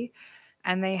VVC,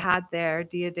 and they had their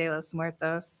Dia de los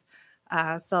Muertos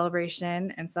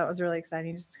celebration. And so that was really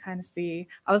exciting just to kind of see.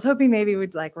 I was hoping maybe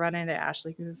we'd like run into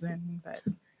Ashley Guzman, but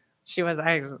I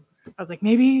was like,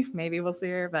 maybe we'll see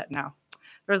her, but no.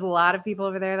 There was a lot of people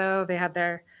over there though. They had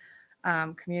their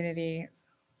community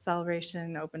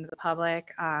celebration open to the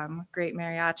public, great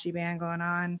mariachi band going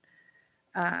on.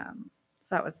 So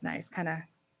that was nice. Kind of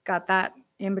got that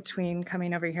in between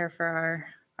coming over here for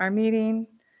our meeting.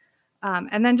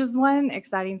 And then just one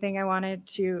exciting thing I wanted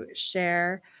to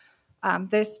share.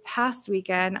 This past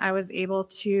weekend, I was able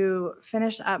to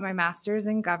finish up my master's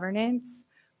in governance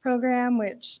program,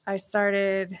 which I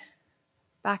started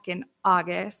back in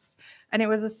August. And it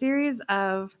was a series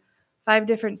of 5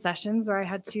 different sessions where I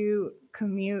had to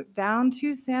commute down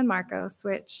to San Marcos,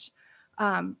 which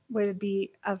would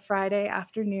be a Friday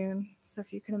afternoon. So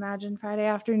if you can imagine Friday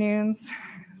afternoons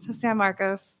to San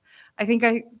Marcos, I think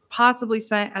I possibly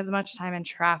spent as much time in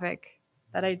traffic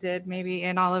that I did maybe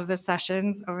in all of the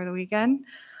sessions over the weekend.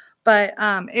 But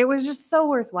it was just so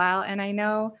worthwhile. And I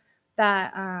know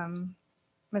that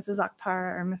Mrs.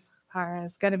 Akhtar or Ms. Akhtar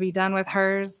is going to be done with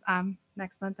hers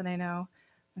next month. And I know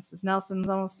Mrs. Nelson's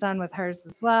almost done with hers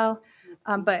as well.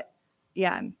 But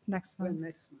yeah, next month.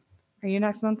 Are you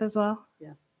next month as well?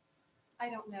 Yeah.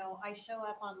 I don't know. I show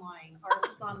up online.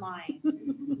 Ours is online.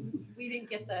 We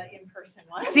didn't get the in-person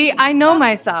one. See, I know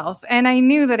myself, and I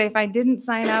knew that if I didn't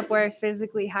sign up where I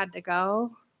physically had to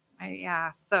go,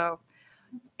 so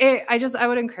I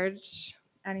would encourage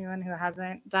anyone who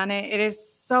hasn't done it. It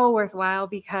is so worthwhile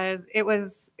because it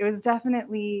was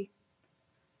definitely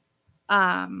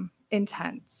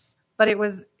intense, but it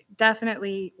was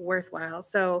definitely worthwhile.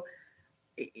 So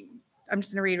I'm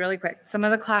just going to read really quick. Some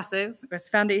of the classes was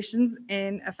Foundations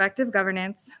in Effective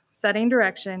Governance, Setting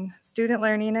Direction, Student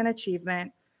Learning and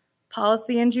Achievement,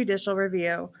 Policy and Judicial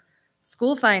Review,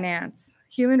 School Finance,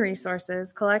 Human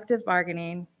Resources, Collective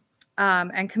Bargaining,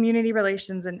 and Community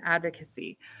Relations and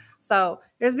Advocacy. So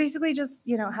it was basically just,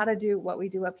 how to do what we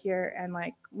do up here and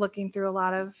like looking through a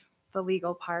lot of the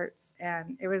legal parts.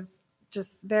 And it was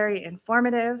just very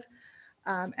informative.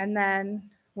 And then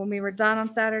when we were done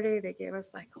on Saturday, they gave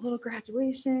us like a little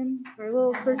graduation or a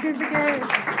little certificate.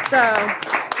 So,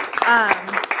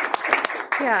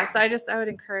 so I would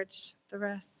encourage the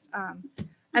rest.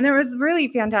 And there was really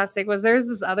fantastic there's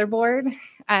this other board,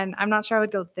 and I'm not sure I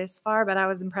would go this far, but I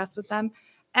was impressed with them.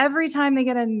 Every time they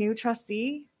get a new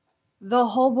trustee, the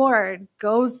whole board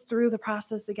goes through the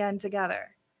process again together.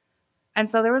 And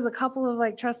so there was a couple of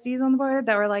like trustees on the board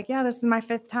that were like, yeah, this is my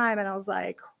 5th time. And I was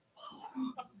like,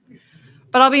 whoa.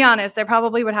 But I'll be honest, I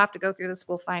probably would have to go through the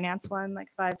school finance one like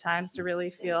 5 times to really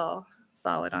feel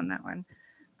solid on that one.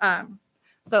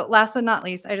 So last but not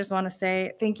least, I just want to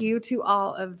say thank you to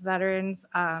all of the veterans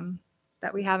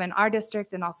that we have in our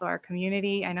district and also our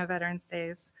community. I know Veterans Day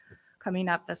is coming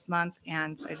up this month,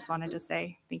 and I just wanted to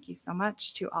say thank you so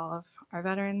much to all of our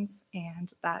veterans,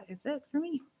 and that is it for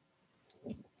me.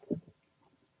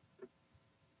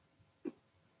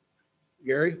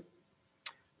 Gary?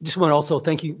 Just want to also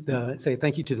say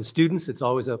thank you to the students. It's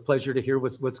always a pleasure to hear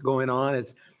what's going on.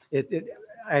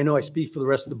 I know I speak for the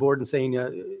rest of the board in saying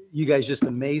you guys just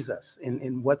amaze us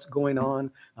in what's going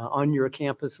on your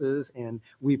campuses, and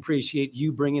we appreciate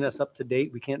you bringing us up to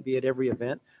date. We can't be at every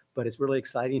event, but it's really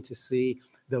exciting to see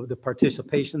the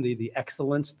participation, the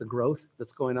excellence, the growth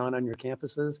that's going on your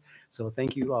campuses. So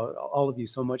thank you, all of you,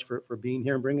 so much for being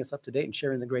here and bringing us up to date and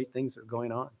sharing the great things that are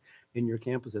going on in your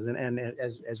campuses. And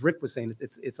as Rick was saying,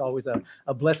 it's always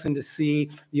a blessing to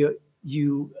see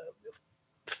you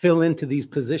fill into these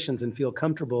positions and feel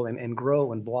comfortable and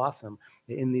grow and blossom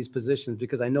in these positions,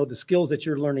 because I know the skills that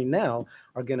you're learning now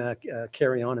are going to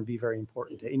carry on and be very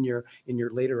important in your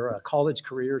later college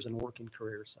careers and working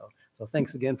careers. So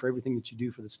thanks again for everything that you do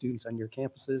for the students on your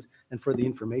campuses and for the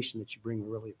information that you bring. We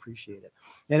really appreciate it.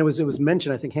 And it was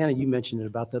mentioned, I think Hannah, you mentioned it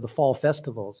about the fall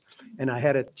festivals, and I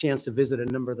had a chance to visit a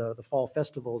number of the fall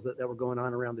festivals that were going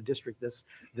on around the district this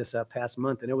past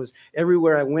month, and it was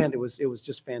everywhere I went. It was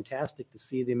just fantastic to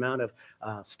see the amount of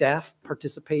staff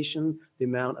participation, the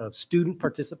amount of student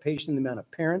participation, the amount of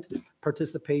parent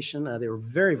participation. They were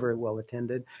very, very well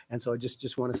attended. And so I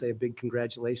just want to say a big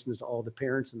congratulations to all the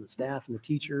parents and the staff and the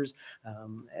teachers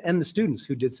and the students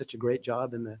who did such a great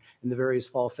job in the various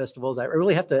fall festivals. I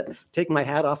really have to take my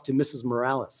hat off to Mrs.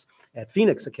 Morales at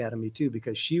Phoenix Academy too,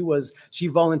 because she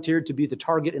volunteered to be the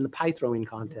target in the pie throwing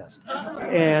contest,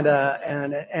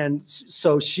 and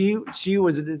so she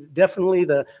was definitely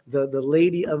the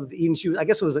lady of the evening. I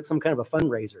guess it was like some kind of a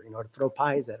fundraiser, to throw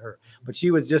pies at her. But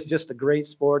she was just a great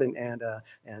sport and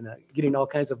getting all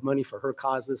kinds of money for her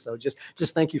causes. So just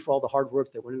thank you for all the hard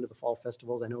work that went into the fall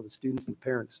festivals. I know the students and the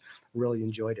parents really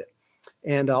enjoyed it.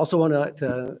 And I also want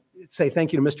to say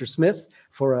thank you to Mr. Smith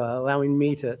for allowing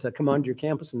me to come onto your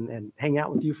campus and hang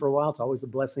out with you for a while. It's always a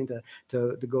blessing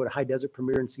to go to High Desert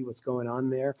Premier and see what's going on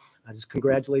there. I just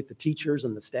congratulate the teachers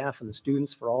and the staff and the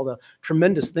students for all the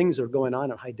tremendous things that are going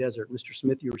on at High Desert. Mr.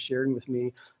 Smith, you were sharing with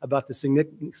me about the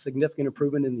significant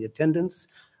improvement in the attendance,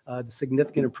 the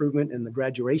significant improvement in the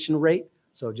graduation rate.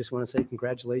 So just want to say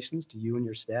congratulations to you and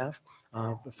your staff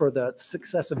for the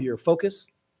success of your Focus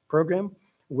program,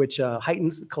 which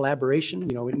heightens the collaboration,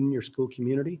 in your school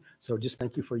community. So just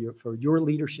thank you for your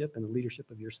leadership and the leadership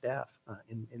of your staff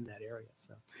in that area.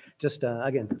 So just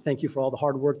again, thank you for all the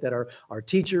hard work that our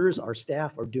teachers, our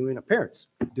staff are doing, our parents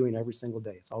doing every single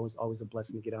day. It's always a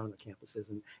blessing to get out on the campuses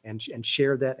and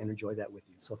share that and enjoy that with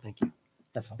you. So thank you.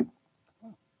 That's all.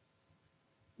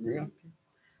 Maria?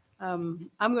 I'm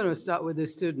going to start with the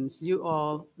students. You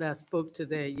all that spoke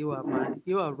today, you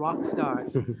are rock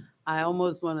stars. I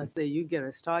almost want to say you get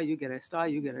a star, you get a star,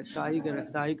 you get a star, you get a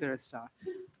star, you get a star.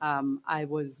 I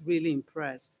was really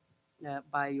impressed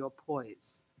by your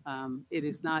poise. It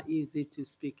is not easy to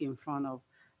speak in front of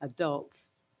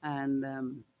adults and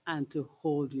to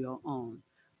hold your own.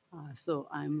 So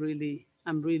I'm really,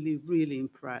 really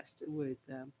impressed with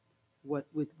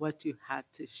what you had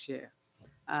to share.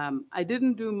 I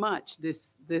didn't do much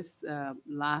this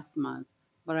last month,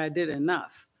 but I did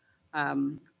enough.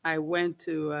 I went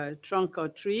to trunk or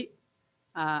treat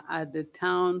at the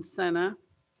town center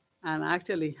and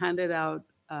actually handed out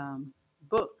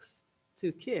books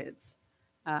to kids.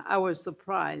 I was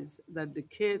surprised that the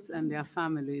kids and their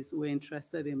families were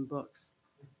interested in books,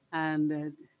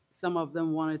 and some of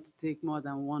them wanted to take more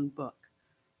than one book.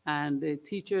 And the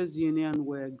teachers union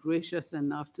were gracious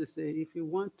enough to say, if you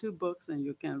want 2 books and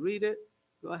you can read it,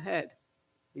 go ahead.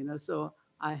 So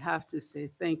I have to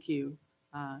say thank you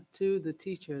to the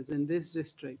teachers in this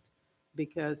district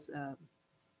because,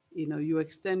 you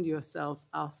extend yourselves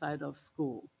outside of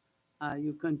school.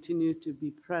 You continue to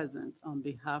be present on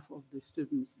behalf of the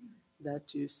students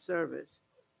that you service.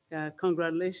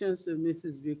 Congratulations to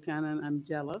Mrs. Buchanan. I'm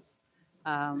jealous.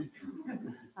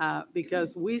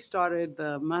 Because we started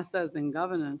the Masters in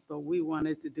Governance, but we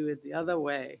wanted to do it the other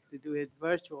way, to do it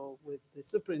virtual with the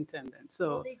superintendent.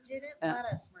 So Well, they didn't let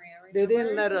us, Maria. they didn't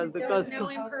remember? let us There because was no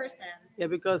in person. Yeah,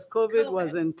 because COVID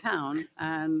was in town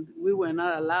and we were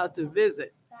not allowed to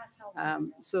visit. That's how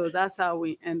So that's how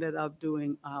we ended up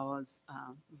doing ours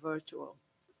virtual.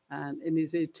 And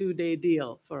it's a 2-day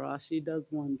deal for us. She does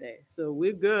 1 day. So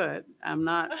we're good. I'm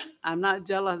not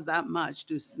jealous that much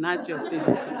to snatch your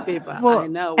paper. Well, I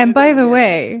know. and we're by gonna the get-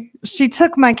 way, she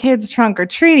took my kids trunk or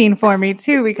treating for me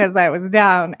too because I was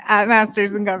down at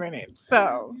Masters in Governance.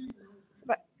 So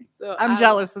I'm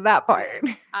jealous of that part.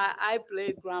 I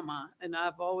played grandma, and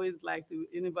I've always liked to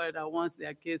anybody that wants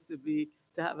their kids to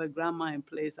have a grandma in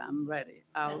place. I'm ready.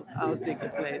 I'll take a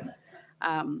place.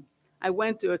 I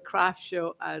went to a craft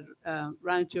show at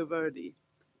Rancho Verde,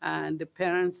 and the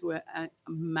parents were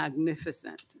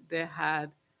magnificent. They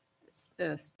had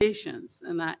stations,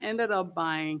 and I ended up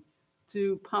buying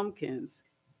 2 pumpkins.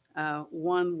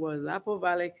 One was Apple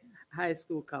Valley High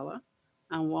School color,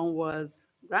 and one was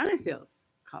Granite Hills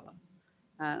color.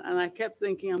 And I kept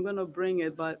thinking I'm going to bring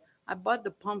it, but I bought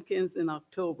the pumpkins in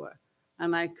October,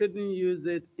 and I couldn't use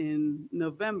it in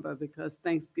November because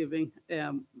Thanksgiving,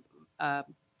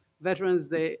 Veterans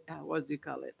Day,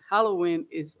 Halloween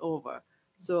is over.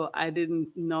 So I didn't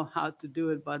know how to do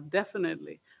it, but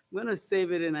definitely I'm going to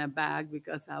save it in a bag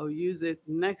because I'll use it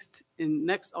next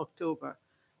October,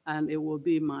 and it will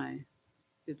be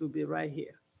right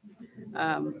here.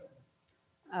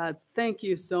 Thank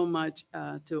you so much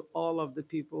to all of the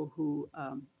people who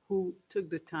took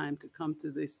the time to come to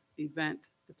this event,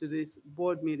 to this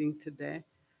board meeting today.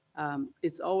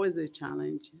 It's always a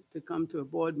challenge to come to a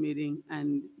board meeting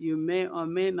and you may or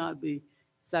may not be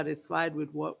satisfied with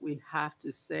what we have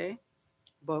to say,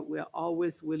 but we're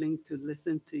always willing to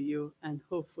listen to you and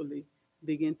hopefully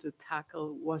begin to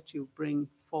tackle what you bring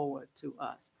forward to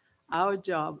us. Our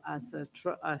job as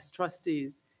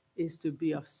trustees is to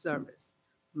be of service.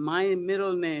 My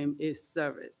middle name is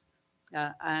Service.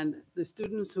 And the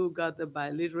students who got the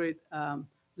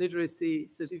literacy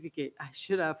certificate, I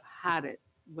should have had it.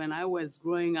 When I was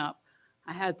growing up,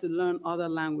 I had to learn other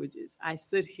languages. I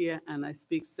sit here and I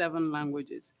speak 7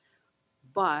 languages,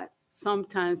 but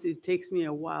sometimes it takes me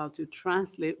a while to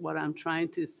translate what I'm trying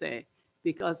to say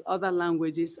because other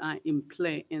languages are in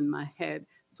play in my head.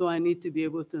 So I need to be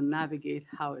able to navigate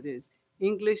how it is.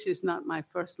 English is not my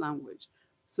first language,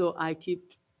 so I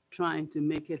keep trying to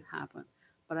make it happen.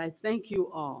 But I thank you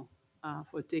all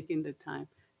for taking the time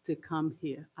to come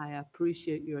here. I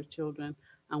appreciate your children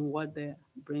and what they're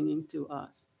bringing to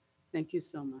us. Thank you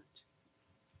so much.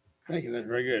 Thank you. That's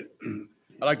very good.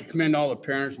 I'd like to commend all the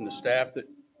parents and the staff that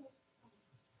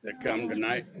come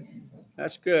tonight.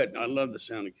 That's good. I love the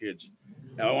sound of kids.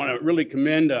 Now, I want to really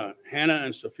commend Hannah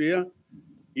and Sophia.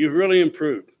 You've really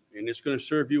improved, and it's going to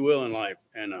serve you well in life.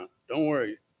 And don't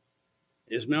worry,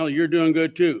 Ismail, you're doing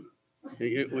good too.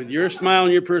 With your smile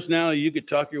and your personality, you could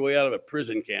talk your way out of a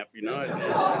prison camp, you know.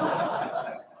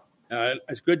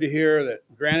 It's good to hear that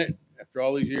Granite, after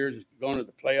all these years, is going to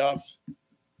the playoffs.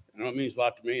 I know it means a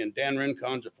lot to me. And Dan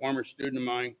Rincon's a former student of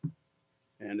mine.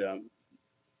 And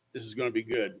this is going to be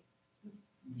good.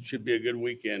 It should be a good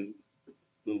weekend.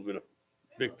 A little bit of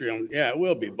victory. Yeah, it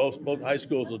will be. Both high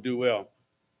schools will do well.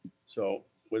 So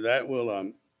with that,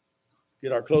 we'll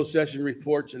get our closed session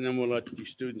reports, and then we'll let you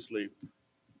students leave.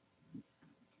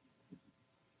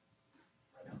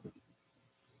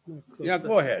 Yeah,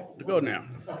 go ahead. Go now.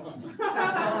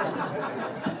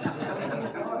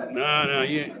 No,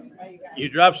 you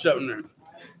dropped something there.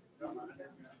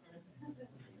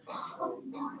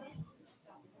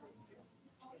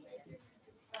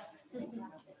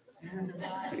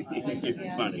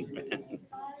 You're funny, man.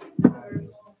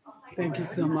 Thank you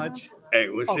so much. Hey,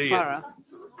 we'll see you.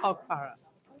 Okpara.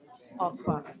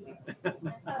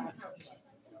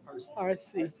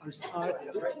 RC.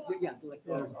 Yeah, like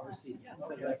RC.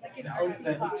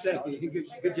 Thank you.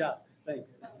 Good job. Thanks.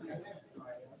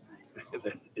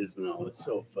 That is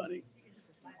so funny.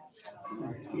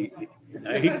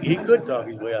 He could talk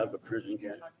his way out of a prison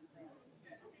camp.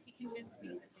 He convinced me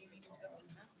that maybe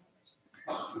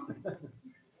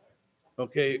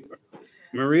Okay,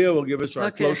 Maria will give us our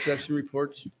Okay. closed session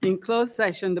reports. In closed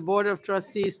session, the Board of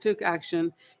Trustees took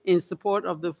action in support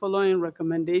of the following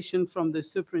recommendation from the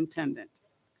superintendent.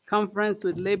 Conference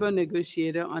with labor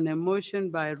negotiator on a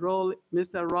motion by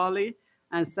Mr. Raleigh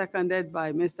and seconded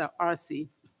by Mr. RC.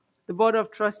 The Board of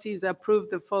Trustees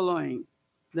approved the following: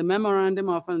 the memorandum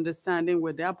of understanding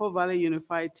with the Apple Valley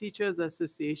Unified Teachers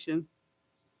Association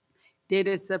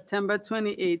dated September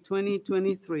 28,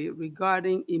 2023,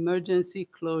 regarding emergency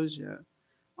closure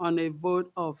on a vote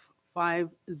of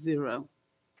 5-0.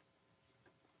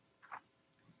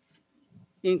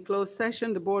 In closed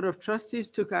session, the Board of Trustees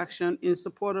took action in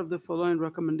support of the following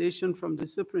recommendation from the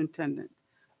superintendent.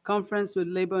 Conference with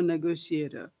labor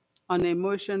negotiator. On a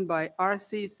motion by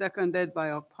RC, seconded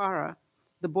by Okpara,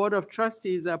 the Board of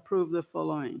Trustees approved the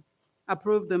following.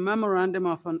 Approved the memorandum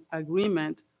of an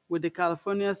agreement with the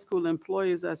California School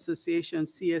Employees Association,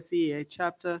 CSEA,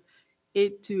 Chapter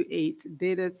 828,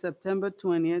 dated September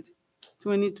 20th,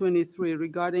 2023,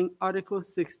 regarding Article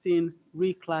 16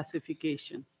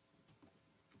 reclassification.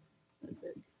 That's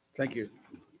it. Thank you.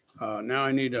 Now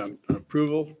I need an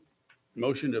approval,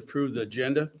 motion to approve the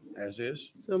agenda as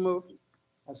is. So moved.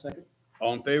 I'll second.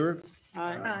 All in favor?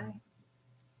 Aye.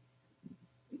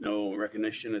 No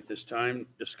recognition at this time.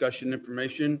 Discussion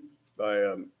information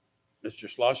by Mr.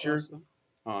 Schlosser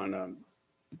on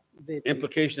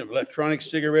implication of electronic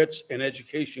cigarettes and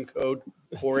education code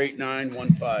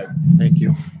 48915. Thank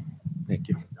you. Thank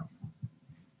you.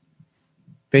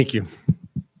 Thank you.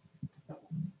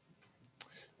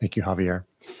 Thank you, Javier.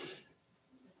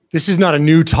 This is not a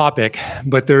new topic,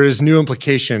 but there is new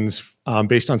implications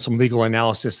based on some legal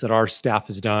analysis that our staff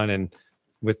has done and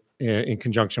in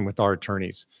conjunction with our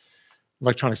attorneys.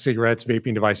 Electronic cigarettes,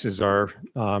 vaping devices are,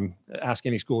 ask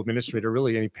any school administrator,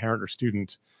 really any parent or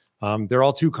student. They're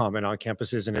all too common on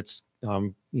campuses, and it's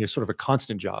sort of a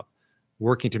constant job,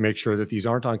 working to make sure that these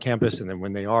aren't on campus, and then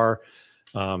when they are,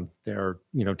 they're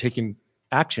taking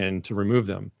action to remove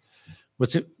them.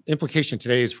 What's implication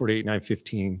today is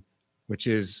 48915, which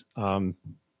is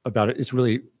about it. It's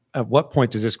really at what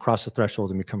point does this cross the threshold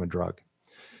and become a drug?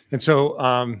 And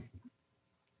so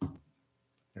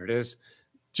there it is.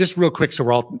 Just real quick, so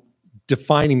we're all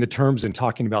defining the terms and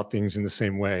talking about things in the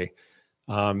same way.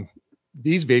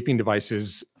 These vaping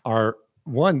devices are,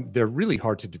 one, they're really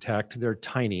hard to detect. They're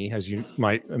tiny, as you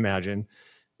might imagine,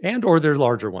 or they're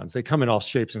larger ones. They come in all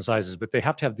shapes and sizes, but they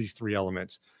have to have these three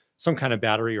elements: some kind of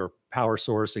battery or power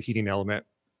source, a heating element,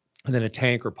 and then a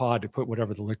tank or pod to put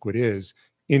whatever the liquid is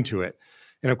into it.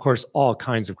 And of course, all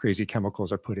kinds of crazy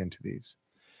chemicals are put into these.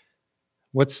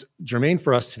 What's germane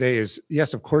for us today is,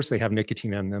 yes, of course, they have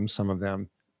nicotine in them, some of them,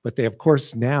 but they, of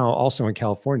course, now also in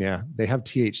California, they have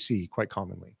THC quite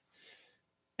commonly.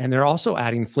 And they're also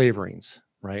adding flavorings,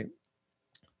 right?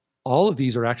 All of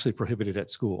these are actually prohibited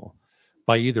at school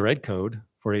by either Ed Code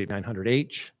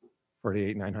 48900H,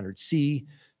 48900C,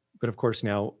 but of course,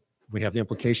 now we have the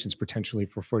implications potentially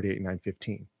for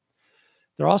 48915.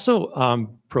 They're also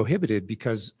prohibited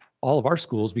because all of our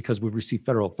schools, because we receive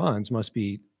federal funds, must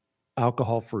be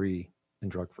alcohol-free and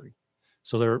drug-free.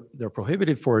 So they're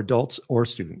prohibited for adults or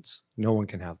students. No one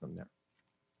can have them there.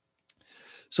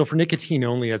 So for nicotine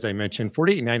only, as I mentioned,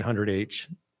 48900H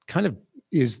kind of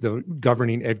is the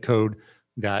governing Ed Code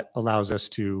that allows us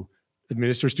to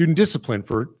administer student discipline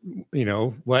for,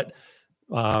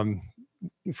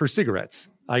 for cigarettes.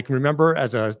 I can remember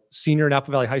as a senior in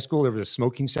Apple Valley High School, there was a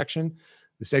smoking section.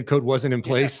 This Ed Code wasn't in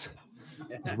place.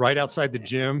 It was right outside the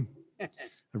gym.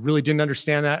 I really didn't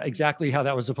understand that exactly how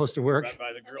that was supposed to work. Right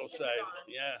by the girls' side,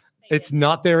 yeah. It's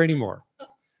not there anymore.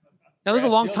 Now, this was a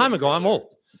long time ago. I'm old.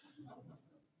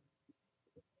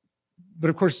 But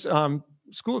of course,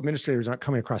 school administrators aren't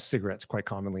coming across cigarettes quite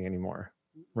commonly anymore,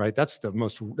 right? That's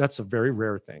a very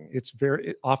rare thing. It's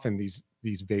very often these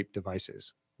vape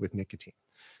devices with nicotine.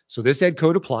 So this Ed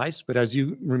Code applies, but as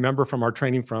you remember from our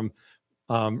training from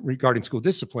regarding school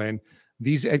discipline,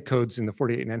 These ed codes in the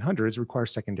 48900s require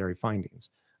secondary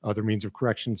findings. Other means of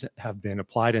corrections have been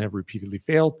applied and have repeatedly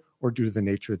failed, or due to the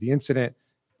nature of the incident,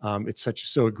 it's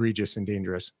so egregious and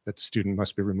dangerous that the student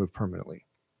must be removed permanently.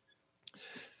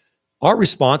 Our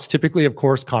response, typically, of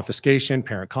course, confiscation,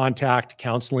 parent contact,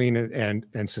 counseling,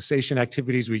 and cessation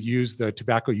activities. We use the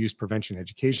tobacco use prevention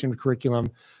education curriculum.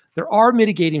 There are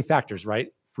mitigating factors,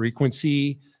 right?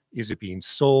 Frequency, is it being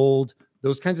sold?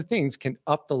 Those kinds of things can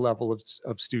up the level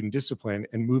of student discipline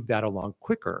and move that along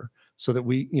quicker so that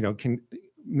we, can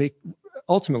make,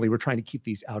 ultimately, we're trying to keep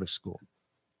these out of school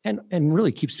and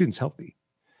really keep students healthy.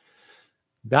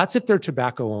 That's if they're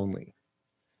tobacco only.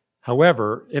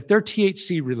 However, if they're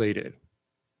THC related,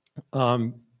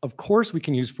 of course we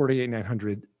can use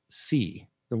 48900C,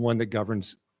 the one that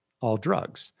governs all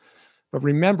drugs. But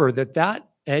remember that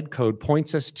ed code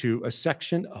points us to a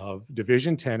section of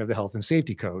Division 10 of the Health and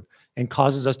Safety Code and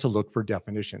causes us to look for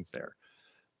definitions there.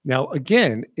 Now,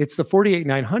 again, it's the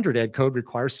 48900 ed code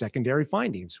requires secondary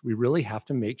findings. We really have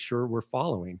to make sure we're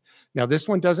following. Now, this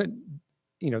one doesn't,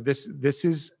 this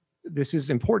is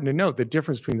important to note the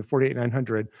difference between the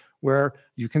 48900 where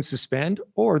you can suspend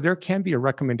or there can be a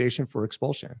recommendation for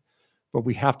expulsion, but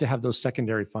we have to have those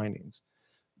secondary findings.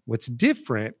 What's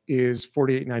different is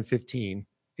 48915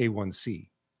 A1C.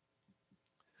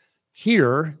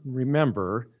 Here,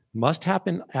 remember, must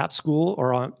happen at school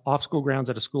or on off-school grounds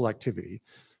at a school activity.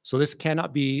 So this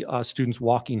cannot be students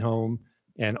walking home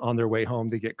and on their way home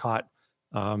they get caught,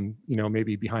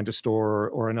 maybe behind a store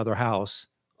or another house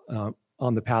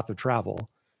on the path of travel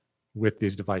with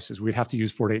these devices. We'd have to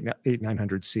use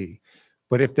 48900C.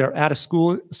 But if they're at a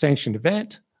school sanctioned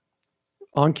event,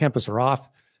 on campus or off,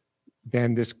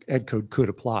 then this ed code could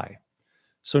apply.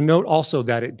 So note also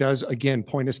that it does, again,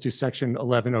 point us to section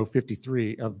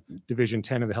 11053 of Division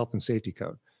 10 of the Health and Safety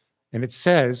Code. And it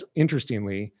says,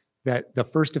 interestingly, that the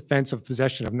first offense of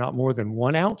possession of not more than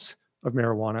 1 ounce of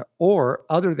marijuana or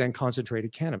other than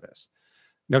concentrated cannabis.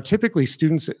 Now, typically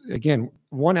students, again,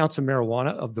 1 ounce of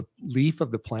marijuana of the leaf of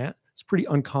the plant, it's pretty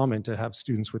uncommon to have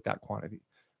students with that quantity.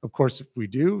 Of course, if we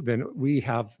do, then we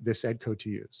have this ed code to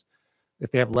use.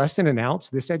 If they have less than 1 ounce,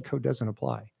 this ed code doesn't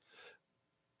apply.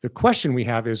 The question we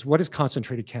have is, what does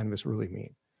concentrated cannabis really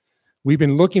mean? We've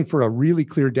been looking for a really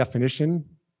clear definition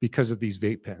because of these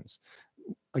vape pens.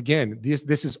 Again,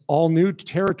 this is all new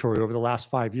territory over the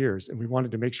last 5 years, and we wanted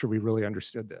to make sure we really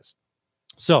understood this.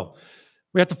 So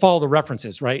we have to follow the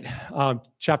references, right?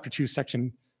 Chapter 2,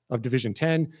 section of Division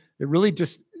 10, it really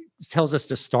just tells us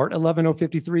to start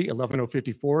 11053.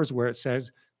 11054 is where it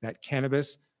says that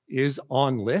cannabis is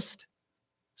on list.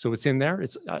 So it's in there,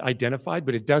 it's identified,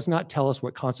 but it does not tell us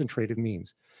what concentrated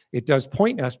means. It does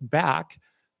point us back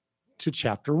to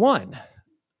chapter 1,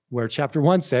 where chapter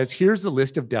 1 says, here's the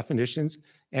list of definitions,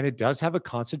 and it does have a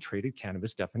concentrated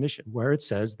cannabis definition, where it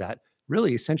says that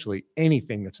really essentially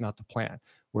anything that's not the plant,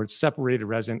 where it's separated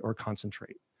resin or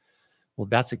concentrate. Well,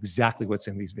 that's exactly what's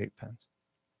in these vape pens.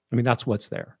 I mean, that's what's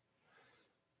there.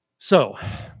 So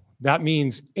that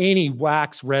means any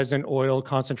wax, resin, oil,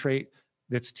 concentrate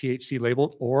that's THC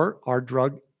labeled, or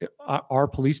our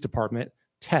police department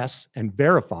tests and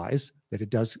verifies that it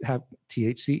does have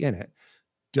THC in it,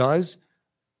 does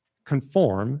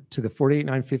conform to the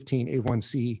 48915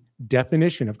 A1C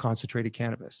definition of concentrated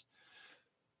cannabis.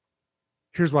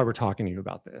 Here's why we're talking to you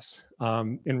about this.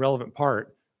 In relevant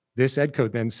part, this ed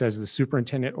code then says the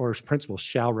superintendent or his principal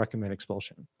shall recommend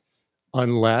expulsion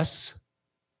unless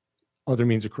other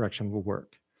means of correction will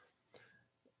work.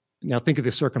 Now think of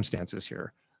the circumstances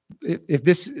here. If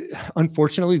this,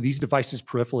 unfortunately, these devices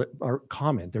peripheral are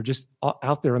common. They're just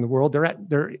out there in the world.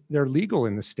 They're legal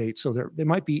in the state, so they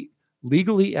might be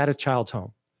legally at a child's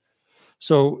home.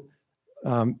 So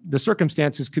the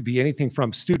circumstances could be anything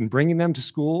from student bringing them to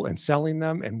school and selling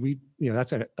them, and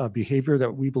that's a behavior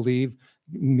that we believe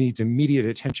needs immediate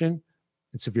attention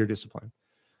and severe discipline.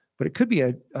 But it could be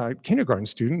a kindergarten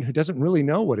student who doesn't really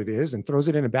know what it is and throws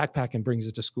it in a backpack and brings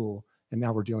it to school. And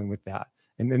now we're dealing with that.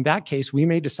 And in that case, we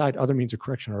may decide other means of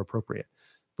correction are appropriate.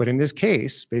 But in this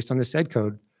case, based on this ed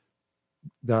code,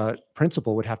 the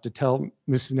principal would have to tell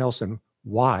Mrs. Nelson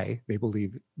why they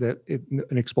believe that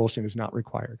an expulsion is not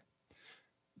required.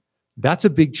 That's a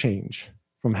big change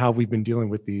from how we've been dealing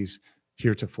with these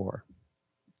heretofore.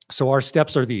 So our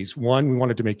steps are these. One, we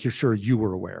wanted to make sure you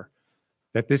were aware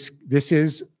that this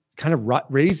is kind of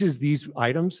raises these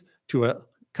items to a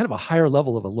kind of a higher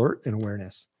level of alert and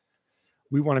awareness.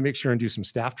 We want to make sure and do some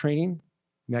staff training,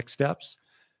 next steps,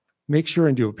 make sure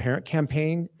and do a parent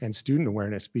campaign and student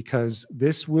awareness, because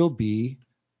this will be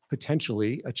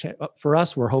potentially, for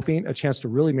us, we're hoping a chance to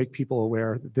really make people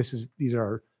aware that these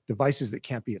are devices that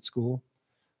can't be at school.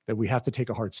 that we have to take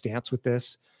a hard stance with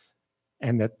this,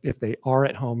 and that if they are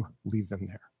at home, leave them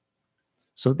there.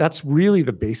 So that's really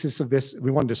the basis of this.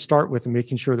 We wanted to start with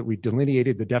making sure that we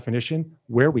delineated the definition,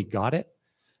 where we got it,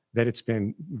 that it's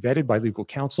been vetted by legal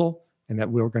counsel, and that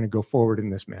we're going to go forward in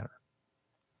this manner.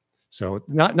 So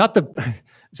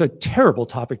it's a terrible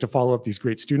topic to follow up these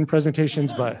great student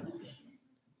presentations,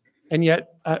 and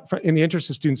yet in the interest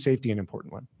of student safety, an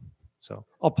important one. So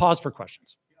I'll pause for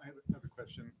questions. I have another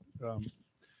question.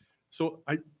 So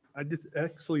I just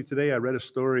actually today I read a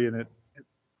story, and it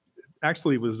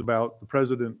actually was about the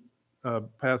president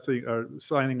passing or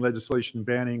signing legislation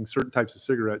banning certain types of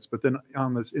cigarettes. But then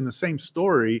in the same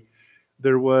story,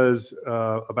 there was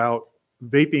about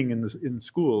vaping in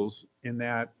schools, in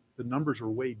that the numbers were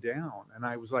way down. And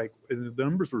I was like, and the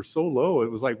numbers were so low.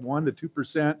 It was like 1% to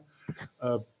 2%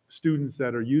 of students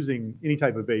that are using any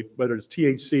type of vape, whether it's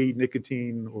THC,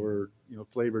 nicotine, or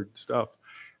flavored stuff.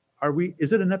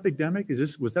 Is it an epidemic?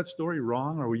 Was that story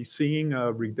wrong? Are we seeing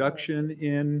a reduction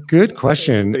in Good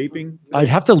question. vaping? I'd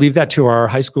have to leave that to our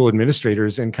high school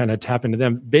administrators and kind of tap into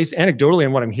them. Based anecdotally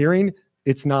on what I'm hearing,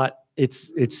 it's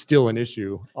still an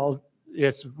issue.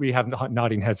 Yes, we have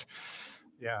nodding heads.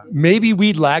 Yeah. Maybe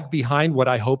we lag behind what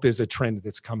I hope is a trend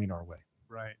that's coming our way.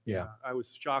 Right. Yeah. I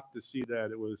was shocked to see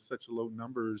that it was such low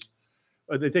numbers.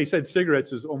 They said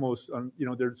cigarettes is almost,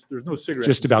 there's no cigarettes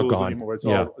Just in about schools gone. anymore. It's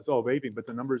Yeah. all vaping, but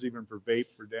the numbers even for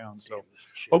vape are down. So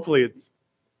hopefully it's.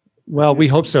 Well, we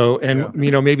hope so. And,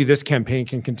 maybe this campaign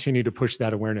can continue to push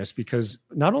that awareness, because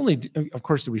not only, of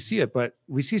course, do we see it, but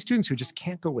we see students who just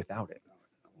can't go without it,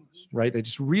 right? They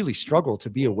just really struggle to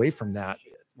be away from that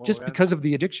just because of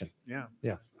the addiction. Yeah.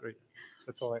 Yeah. Great.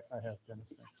 That's all I have, Dennis.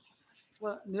 Thanks.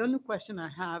 Well, the only question I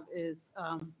have is,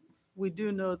 we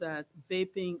do know that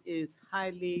vaping is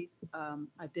highly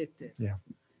addictive. Yeah.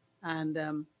 And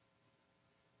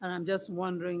I'm just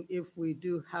wondering if we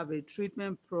do have a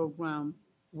treatment program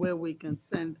where we can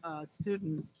send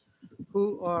students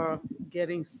who are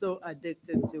getting so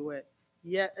addicted to it.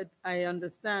 Yet I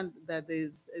understand that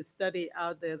there's a study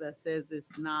out there that says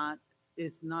it's not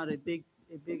a big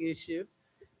issue.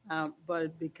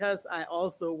 But because I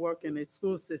also work in a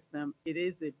school system, it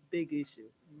is a big issue,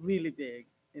 really big,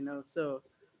 So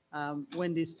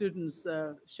when the students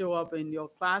show up in your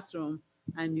classroom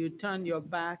and you turn your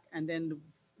back, and then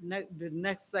the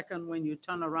next second when you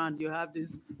turn around, you have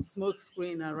this smoke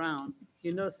screen around,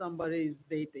 somebody is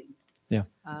vaping. Yeah.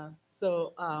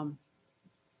 So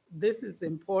this is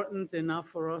important enough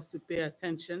for us to pay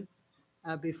attention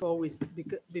before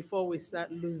we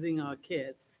start losing our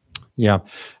kids. Yeah,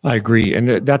 I agree.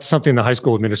 And that's something the high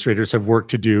school administrators have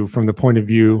worked to do, from the point of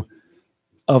view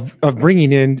of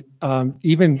bringing in,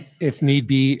 even if need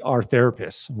be, our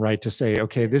therapists, right? To say,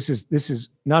 okay, this is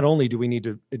not only do we need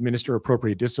to administer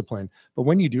appropriate discipline, but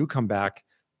when you do come back,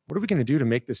 what are we going to do to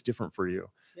make this different for you?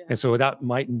 Yeah. And so that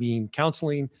might mean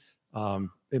counseling.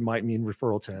 It might mean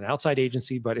referral to an outside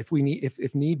agency, but if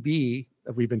need be,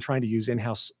 we've been trying to use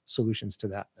in-house solutions to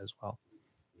that as well.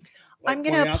 I'm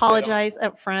going to apologize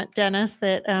up front, Dennis,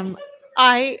 that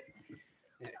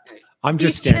I'm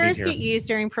just these standing chairs here. get used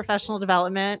during professional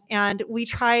development, and we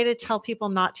try to tell people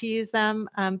not to use them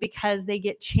because they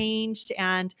get changed,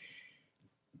 and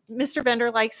Mr.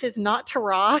 Bender likes his not to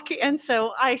rock. And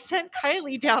so I sent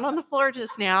Kylie down on the floor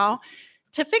just now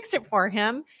to fix it for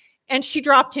him, and she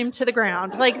dropped him to the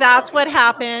ground. Like, that's what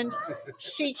happened.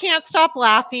 She can't stop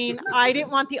laughing. I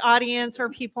didn't want the audience or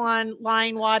people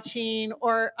online watching,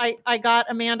 or I got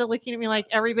Amanda looking at me like,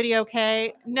 everybody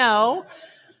okay? No.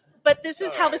 But this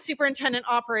is how the superintendent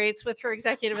operates with her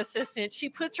executive assistant. She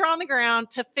puts her on the ground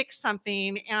to fix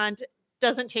something and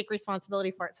doesn't take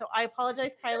responsibility for it. So I apologize,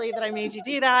 Kylie, that I made you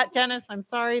do that. Dennis, I'm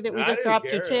sorry that we just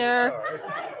dropped your chair.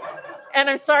 And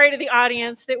I'm sorry to the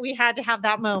audience that we had to have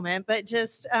that moment, but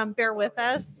just bear with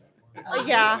us.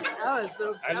 Yeah.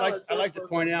 I'd like to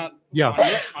point out, yeah,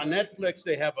 on Netflix,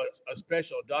 they have a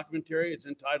special documentary. It's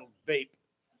entitled Vape,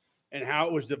 and how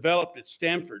it was developed at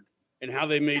Stanford and how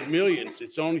they made millions.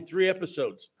 It's only 3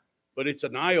 episodes, but it's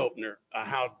an eye-opener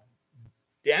how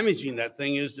damaging that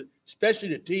thing is, especially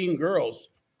to teen girls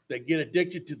that get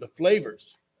addicted to the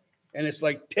flavors. And it's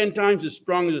like 10 times as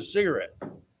strong as a cigarette.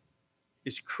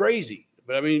 It's crazy,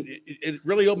 but I mean, it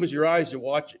really opens your eyes to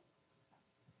watch it.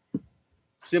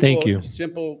 Simple, Thank you.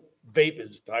 Simple Vape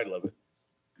is the title of it.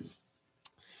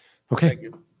 Okay. Thank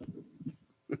you.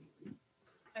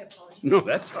 No,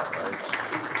 that's all right.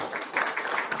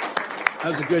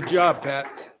 That was a good job, Pat.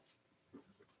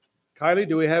 Kylie,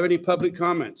 do we have any public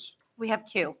comments? We have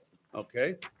 2.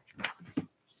 Okay.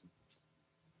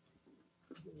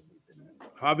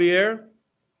 Javier?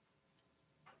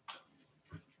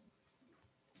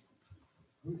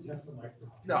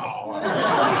 No.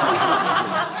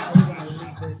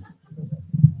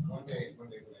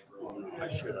 I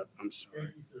should have. I'm sorry.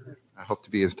 I hope to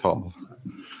be as tall.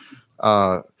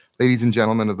 Ladies and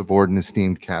gentlemen of the board and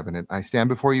esteemed cabinet, I stand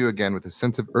before you again with a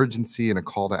sense of urgency and a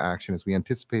call to action as we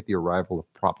anticipate the arrival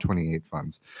of Prop 28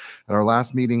 funds. At our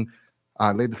last meeting,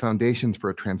 I laid the foundations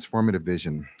for a transformative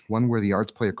vision, one where the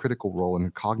arts play a critical role in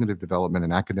cognitive development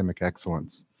and academic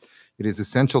excellence. It is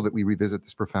essential that we revisit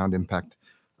this profound impact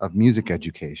of music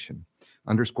education,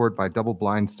 underscored by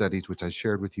double-blind studies, which I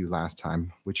shared with you last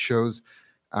time, which shows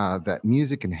that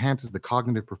music enhances the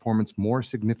cognitive performance more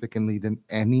significantly than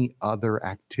any other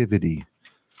activity.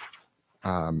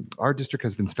 Our district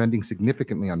has been spending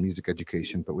significantly on music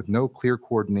education, but with no clear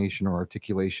coordination or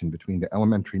articulation between the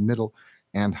elementary, middle,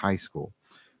 and high school.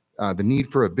 The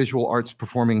need for a visual arts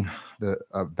performing, the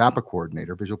VAPA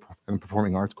coordinator, visual and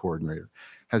performing arts coordinator,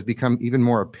 has become even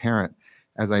more apparent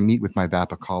as I meet with my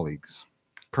VAPA colleagues.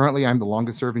 Currently, I'm the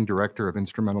longest serving director of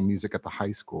instrumental music at the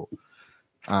high school.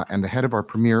 And the head of our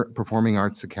premier performing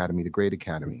arts academy, the Great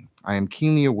Academy. I am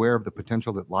keenly aware of the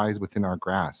potential that lies within our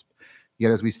grasp.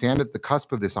 Yet as we stand at the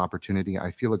cusp of this opportunity, I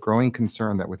feel a growing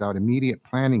concern that without immediate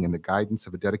planning and the guidance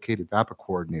of a dedicated VAPA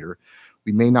coordinator,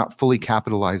 we may not fully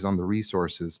capitalize on the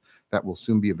resources that will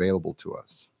soon be available to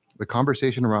us. The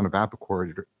conversation around a VAPA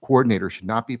coordinator should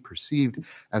not be perceived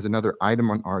as another item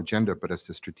on our agenda, but as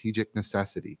a strategic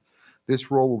necessity.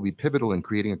 This role will be pivotal in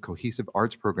creating a cohesive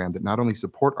arts program that not only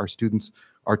support our students'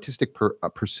 artistic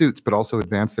pursuits, but also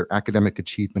advance their academic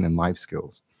achievement and life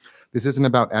skills. This isn't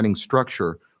about adding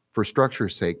structure for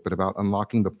structure's sake, but about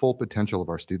unlocking the full potential of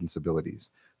our students'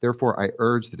 abilities. Therefore, I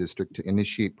urge the district to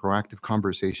initiate proactive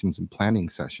conversations and planning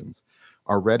sessions.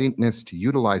 Our readiness to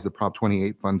utilize the Prop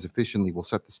 28 funds efficiently will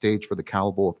set the stage for the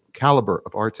caliber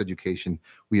of arts education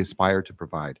we aspire to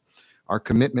provide. Our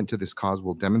commitment to this cause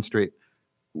will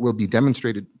be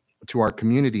demonstrated to our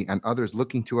community and others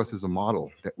looking to us as a model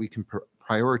that we can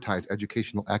prioritize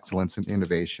educational excellence and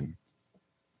innovation.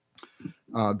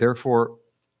 Therefore,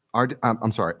 our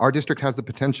district has the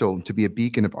potential to be a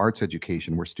beacon of arts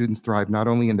education where students thrive not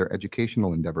only in their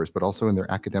educational endeavors, but also in their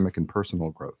academic and personal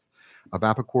growth. A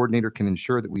VAPA coordinator can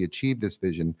ensure that we achieve this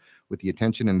vision with the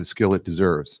attention and the skill it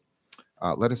deserves.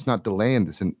 Let us not delay in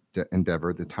this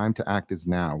endeavor. The time to act is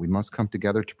now. We must come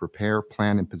together to prepare,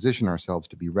 plan, and position ourselves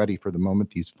to be ready for the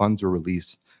moment these funds are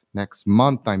released next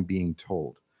month, I'm being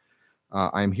told.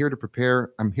 I'm here to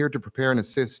prepare and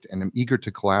assist, and I'm eager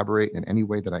to collaborate in any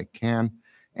way that I can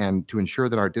and to ensure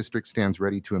that our district stands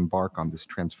ready to embark on this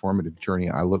transformative journey.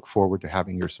 I look forward to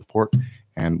having your support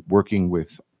and working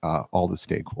with all the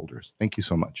stakeholders. Thank you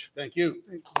so much. Thank you.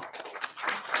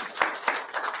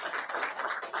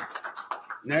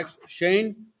 Next,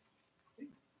 Shane.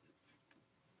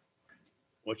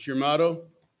 What's your motto?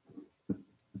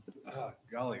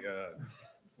 Golly.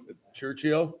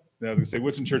 Churchill? Yeah, I was going to say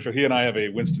Winston Churchill. He and I have a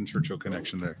Winston Churchill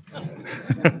connection there.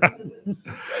 Blood,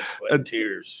 sweat, and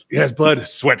tears. Yes, blood,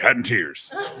 sweat, and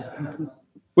tears.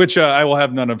 Which I will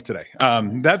have none of today.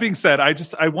 That being said,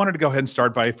 I wanted to go ahead and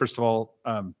start by, first of all,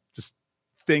 just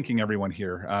thanking everyone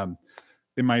here.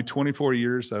 In my 24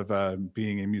 years of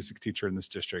being a music teacher in this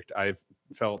district, I've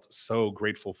felt so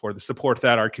grateful for the support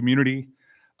that our community,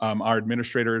 our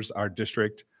administrators, our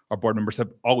district, our board members have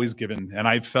always given. And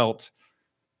I've felt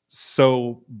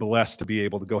so blessed to be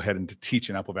able to go ahead and to teach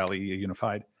in Apple Valley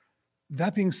Unified.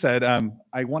 That being said,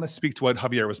 I want to speak to what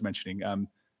Javier was mentioning.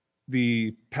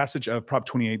 The passage of Prop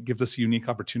 28 gives us a unique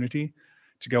opportunity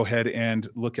to go ahead and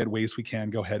look at ways we can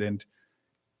go ahead and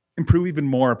improve even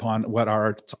more upon what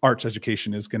our arts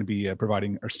education is going to be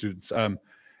providing our students.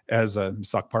 As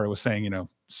Ms. Akpara was saying,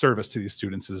 service to these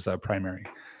students is primary.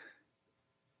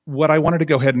 What I wanted to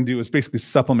go ahead and do is basically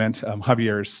supplement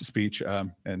Javier's speech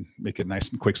and make it nice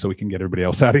and quick so we can get everybody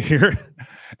else out of here.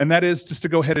 And that is just to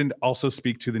go ahead and also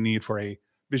speak to the need for a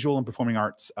visual and performing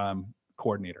arts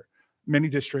coordinator. Many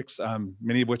districts,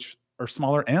 many of which are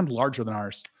smaller and larger than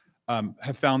ours,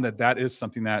 have found that that is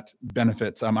something that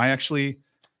benefits. I actually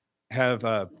have,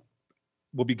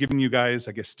 we'll be giving you guys,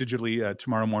 I guess, digitally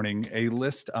tomorrow morning, a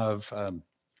list of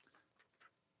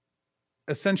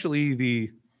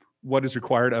essentially what is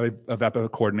required of a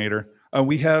VAPA coordinator.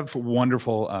 We have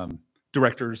wonderful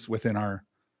directors within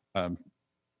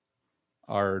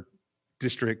our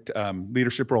district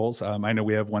leadership roles. I know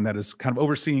we have one that is kind of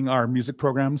overseeing our music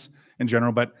programs in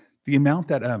general, but the amount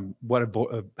that what a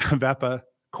VAPA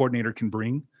coordinator can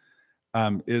bring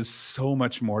is so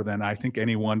much more than I think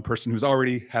any one person who's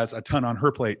already has a ton on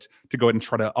her plate to go ahead and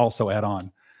try to also add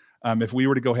on. If we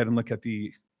were to go ahead and look at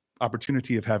the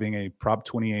opportunity of having a Prop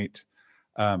 28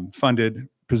 funded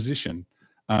position,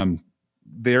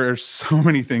 there are so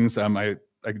many things I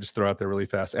could just throw out there really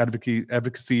fast.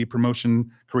 Advocacy,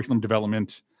 promotion, curriculum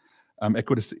development,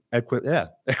 equity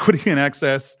and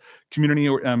access, community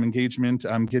engagement,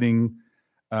 getting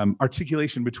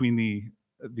articulation between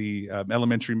the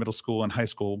elementary, middle school, and high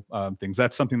school things.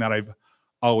 That's something that I've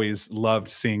always loved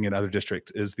seeing in other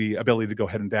districts, is the ability to go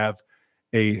ahead and have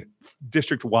a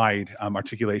district-wide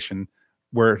articulation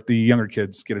where the younger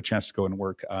kids get a chance to go and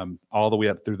work all the way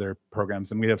up through their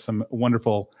programs. And we have some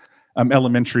wonderful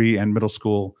elementary and middle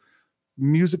school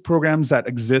music programs that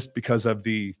exist because of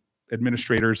the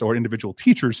administrators or individual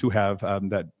teachers who have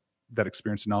that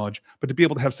experience and knowledge. But to be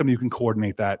able to have somebody who can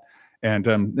coordinate that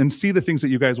and see the things that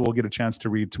you guys will get a chance to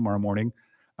read tomorrow morning,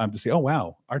 to say, oh,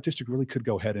 wow, our district really could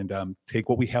go ahead and take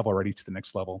what we have already to the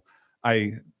next level.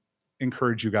 I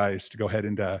encourage you guys to go ahead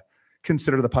and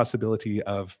consider the possibility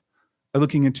of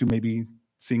looking into maybe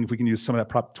seeing if we can use some of that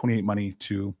Prop 28 money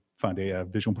to fund a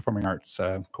visual performing arts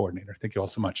coordinator. Thank you all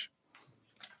so much.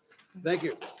 Thank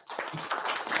you.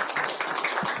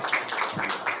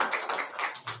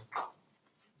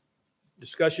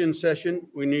 Discussion session.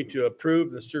 We need to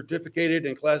approve the certificated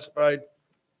and classified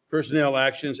personnel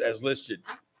actions as listed.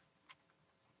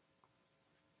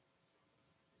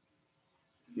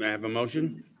 May I have a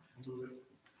motion?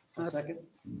 Second.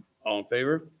 All in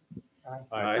favor?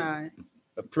 Aye.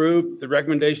 Approve the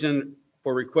recommendation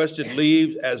for requested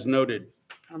leaves as noted.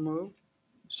 I move.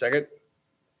 Second.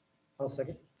 I'll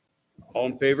second. All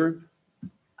in favor?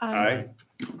 Aye.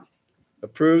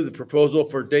 Approve the proposal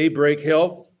for Daybreak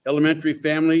Health Elementary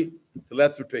Family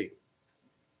Philanthropy.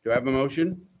 Do I have a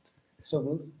motion? So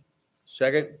moved.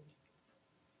 Second.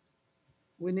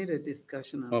 We need a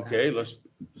discussion on that. Okay, let's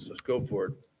go for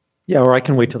it. Yeah, or I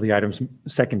can wait till the item's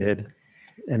seconded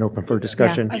and open for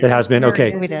discussion. I It has been, think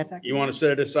okay. we did. You want to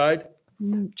set it aside?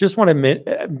 Just want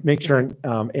to make sure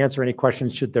and answer any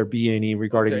questions, should there be any,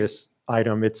 regarding Okay. this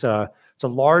item. It's a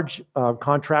large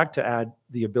contract to add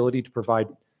the ability to provide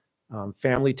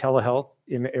family telehealth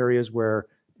in areas where,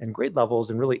 and grade levels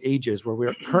and really ages where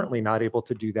we're currently not able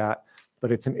to do that,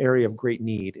 but it's an area of great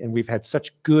need. And we've had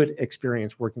such good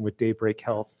experience working with Daybreak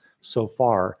Health so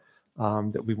far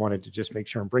that we wanted to just make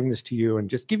sure and bring this to you and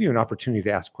just give you an opportunity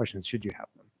to ask questions should you have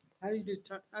them. How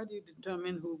do you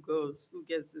determine who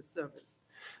gets the service?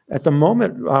 At the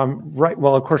moment,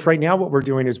 well, of course, right now what we're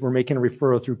doing is we're making a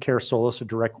referral through Care Solis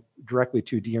directly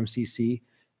to DMCC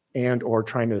and or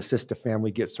trying to assist a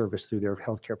family get service through their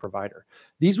healthcare provider.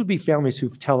 These would be families who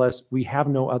tell us we have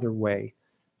no other way,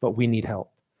 but we need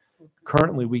help.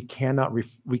 Currently, we can't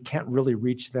really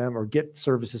reach them or get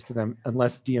services to them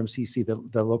unless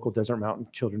DMCC, the local Desert Mountain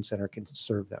Children's Center, can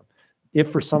serve them. If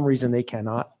for some reason they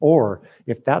cannot, or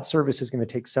if that service is going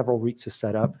to take several weeks to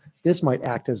set up, this might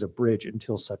act as a bridge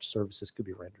until such services could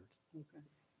be rendered.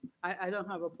 Okay. I don't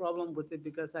have a problem with it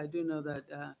because I do know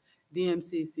that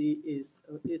DMCC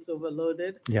is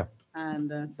overloaded. Yeah.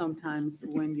 And sometimes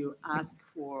when you ask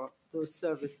for those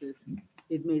services,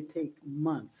 it may take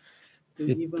months to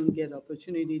even get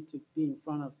opportunity to be in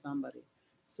front of somebody.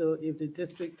 So if the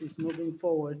district is moving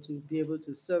forward to be able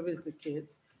to service the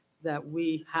kids that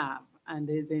we have and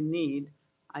there's a need,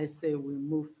 I say we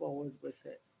move forward with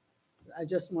it. I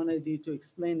just wanted you to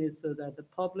explain it so that the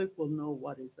public will know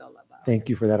what it's all about. Thank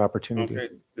you for that opportunity. Okay,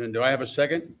 and do I have a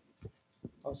second?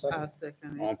 I'll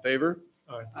second it. All in favor?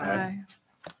 Aye.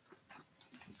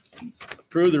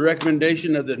 Approve the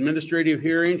recommendation of the administrative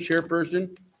hearing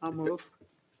chairperson. I'll move.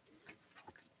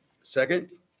 Second.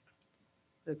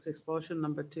 That's expulsion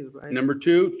number 2, right? Number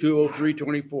 2,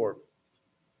 20324.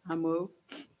 I move.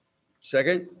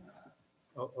 Second.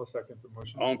 I'll second the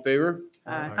motion. All in favor?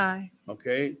 Aye.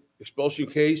 Okay. Expulsion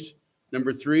case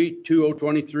number 3,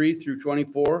 2023 through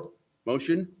 24.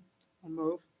 Motion. I'll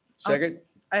move. Second.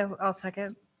 I'll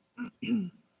second.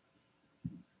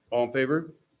 All in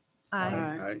favor?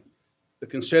 Aye. The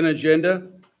consent agenda,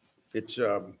 it's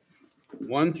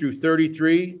 1 through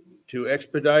 33 to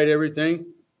expedite everything.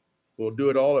 We'll do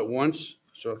it all at once.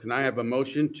 So can I have a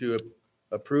motion to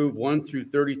approve 1 through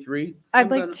 33? I'd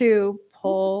like to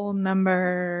pull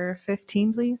number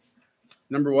 15, please.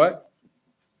 Number what?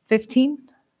 15?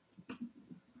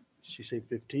 She say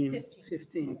 15?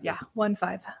 15. Yeah,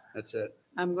 1-5. That's it.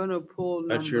 I'm going to pull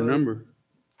That's your number.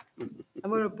 I'm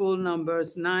going to pull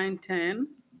numbers 9, 10,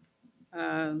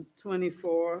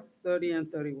 24, 30,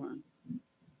 and 31.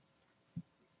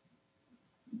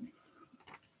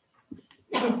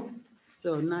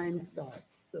 So 9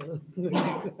 starts. So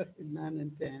 9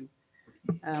 and 10.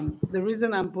 The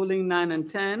reason I'm pulling 9 and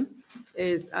 10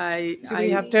 is we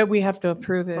have to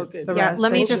approve it. Okay. the Yeah, rest.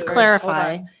 let me Hold just it. Hold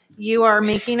clarify. on. You are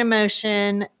making a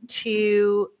motion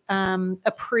to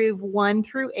approve 1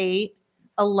 through 8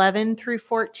 11 through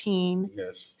 14,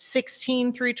 Yes.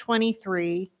 16 through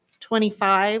 23,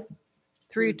 25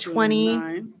 through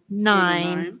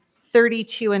 29,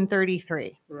 32, and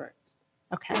 33. Correct.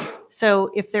 Okay.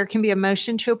 So if there can be a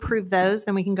motion to approve those,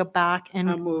 then we can go back I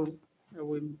and move. Do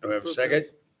we have a second?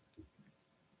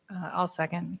 I'll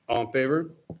second. All in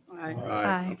favor? Aye.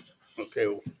 Aye. Okay,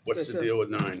 what's Okay, the so- deal with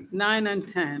 9? 9 and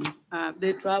 10,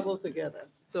 they travel together.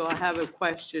 So I have a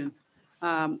question.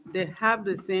 They have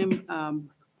the same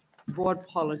board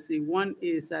policy. One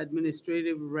is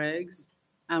administrative regs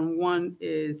and one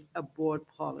is a board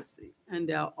policy. And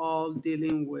they're all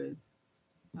dealing with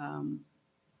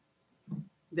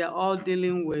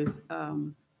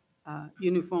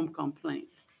uniform complaint.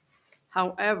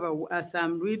 However, as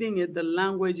I'm reading it, the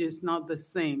language is not the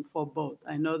same for both.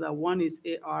 I know that one is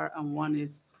AR and one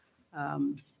is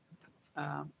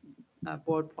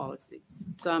board policy.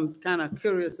 So I'm kind of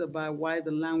curious about why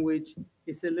the language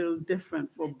is a little different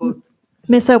for both.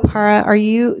 Ms. Opara, are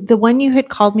you, the one you had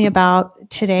called me about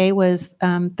today was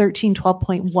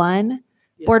 1312.1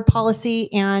 board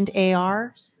policy and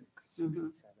AR?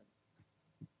 Mhm.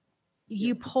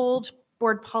 You pulled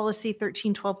board policy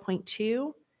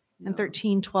 1312.2 and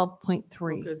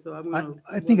 1312.3. Okay, so I'm I, gonna.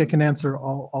 I think I can answer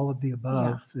all of the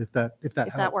above if that If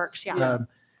helps. that works, yeah.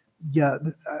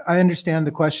 I understand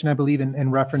the question, I believe,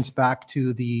 in reference back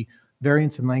to the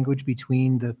variance in language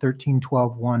between the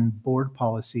 1312.1 board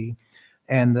policy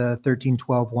and the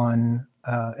 1312.1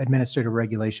 administrative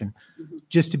regulation.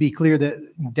 Just to be clear,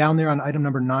 that down there on item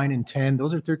number 9 and 10,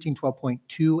 those are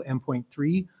 1312.2 and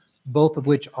 .3, both of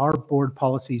which are board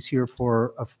policies here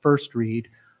for a first read.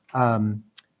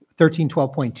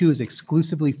 1312.2 is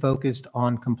exclusively focused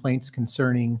on complaints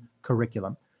concerning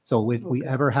curriculum. So if we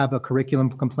ever have a curriculum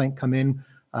complaint come in,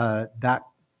 that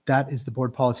is the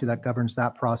board policy that governs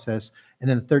that process. And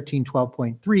then the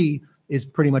 1312.3 is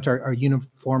pretty much our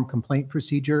uniform complaint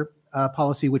procedure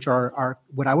policy, which are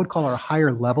what I would call our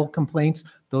higher level complaints,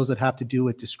 those that have to do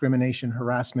with discrimination,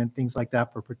 harassment, things like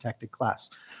that for protected class.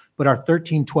 But our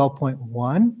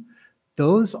 1312.1,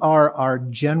 those are our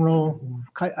general,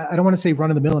 I don't want to say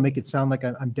run of the mill and make it sound like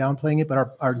I'm downplaying it,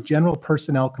 but our general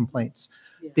personnel complaints.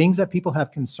 Things that people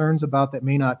have concerns about that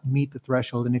may not meet the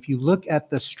threshold. And if you look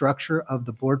at the structure of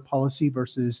the board policy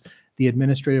versus the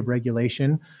administrative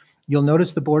regulation, you'll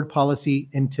notice the board policy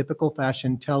in typical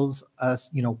fashion tells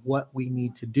us, what we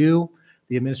need to do.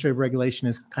 The administrative regulation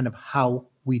is kind of how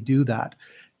we do that.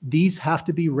 These have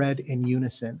to be read in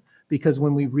unison, because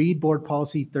when we read board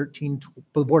policy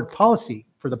board policy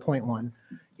for the .1,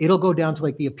 it'll go down to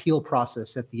like the appeal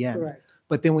process at the end. Correct.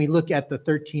 But then we look at the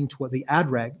 1312, the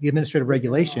ADREG, the administrative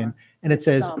regulation, and it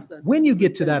says, when you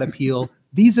get to that appeal,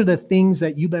 these are the things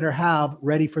that you better have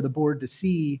ready for the board to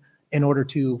see in order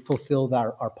to fulfill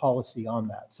our policy on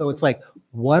that. So it's like,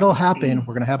 what'll happen?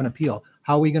 We're going to have an appeal.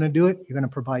 How are we going to do it? You're going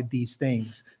to provide these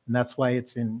things. And that's why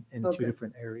it's in two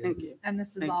different areas. And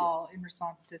this is all in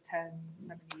response to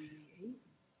 1078?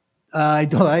 I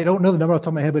don't know the number off the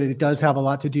top of my head, but it does have a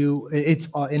lot to do. It's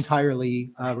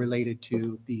entirely related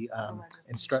to the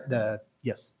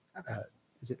yes. Okay.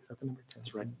 Is that the number 10?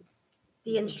 That's right.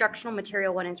 The instructional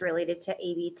material one is related to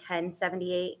AB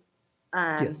 1078,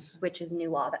 Yes. which is new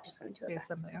law that just went into effect.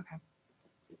 Assembly, okay.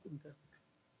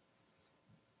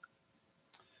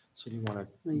 So do you want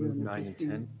to move 9 and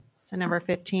 10? So number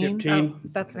 15. 15. Oh,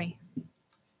 that's me.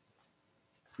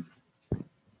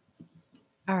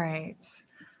 All right.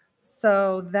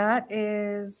 So that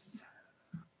is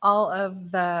all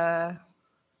of the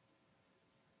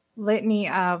litany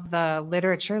of the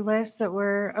literature lists that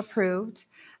were approved.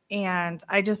 And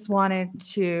I just wanted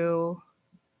to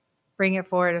bring it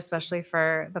forward, especially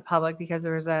for the public, because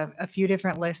there was a few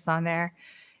different lists on there.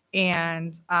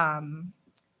 And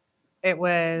it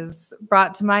was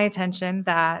brought to my attention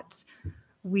that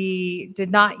we did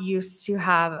not used to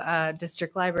have a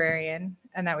district librarian,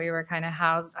 and that we were kind of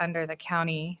housed under the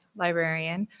county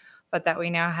librarian, but that we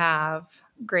now have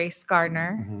Grace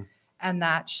Gardner, and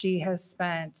that she has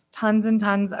spent tons and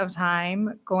tons of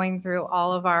time going through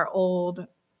all of our old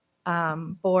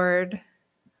board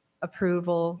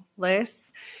approval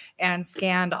lists and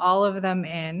scanned all of them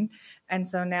in. And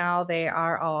so now they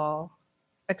are all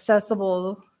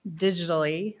accessible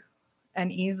digitally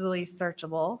and easily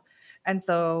searchable. And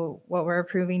so what we're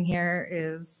approving here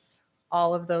is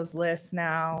all of those lists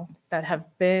now that have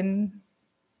been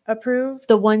approved.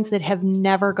 The ones that have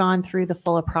never gone through the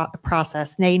full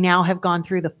process, they now have gone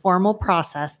through the formal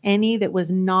process. Any that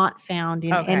was not found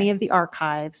in any of the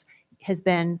archives has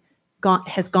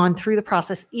gone through the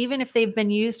process, even if they've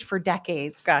been used for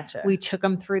decades. Gotcha. We took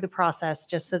them through the process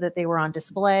just so that they were on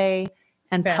display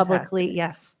and publicly. Fantastic.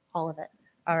 Yes, all of it.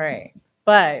 All right.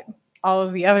 But all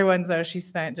of the other ones, though, she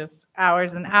spent just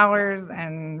hours and hours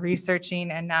and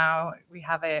researching, and now we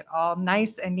have it all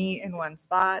nice and neat in one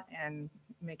spot and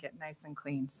make it nice and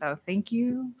clean. So thank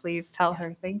you. Please tell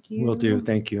her thank you. Will do.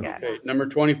 Thank you. Yes. Okay, number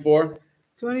 24.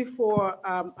 24,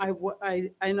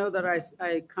 I know that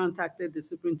I contacted the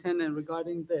superintendent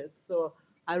regarding this, so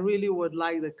I really would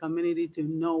like the community to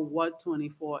know what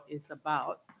 24 is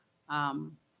about.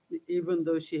 Even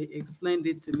though she explained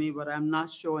it to me, but I'm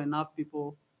not sure enough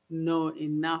people know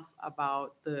enough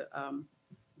about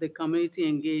the community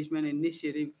engagement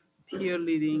initiative, peer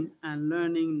leading and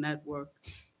learning network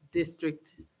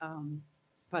district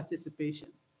participation.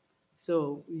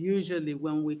 So usually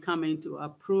when we come in to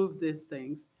approve these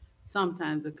things,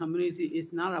 sometimes the community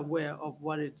is not aware of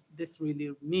what this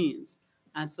really means.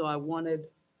 And so I wanted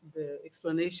the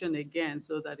explanation again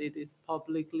so that it is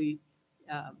publicly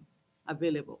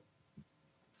available.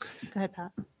 Go ahead,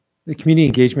 Pat. The Community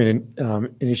Engagement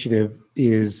Initiative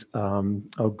is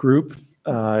a group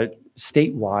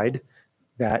statewide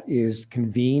that is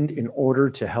convened in order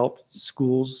to help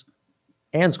schools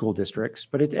and school districts,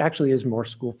 but it actually is more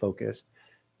school focused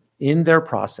in their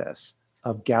process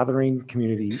of gathering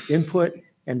community input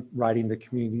and writing the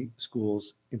community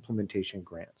schools implementation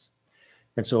grants.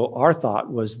 And so our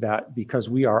thought was that because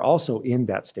we are also in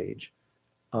that stage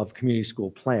of community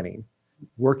school planning,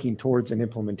 working towards an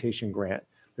implementation grant,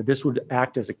 that this would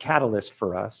act as a catalyst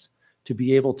for us to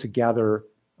be able to gather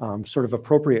sort of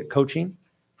appropriate coaching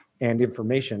and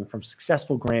information from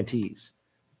successful grantees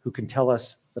who can tell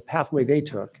us the pathway they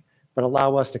took, but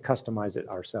allow us to customize it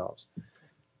ourselves.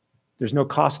 There's no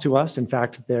cost to us. In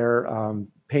fact, they're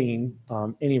paying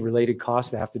any related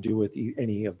costs that have to do with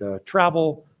any of the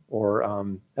travel or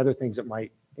other things that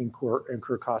might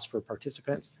incur costs for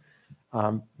participants.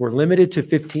 We're limited to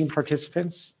 15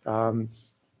 participants.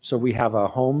 So we have a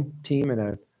home team and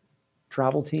a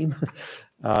travel team.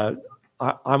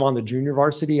 I'm on the junior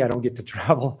varsity. I don't get to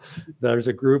travel. There's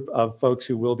a group of folks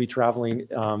who will be traveling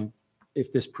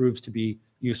if this proves to be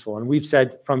useful. And we've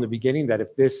said from the beginning that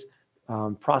if this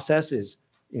process is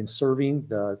in serving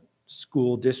the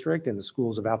school district and the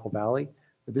schools of Apple Valley,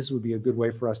 that this would be a good way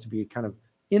for us to be kind of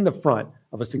in the front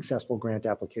of a successful grant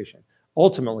application.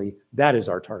 Ultimately, that is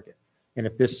our target. And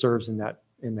if this serves in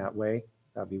that way,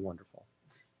 that'd be wonderful.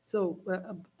 So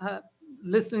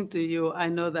listening to you, I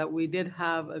know that we did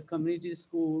have a community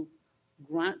school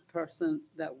grant person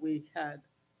that we had.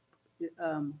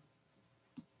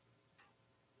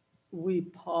 We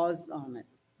paused on it.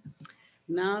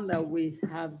 Now that we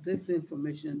have this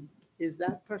information, is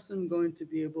that person going to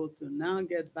be able to now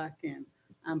get back in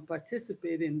and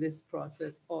participate in this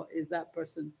process, or is that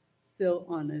person still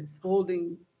on a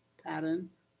holding pattern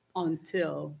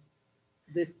until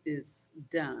this is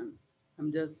done?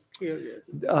 I'm just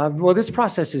curious. Well, this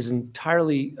process is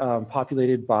entirely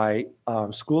populated by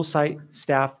school site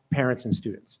staff, parents, and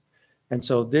students. And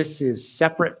so this is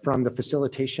separate from the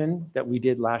facilitation that we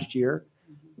did last year.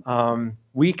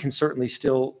 We can certainly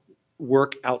still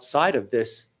work outside of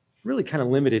this really kind of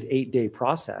limited 8-day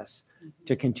process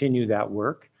to continue that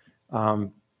work.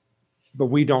 But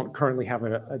we don't currently have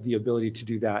the ability to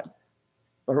do that,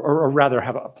 or rather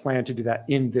have a plan to do that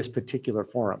in this particular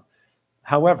forum.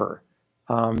 However,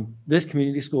 this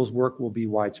community schools work will be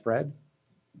widespread.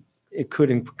 It could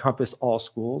encompass all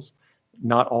schools.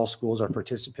 Not all schools are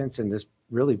participants in this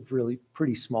really, really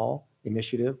pretty small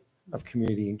initiative of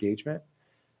community engagement.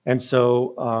 And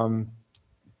so,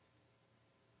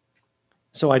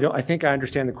 I think I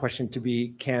understand the question to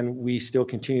be, can we still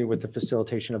continue with the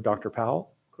facilitation of Dr.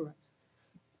 Powell? Correct.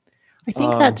 I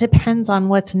think that depends on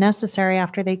what's necessary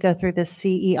after they go through the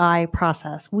CEI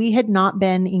process. We had not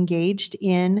been engaged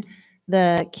in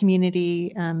the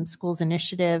community schools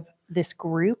initiative, this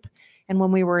group. And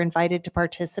when we were invited to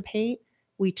participate,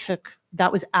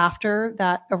 that was after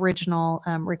that original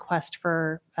request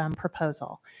for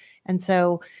proposal. And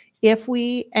so if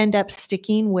we end up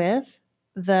sticking with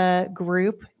the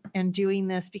group and doing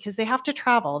this, because they have to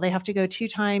travel, they have to go 2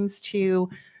 times to,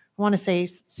 I want to say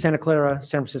Santa Clara,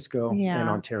 San Francisco, and Yeah.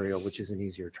 Ontario, which is an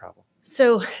easier travel.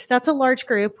 So that's a large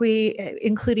group,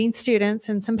 including students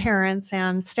and some parents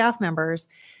and staff members.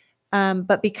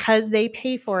 But because they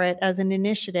pay for it as an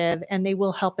initiative and they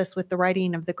will help us with the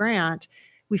writing of the grant,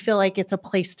 we feel like it's a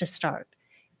place to start.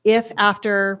 If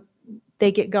after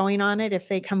they get going on it, if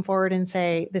they come forward and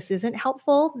say, this isn't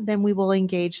helpful, then we will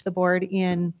engage the board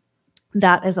in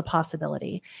that as a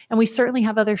possibility. And we certainly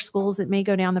have other schools that may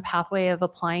go down the pathway of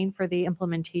applying for the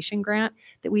implementation grant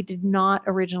that we did not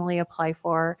originally apply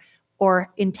for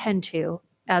or intend to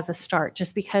as a start,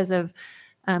 just because of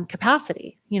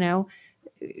capacity.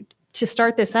 to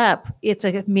start this up, it's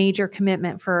a major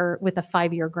commitment with a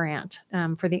 5-year grant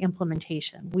for the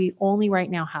implementation. We only right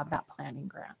now have that planning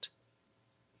grant.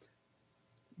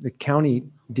 The county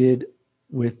did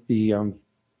with the other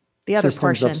systems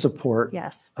portion of support,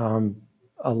 yes,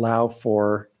 allow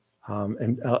for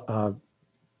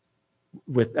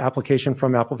with application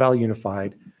from Apple Valley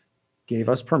Unified, gave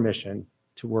us permission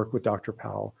to work with Dr.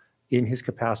 Powell in his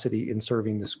capacity in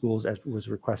serving the schools as was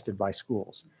requested by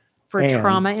schools. For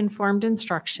trauma-informed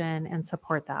instruction and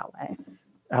support that way.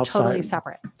 Totally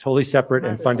separate. Totally separate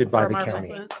and funded by the From our county.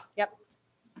 fund? Yep.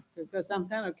 Because I'm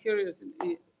kind of curious,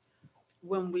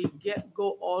 when we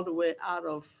go all the way out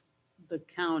of the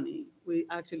county, we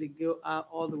actually go out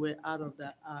all the way out of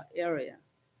the area,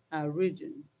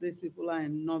 region. These people are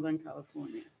in Northern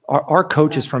California. Our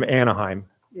coach is from Anaheim.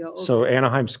 Yeah, okay. So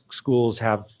Anaheim schools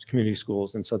have community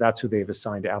schools, and so that's who they've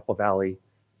assigned to Apple Valley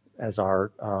as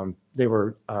our, they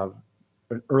were an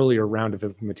earlier round of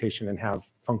implementation and have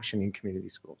functioning community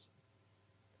schools.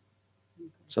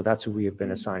 So that's who we have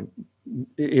been assigned.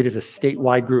 It is a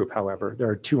statewide group, however. There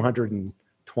are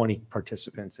 220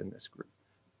 participants in this group,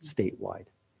 statewide.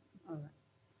 All right.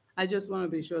 I just want to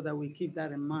be sure that we keep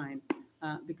that in mind,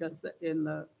 because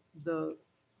in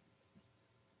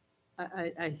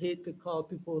I hate to call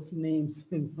people's names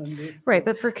on this. Right,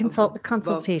 but for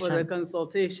consultation. For the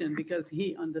consultation, because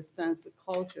he understands the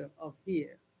culture of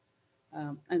here.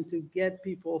 And to get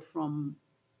people from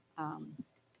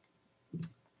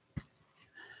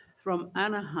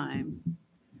Anaheim,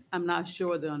 I'm not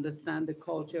sure they understand the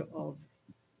culture of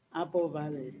Apple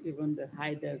Valley, even the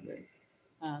high desert.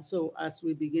 So as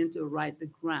we begin to write the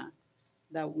grant,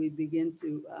 that we begin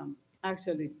to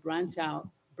actually branch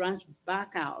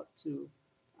back out to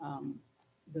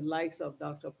the likes of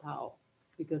Dr. Powell,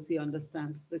 because he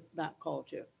understands that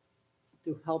culture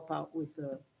to help out with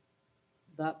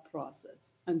that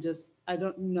process. And just, I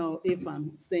don't know if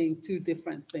I'm saying two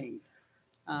different things,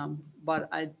 but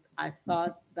I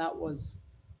thought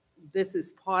this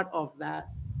is part of that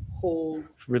whole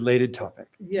related topic.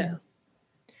 Yes.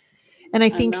 And I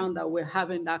think now that we're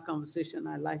having that conversation,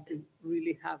 I like to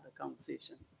really have the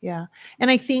conversation. Yeah.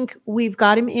 And I think we've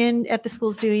got him in at the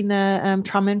schools doing the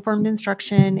trauma-informed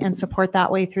instruction and support that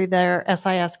way through their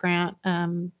SIS grant,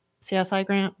 CSI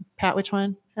grant. Pat, which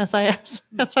one? SIS?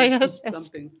 SIS?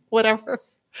 Something. Whatever.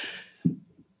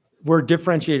 We're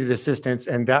differentiated assistance,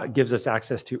 and that gives us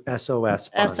access to SOS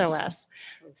funds. SOS.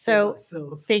 So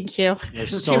thank you.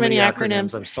 There's Too many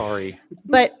acronyms. I'm sorry.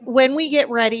 But when we get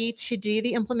ready to do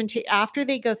the implementation, after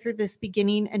they go through this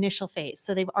beginning initial phase,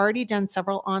 so they've already done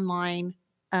several online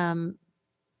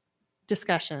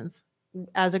discussions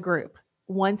as a group.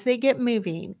 Once they get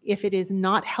moving, if it is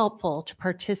not helpful to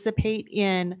participate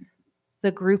in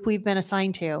the group we've been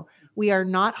assigned to, we are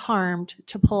not harmed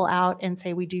to pull out and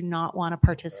say we do not want to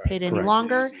participate any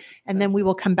longer. And then we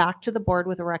will come back to the board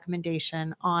with a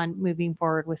recommendation on moving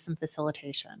forward with some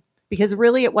facilitation. Because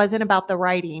really it wasn't about the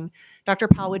writing. Dr.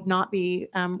 Powell would not be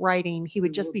writing. He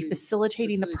would just be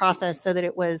facilitating the process so that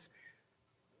it was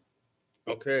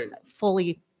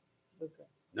fully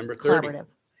Number 30. collaborative.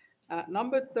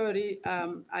 Number 30,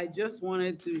 I just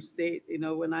wanted to state,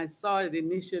 when I saw it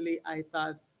initially, I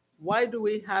thought, why do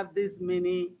we have this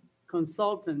many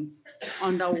consultants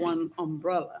under one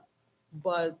umbrella?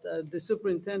 But the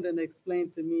superintendent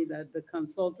explained to me that the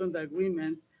consultant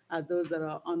agreements are those that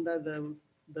are under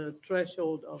the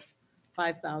threshold of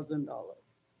 $5,000.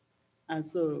 And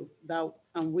so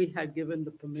and we had given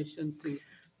the permission to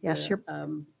Yes,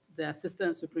 the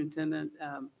assistant superintendent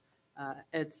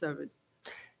ed service.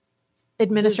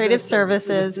 Administrative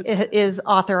services is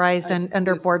authorized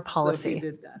under board So he policy.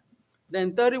 did that.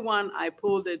 Then 31, I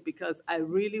pulled it because I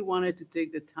really wanted to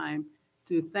take the time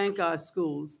to thank our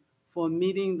schools for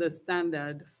meeting the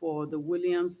standard for the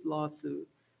Williams lawsuit,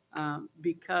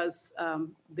 because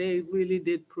they really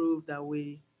did prove that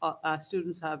our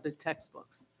students have the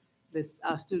textbooks,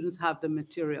 our students have the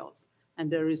materials, and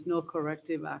there is no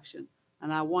corrective action.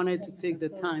 And I wanted to take the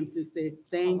time to say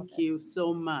thank you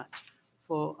so much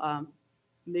for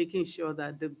making sure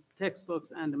that the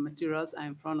textbooks and the materials are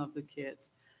in front of the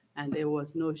kids, and there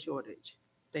was no shortage.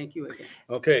 Thank you again.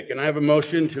 Okay, can I have a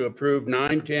motion to approve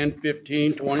 9, 10,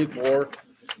 15, 24,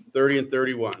 30, and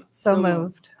 31? So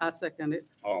moved. I second it.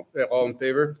 All in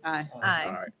favor? Aye. Aye.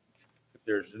 All right. If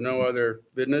there's no other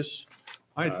business.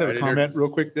 I just have a comment real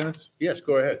quick, Dennis. Yes,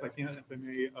 go ahead. If I can, if I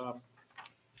may. I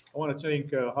want to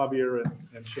thank Javier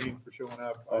and Shane for showing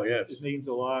up. Oh, yes. It means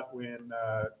a lot when,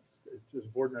 as a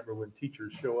board member, when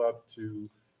teachers show up to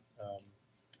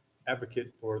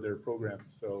advocate for their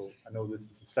programs. So I know this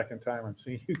is the second time I'm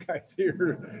seeing you guys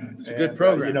here. It's a good And,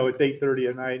 program. you know, it's 8:30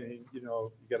 at night, and you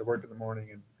know you got to work in the morning,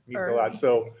 and it means a lot.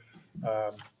 So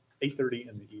 8:30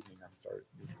 in the evening. I'm sorry,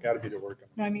 got to be to work.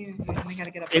 No, I mean, we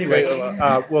gotta get up. Anyway,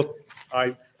 well,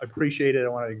 I appreciate it. I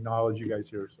want to acknowledge you guys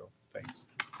here. So thanks.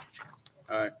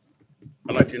 All right.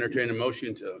 I'd like to entertain a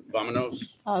motion to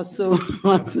vamonos. So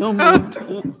moved.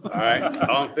 All right,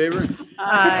 all in favor?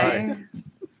 Aye.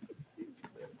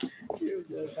 You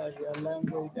just have your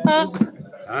language.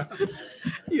 Huh?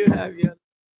 You have your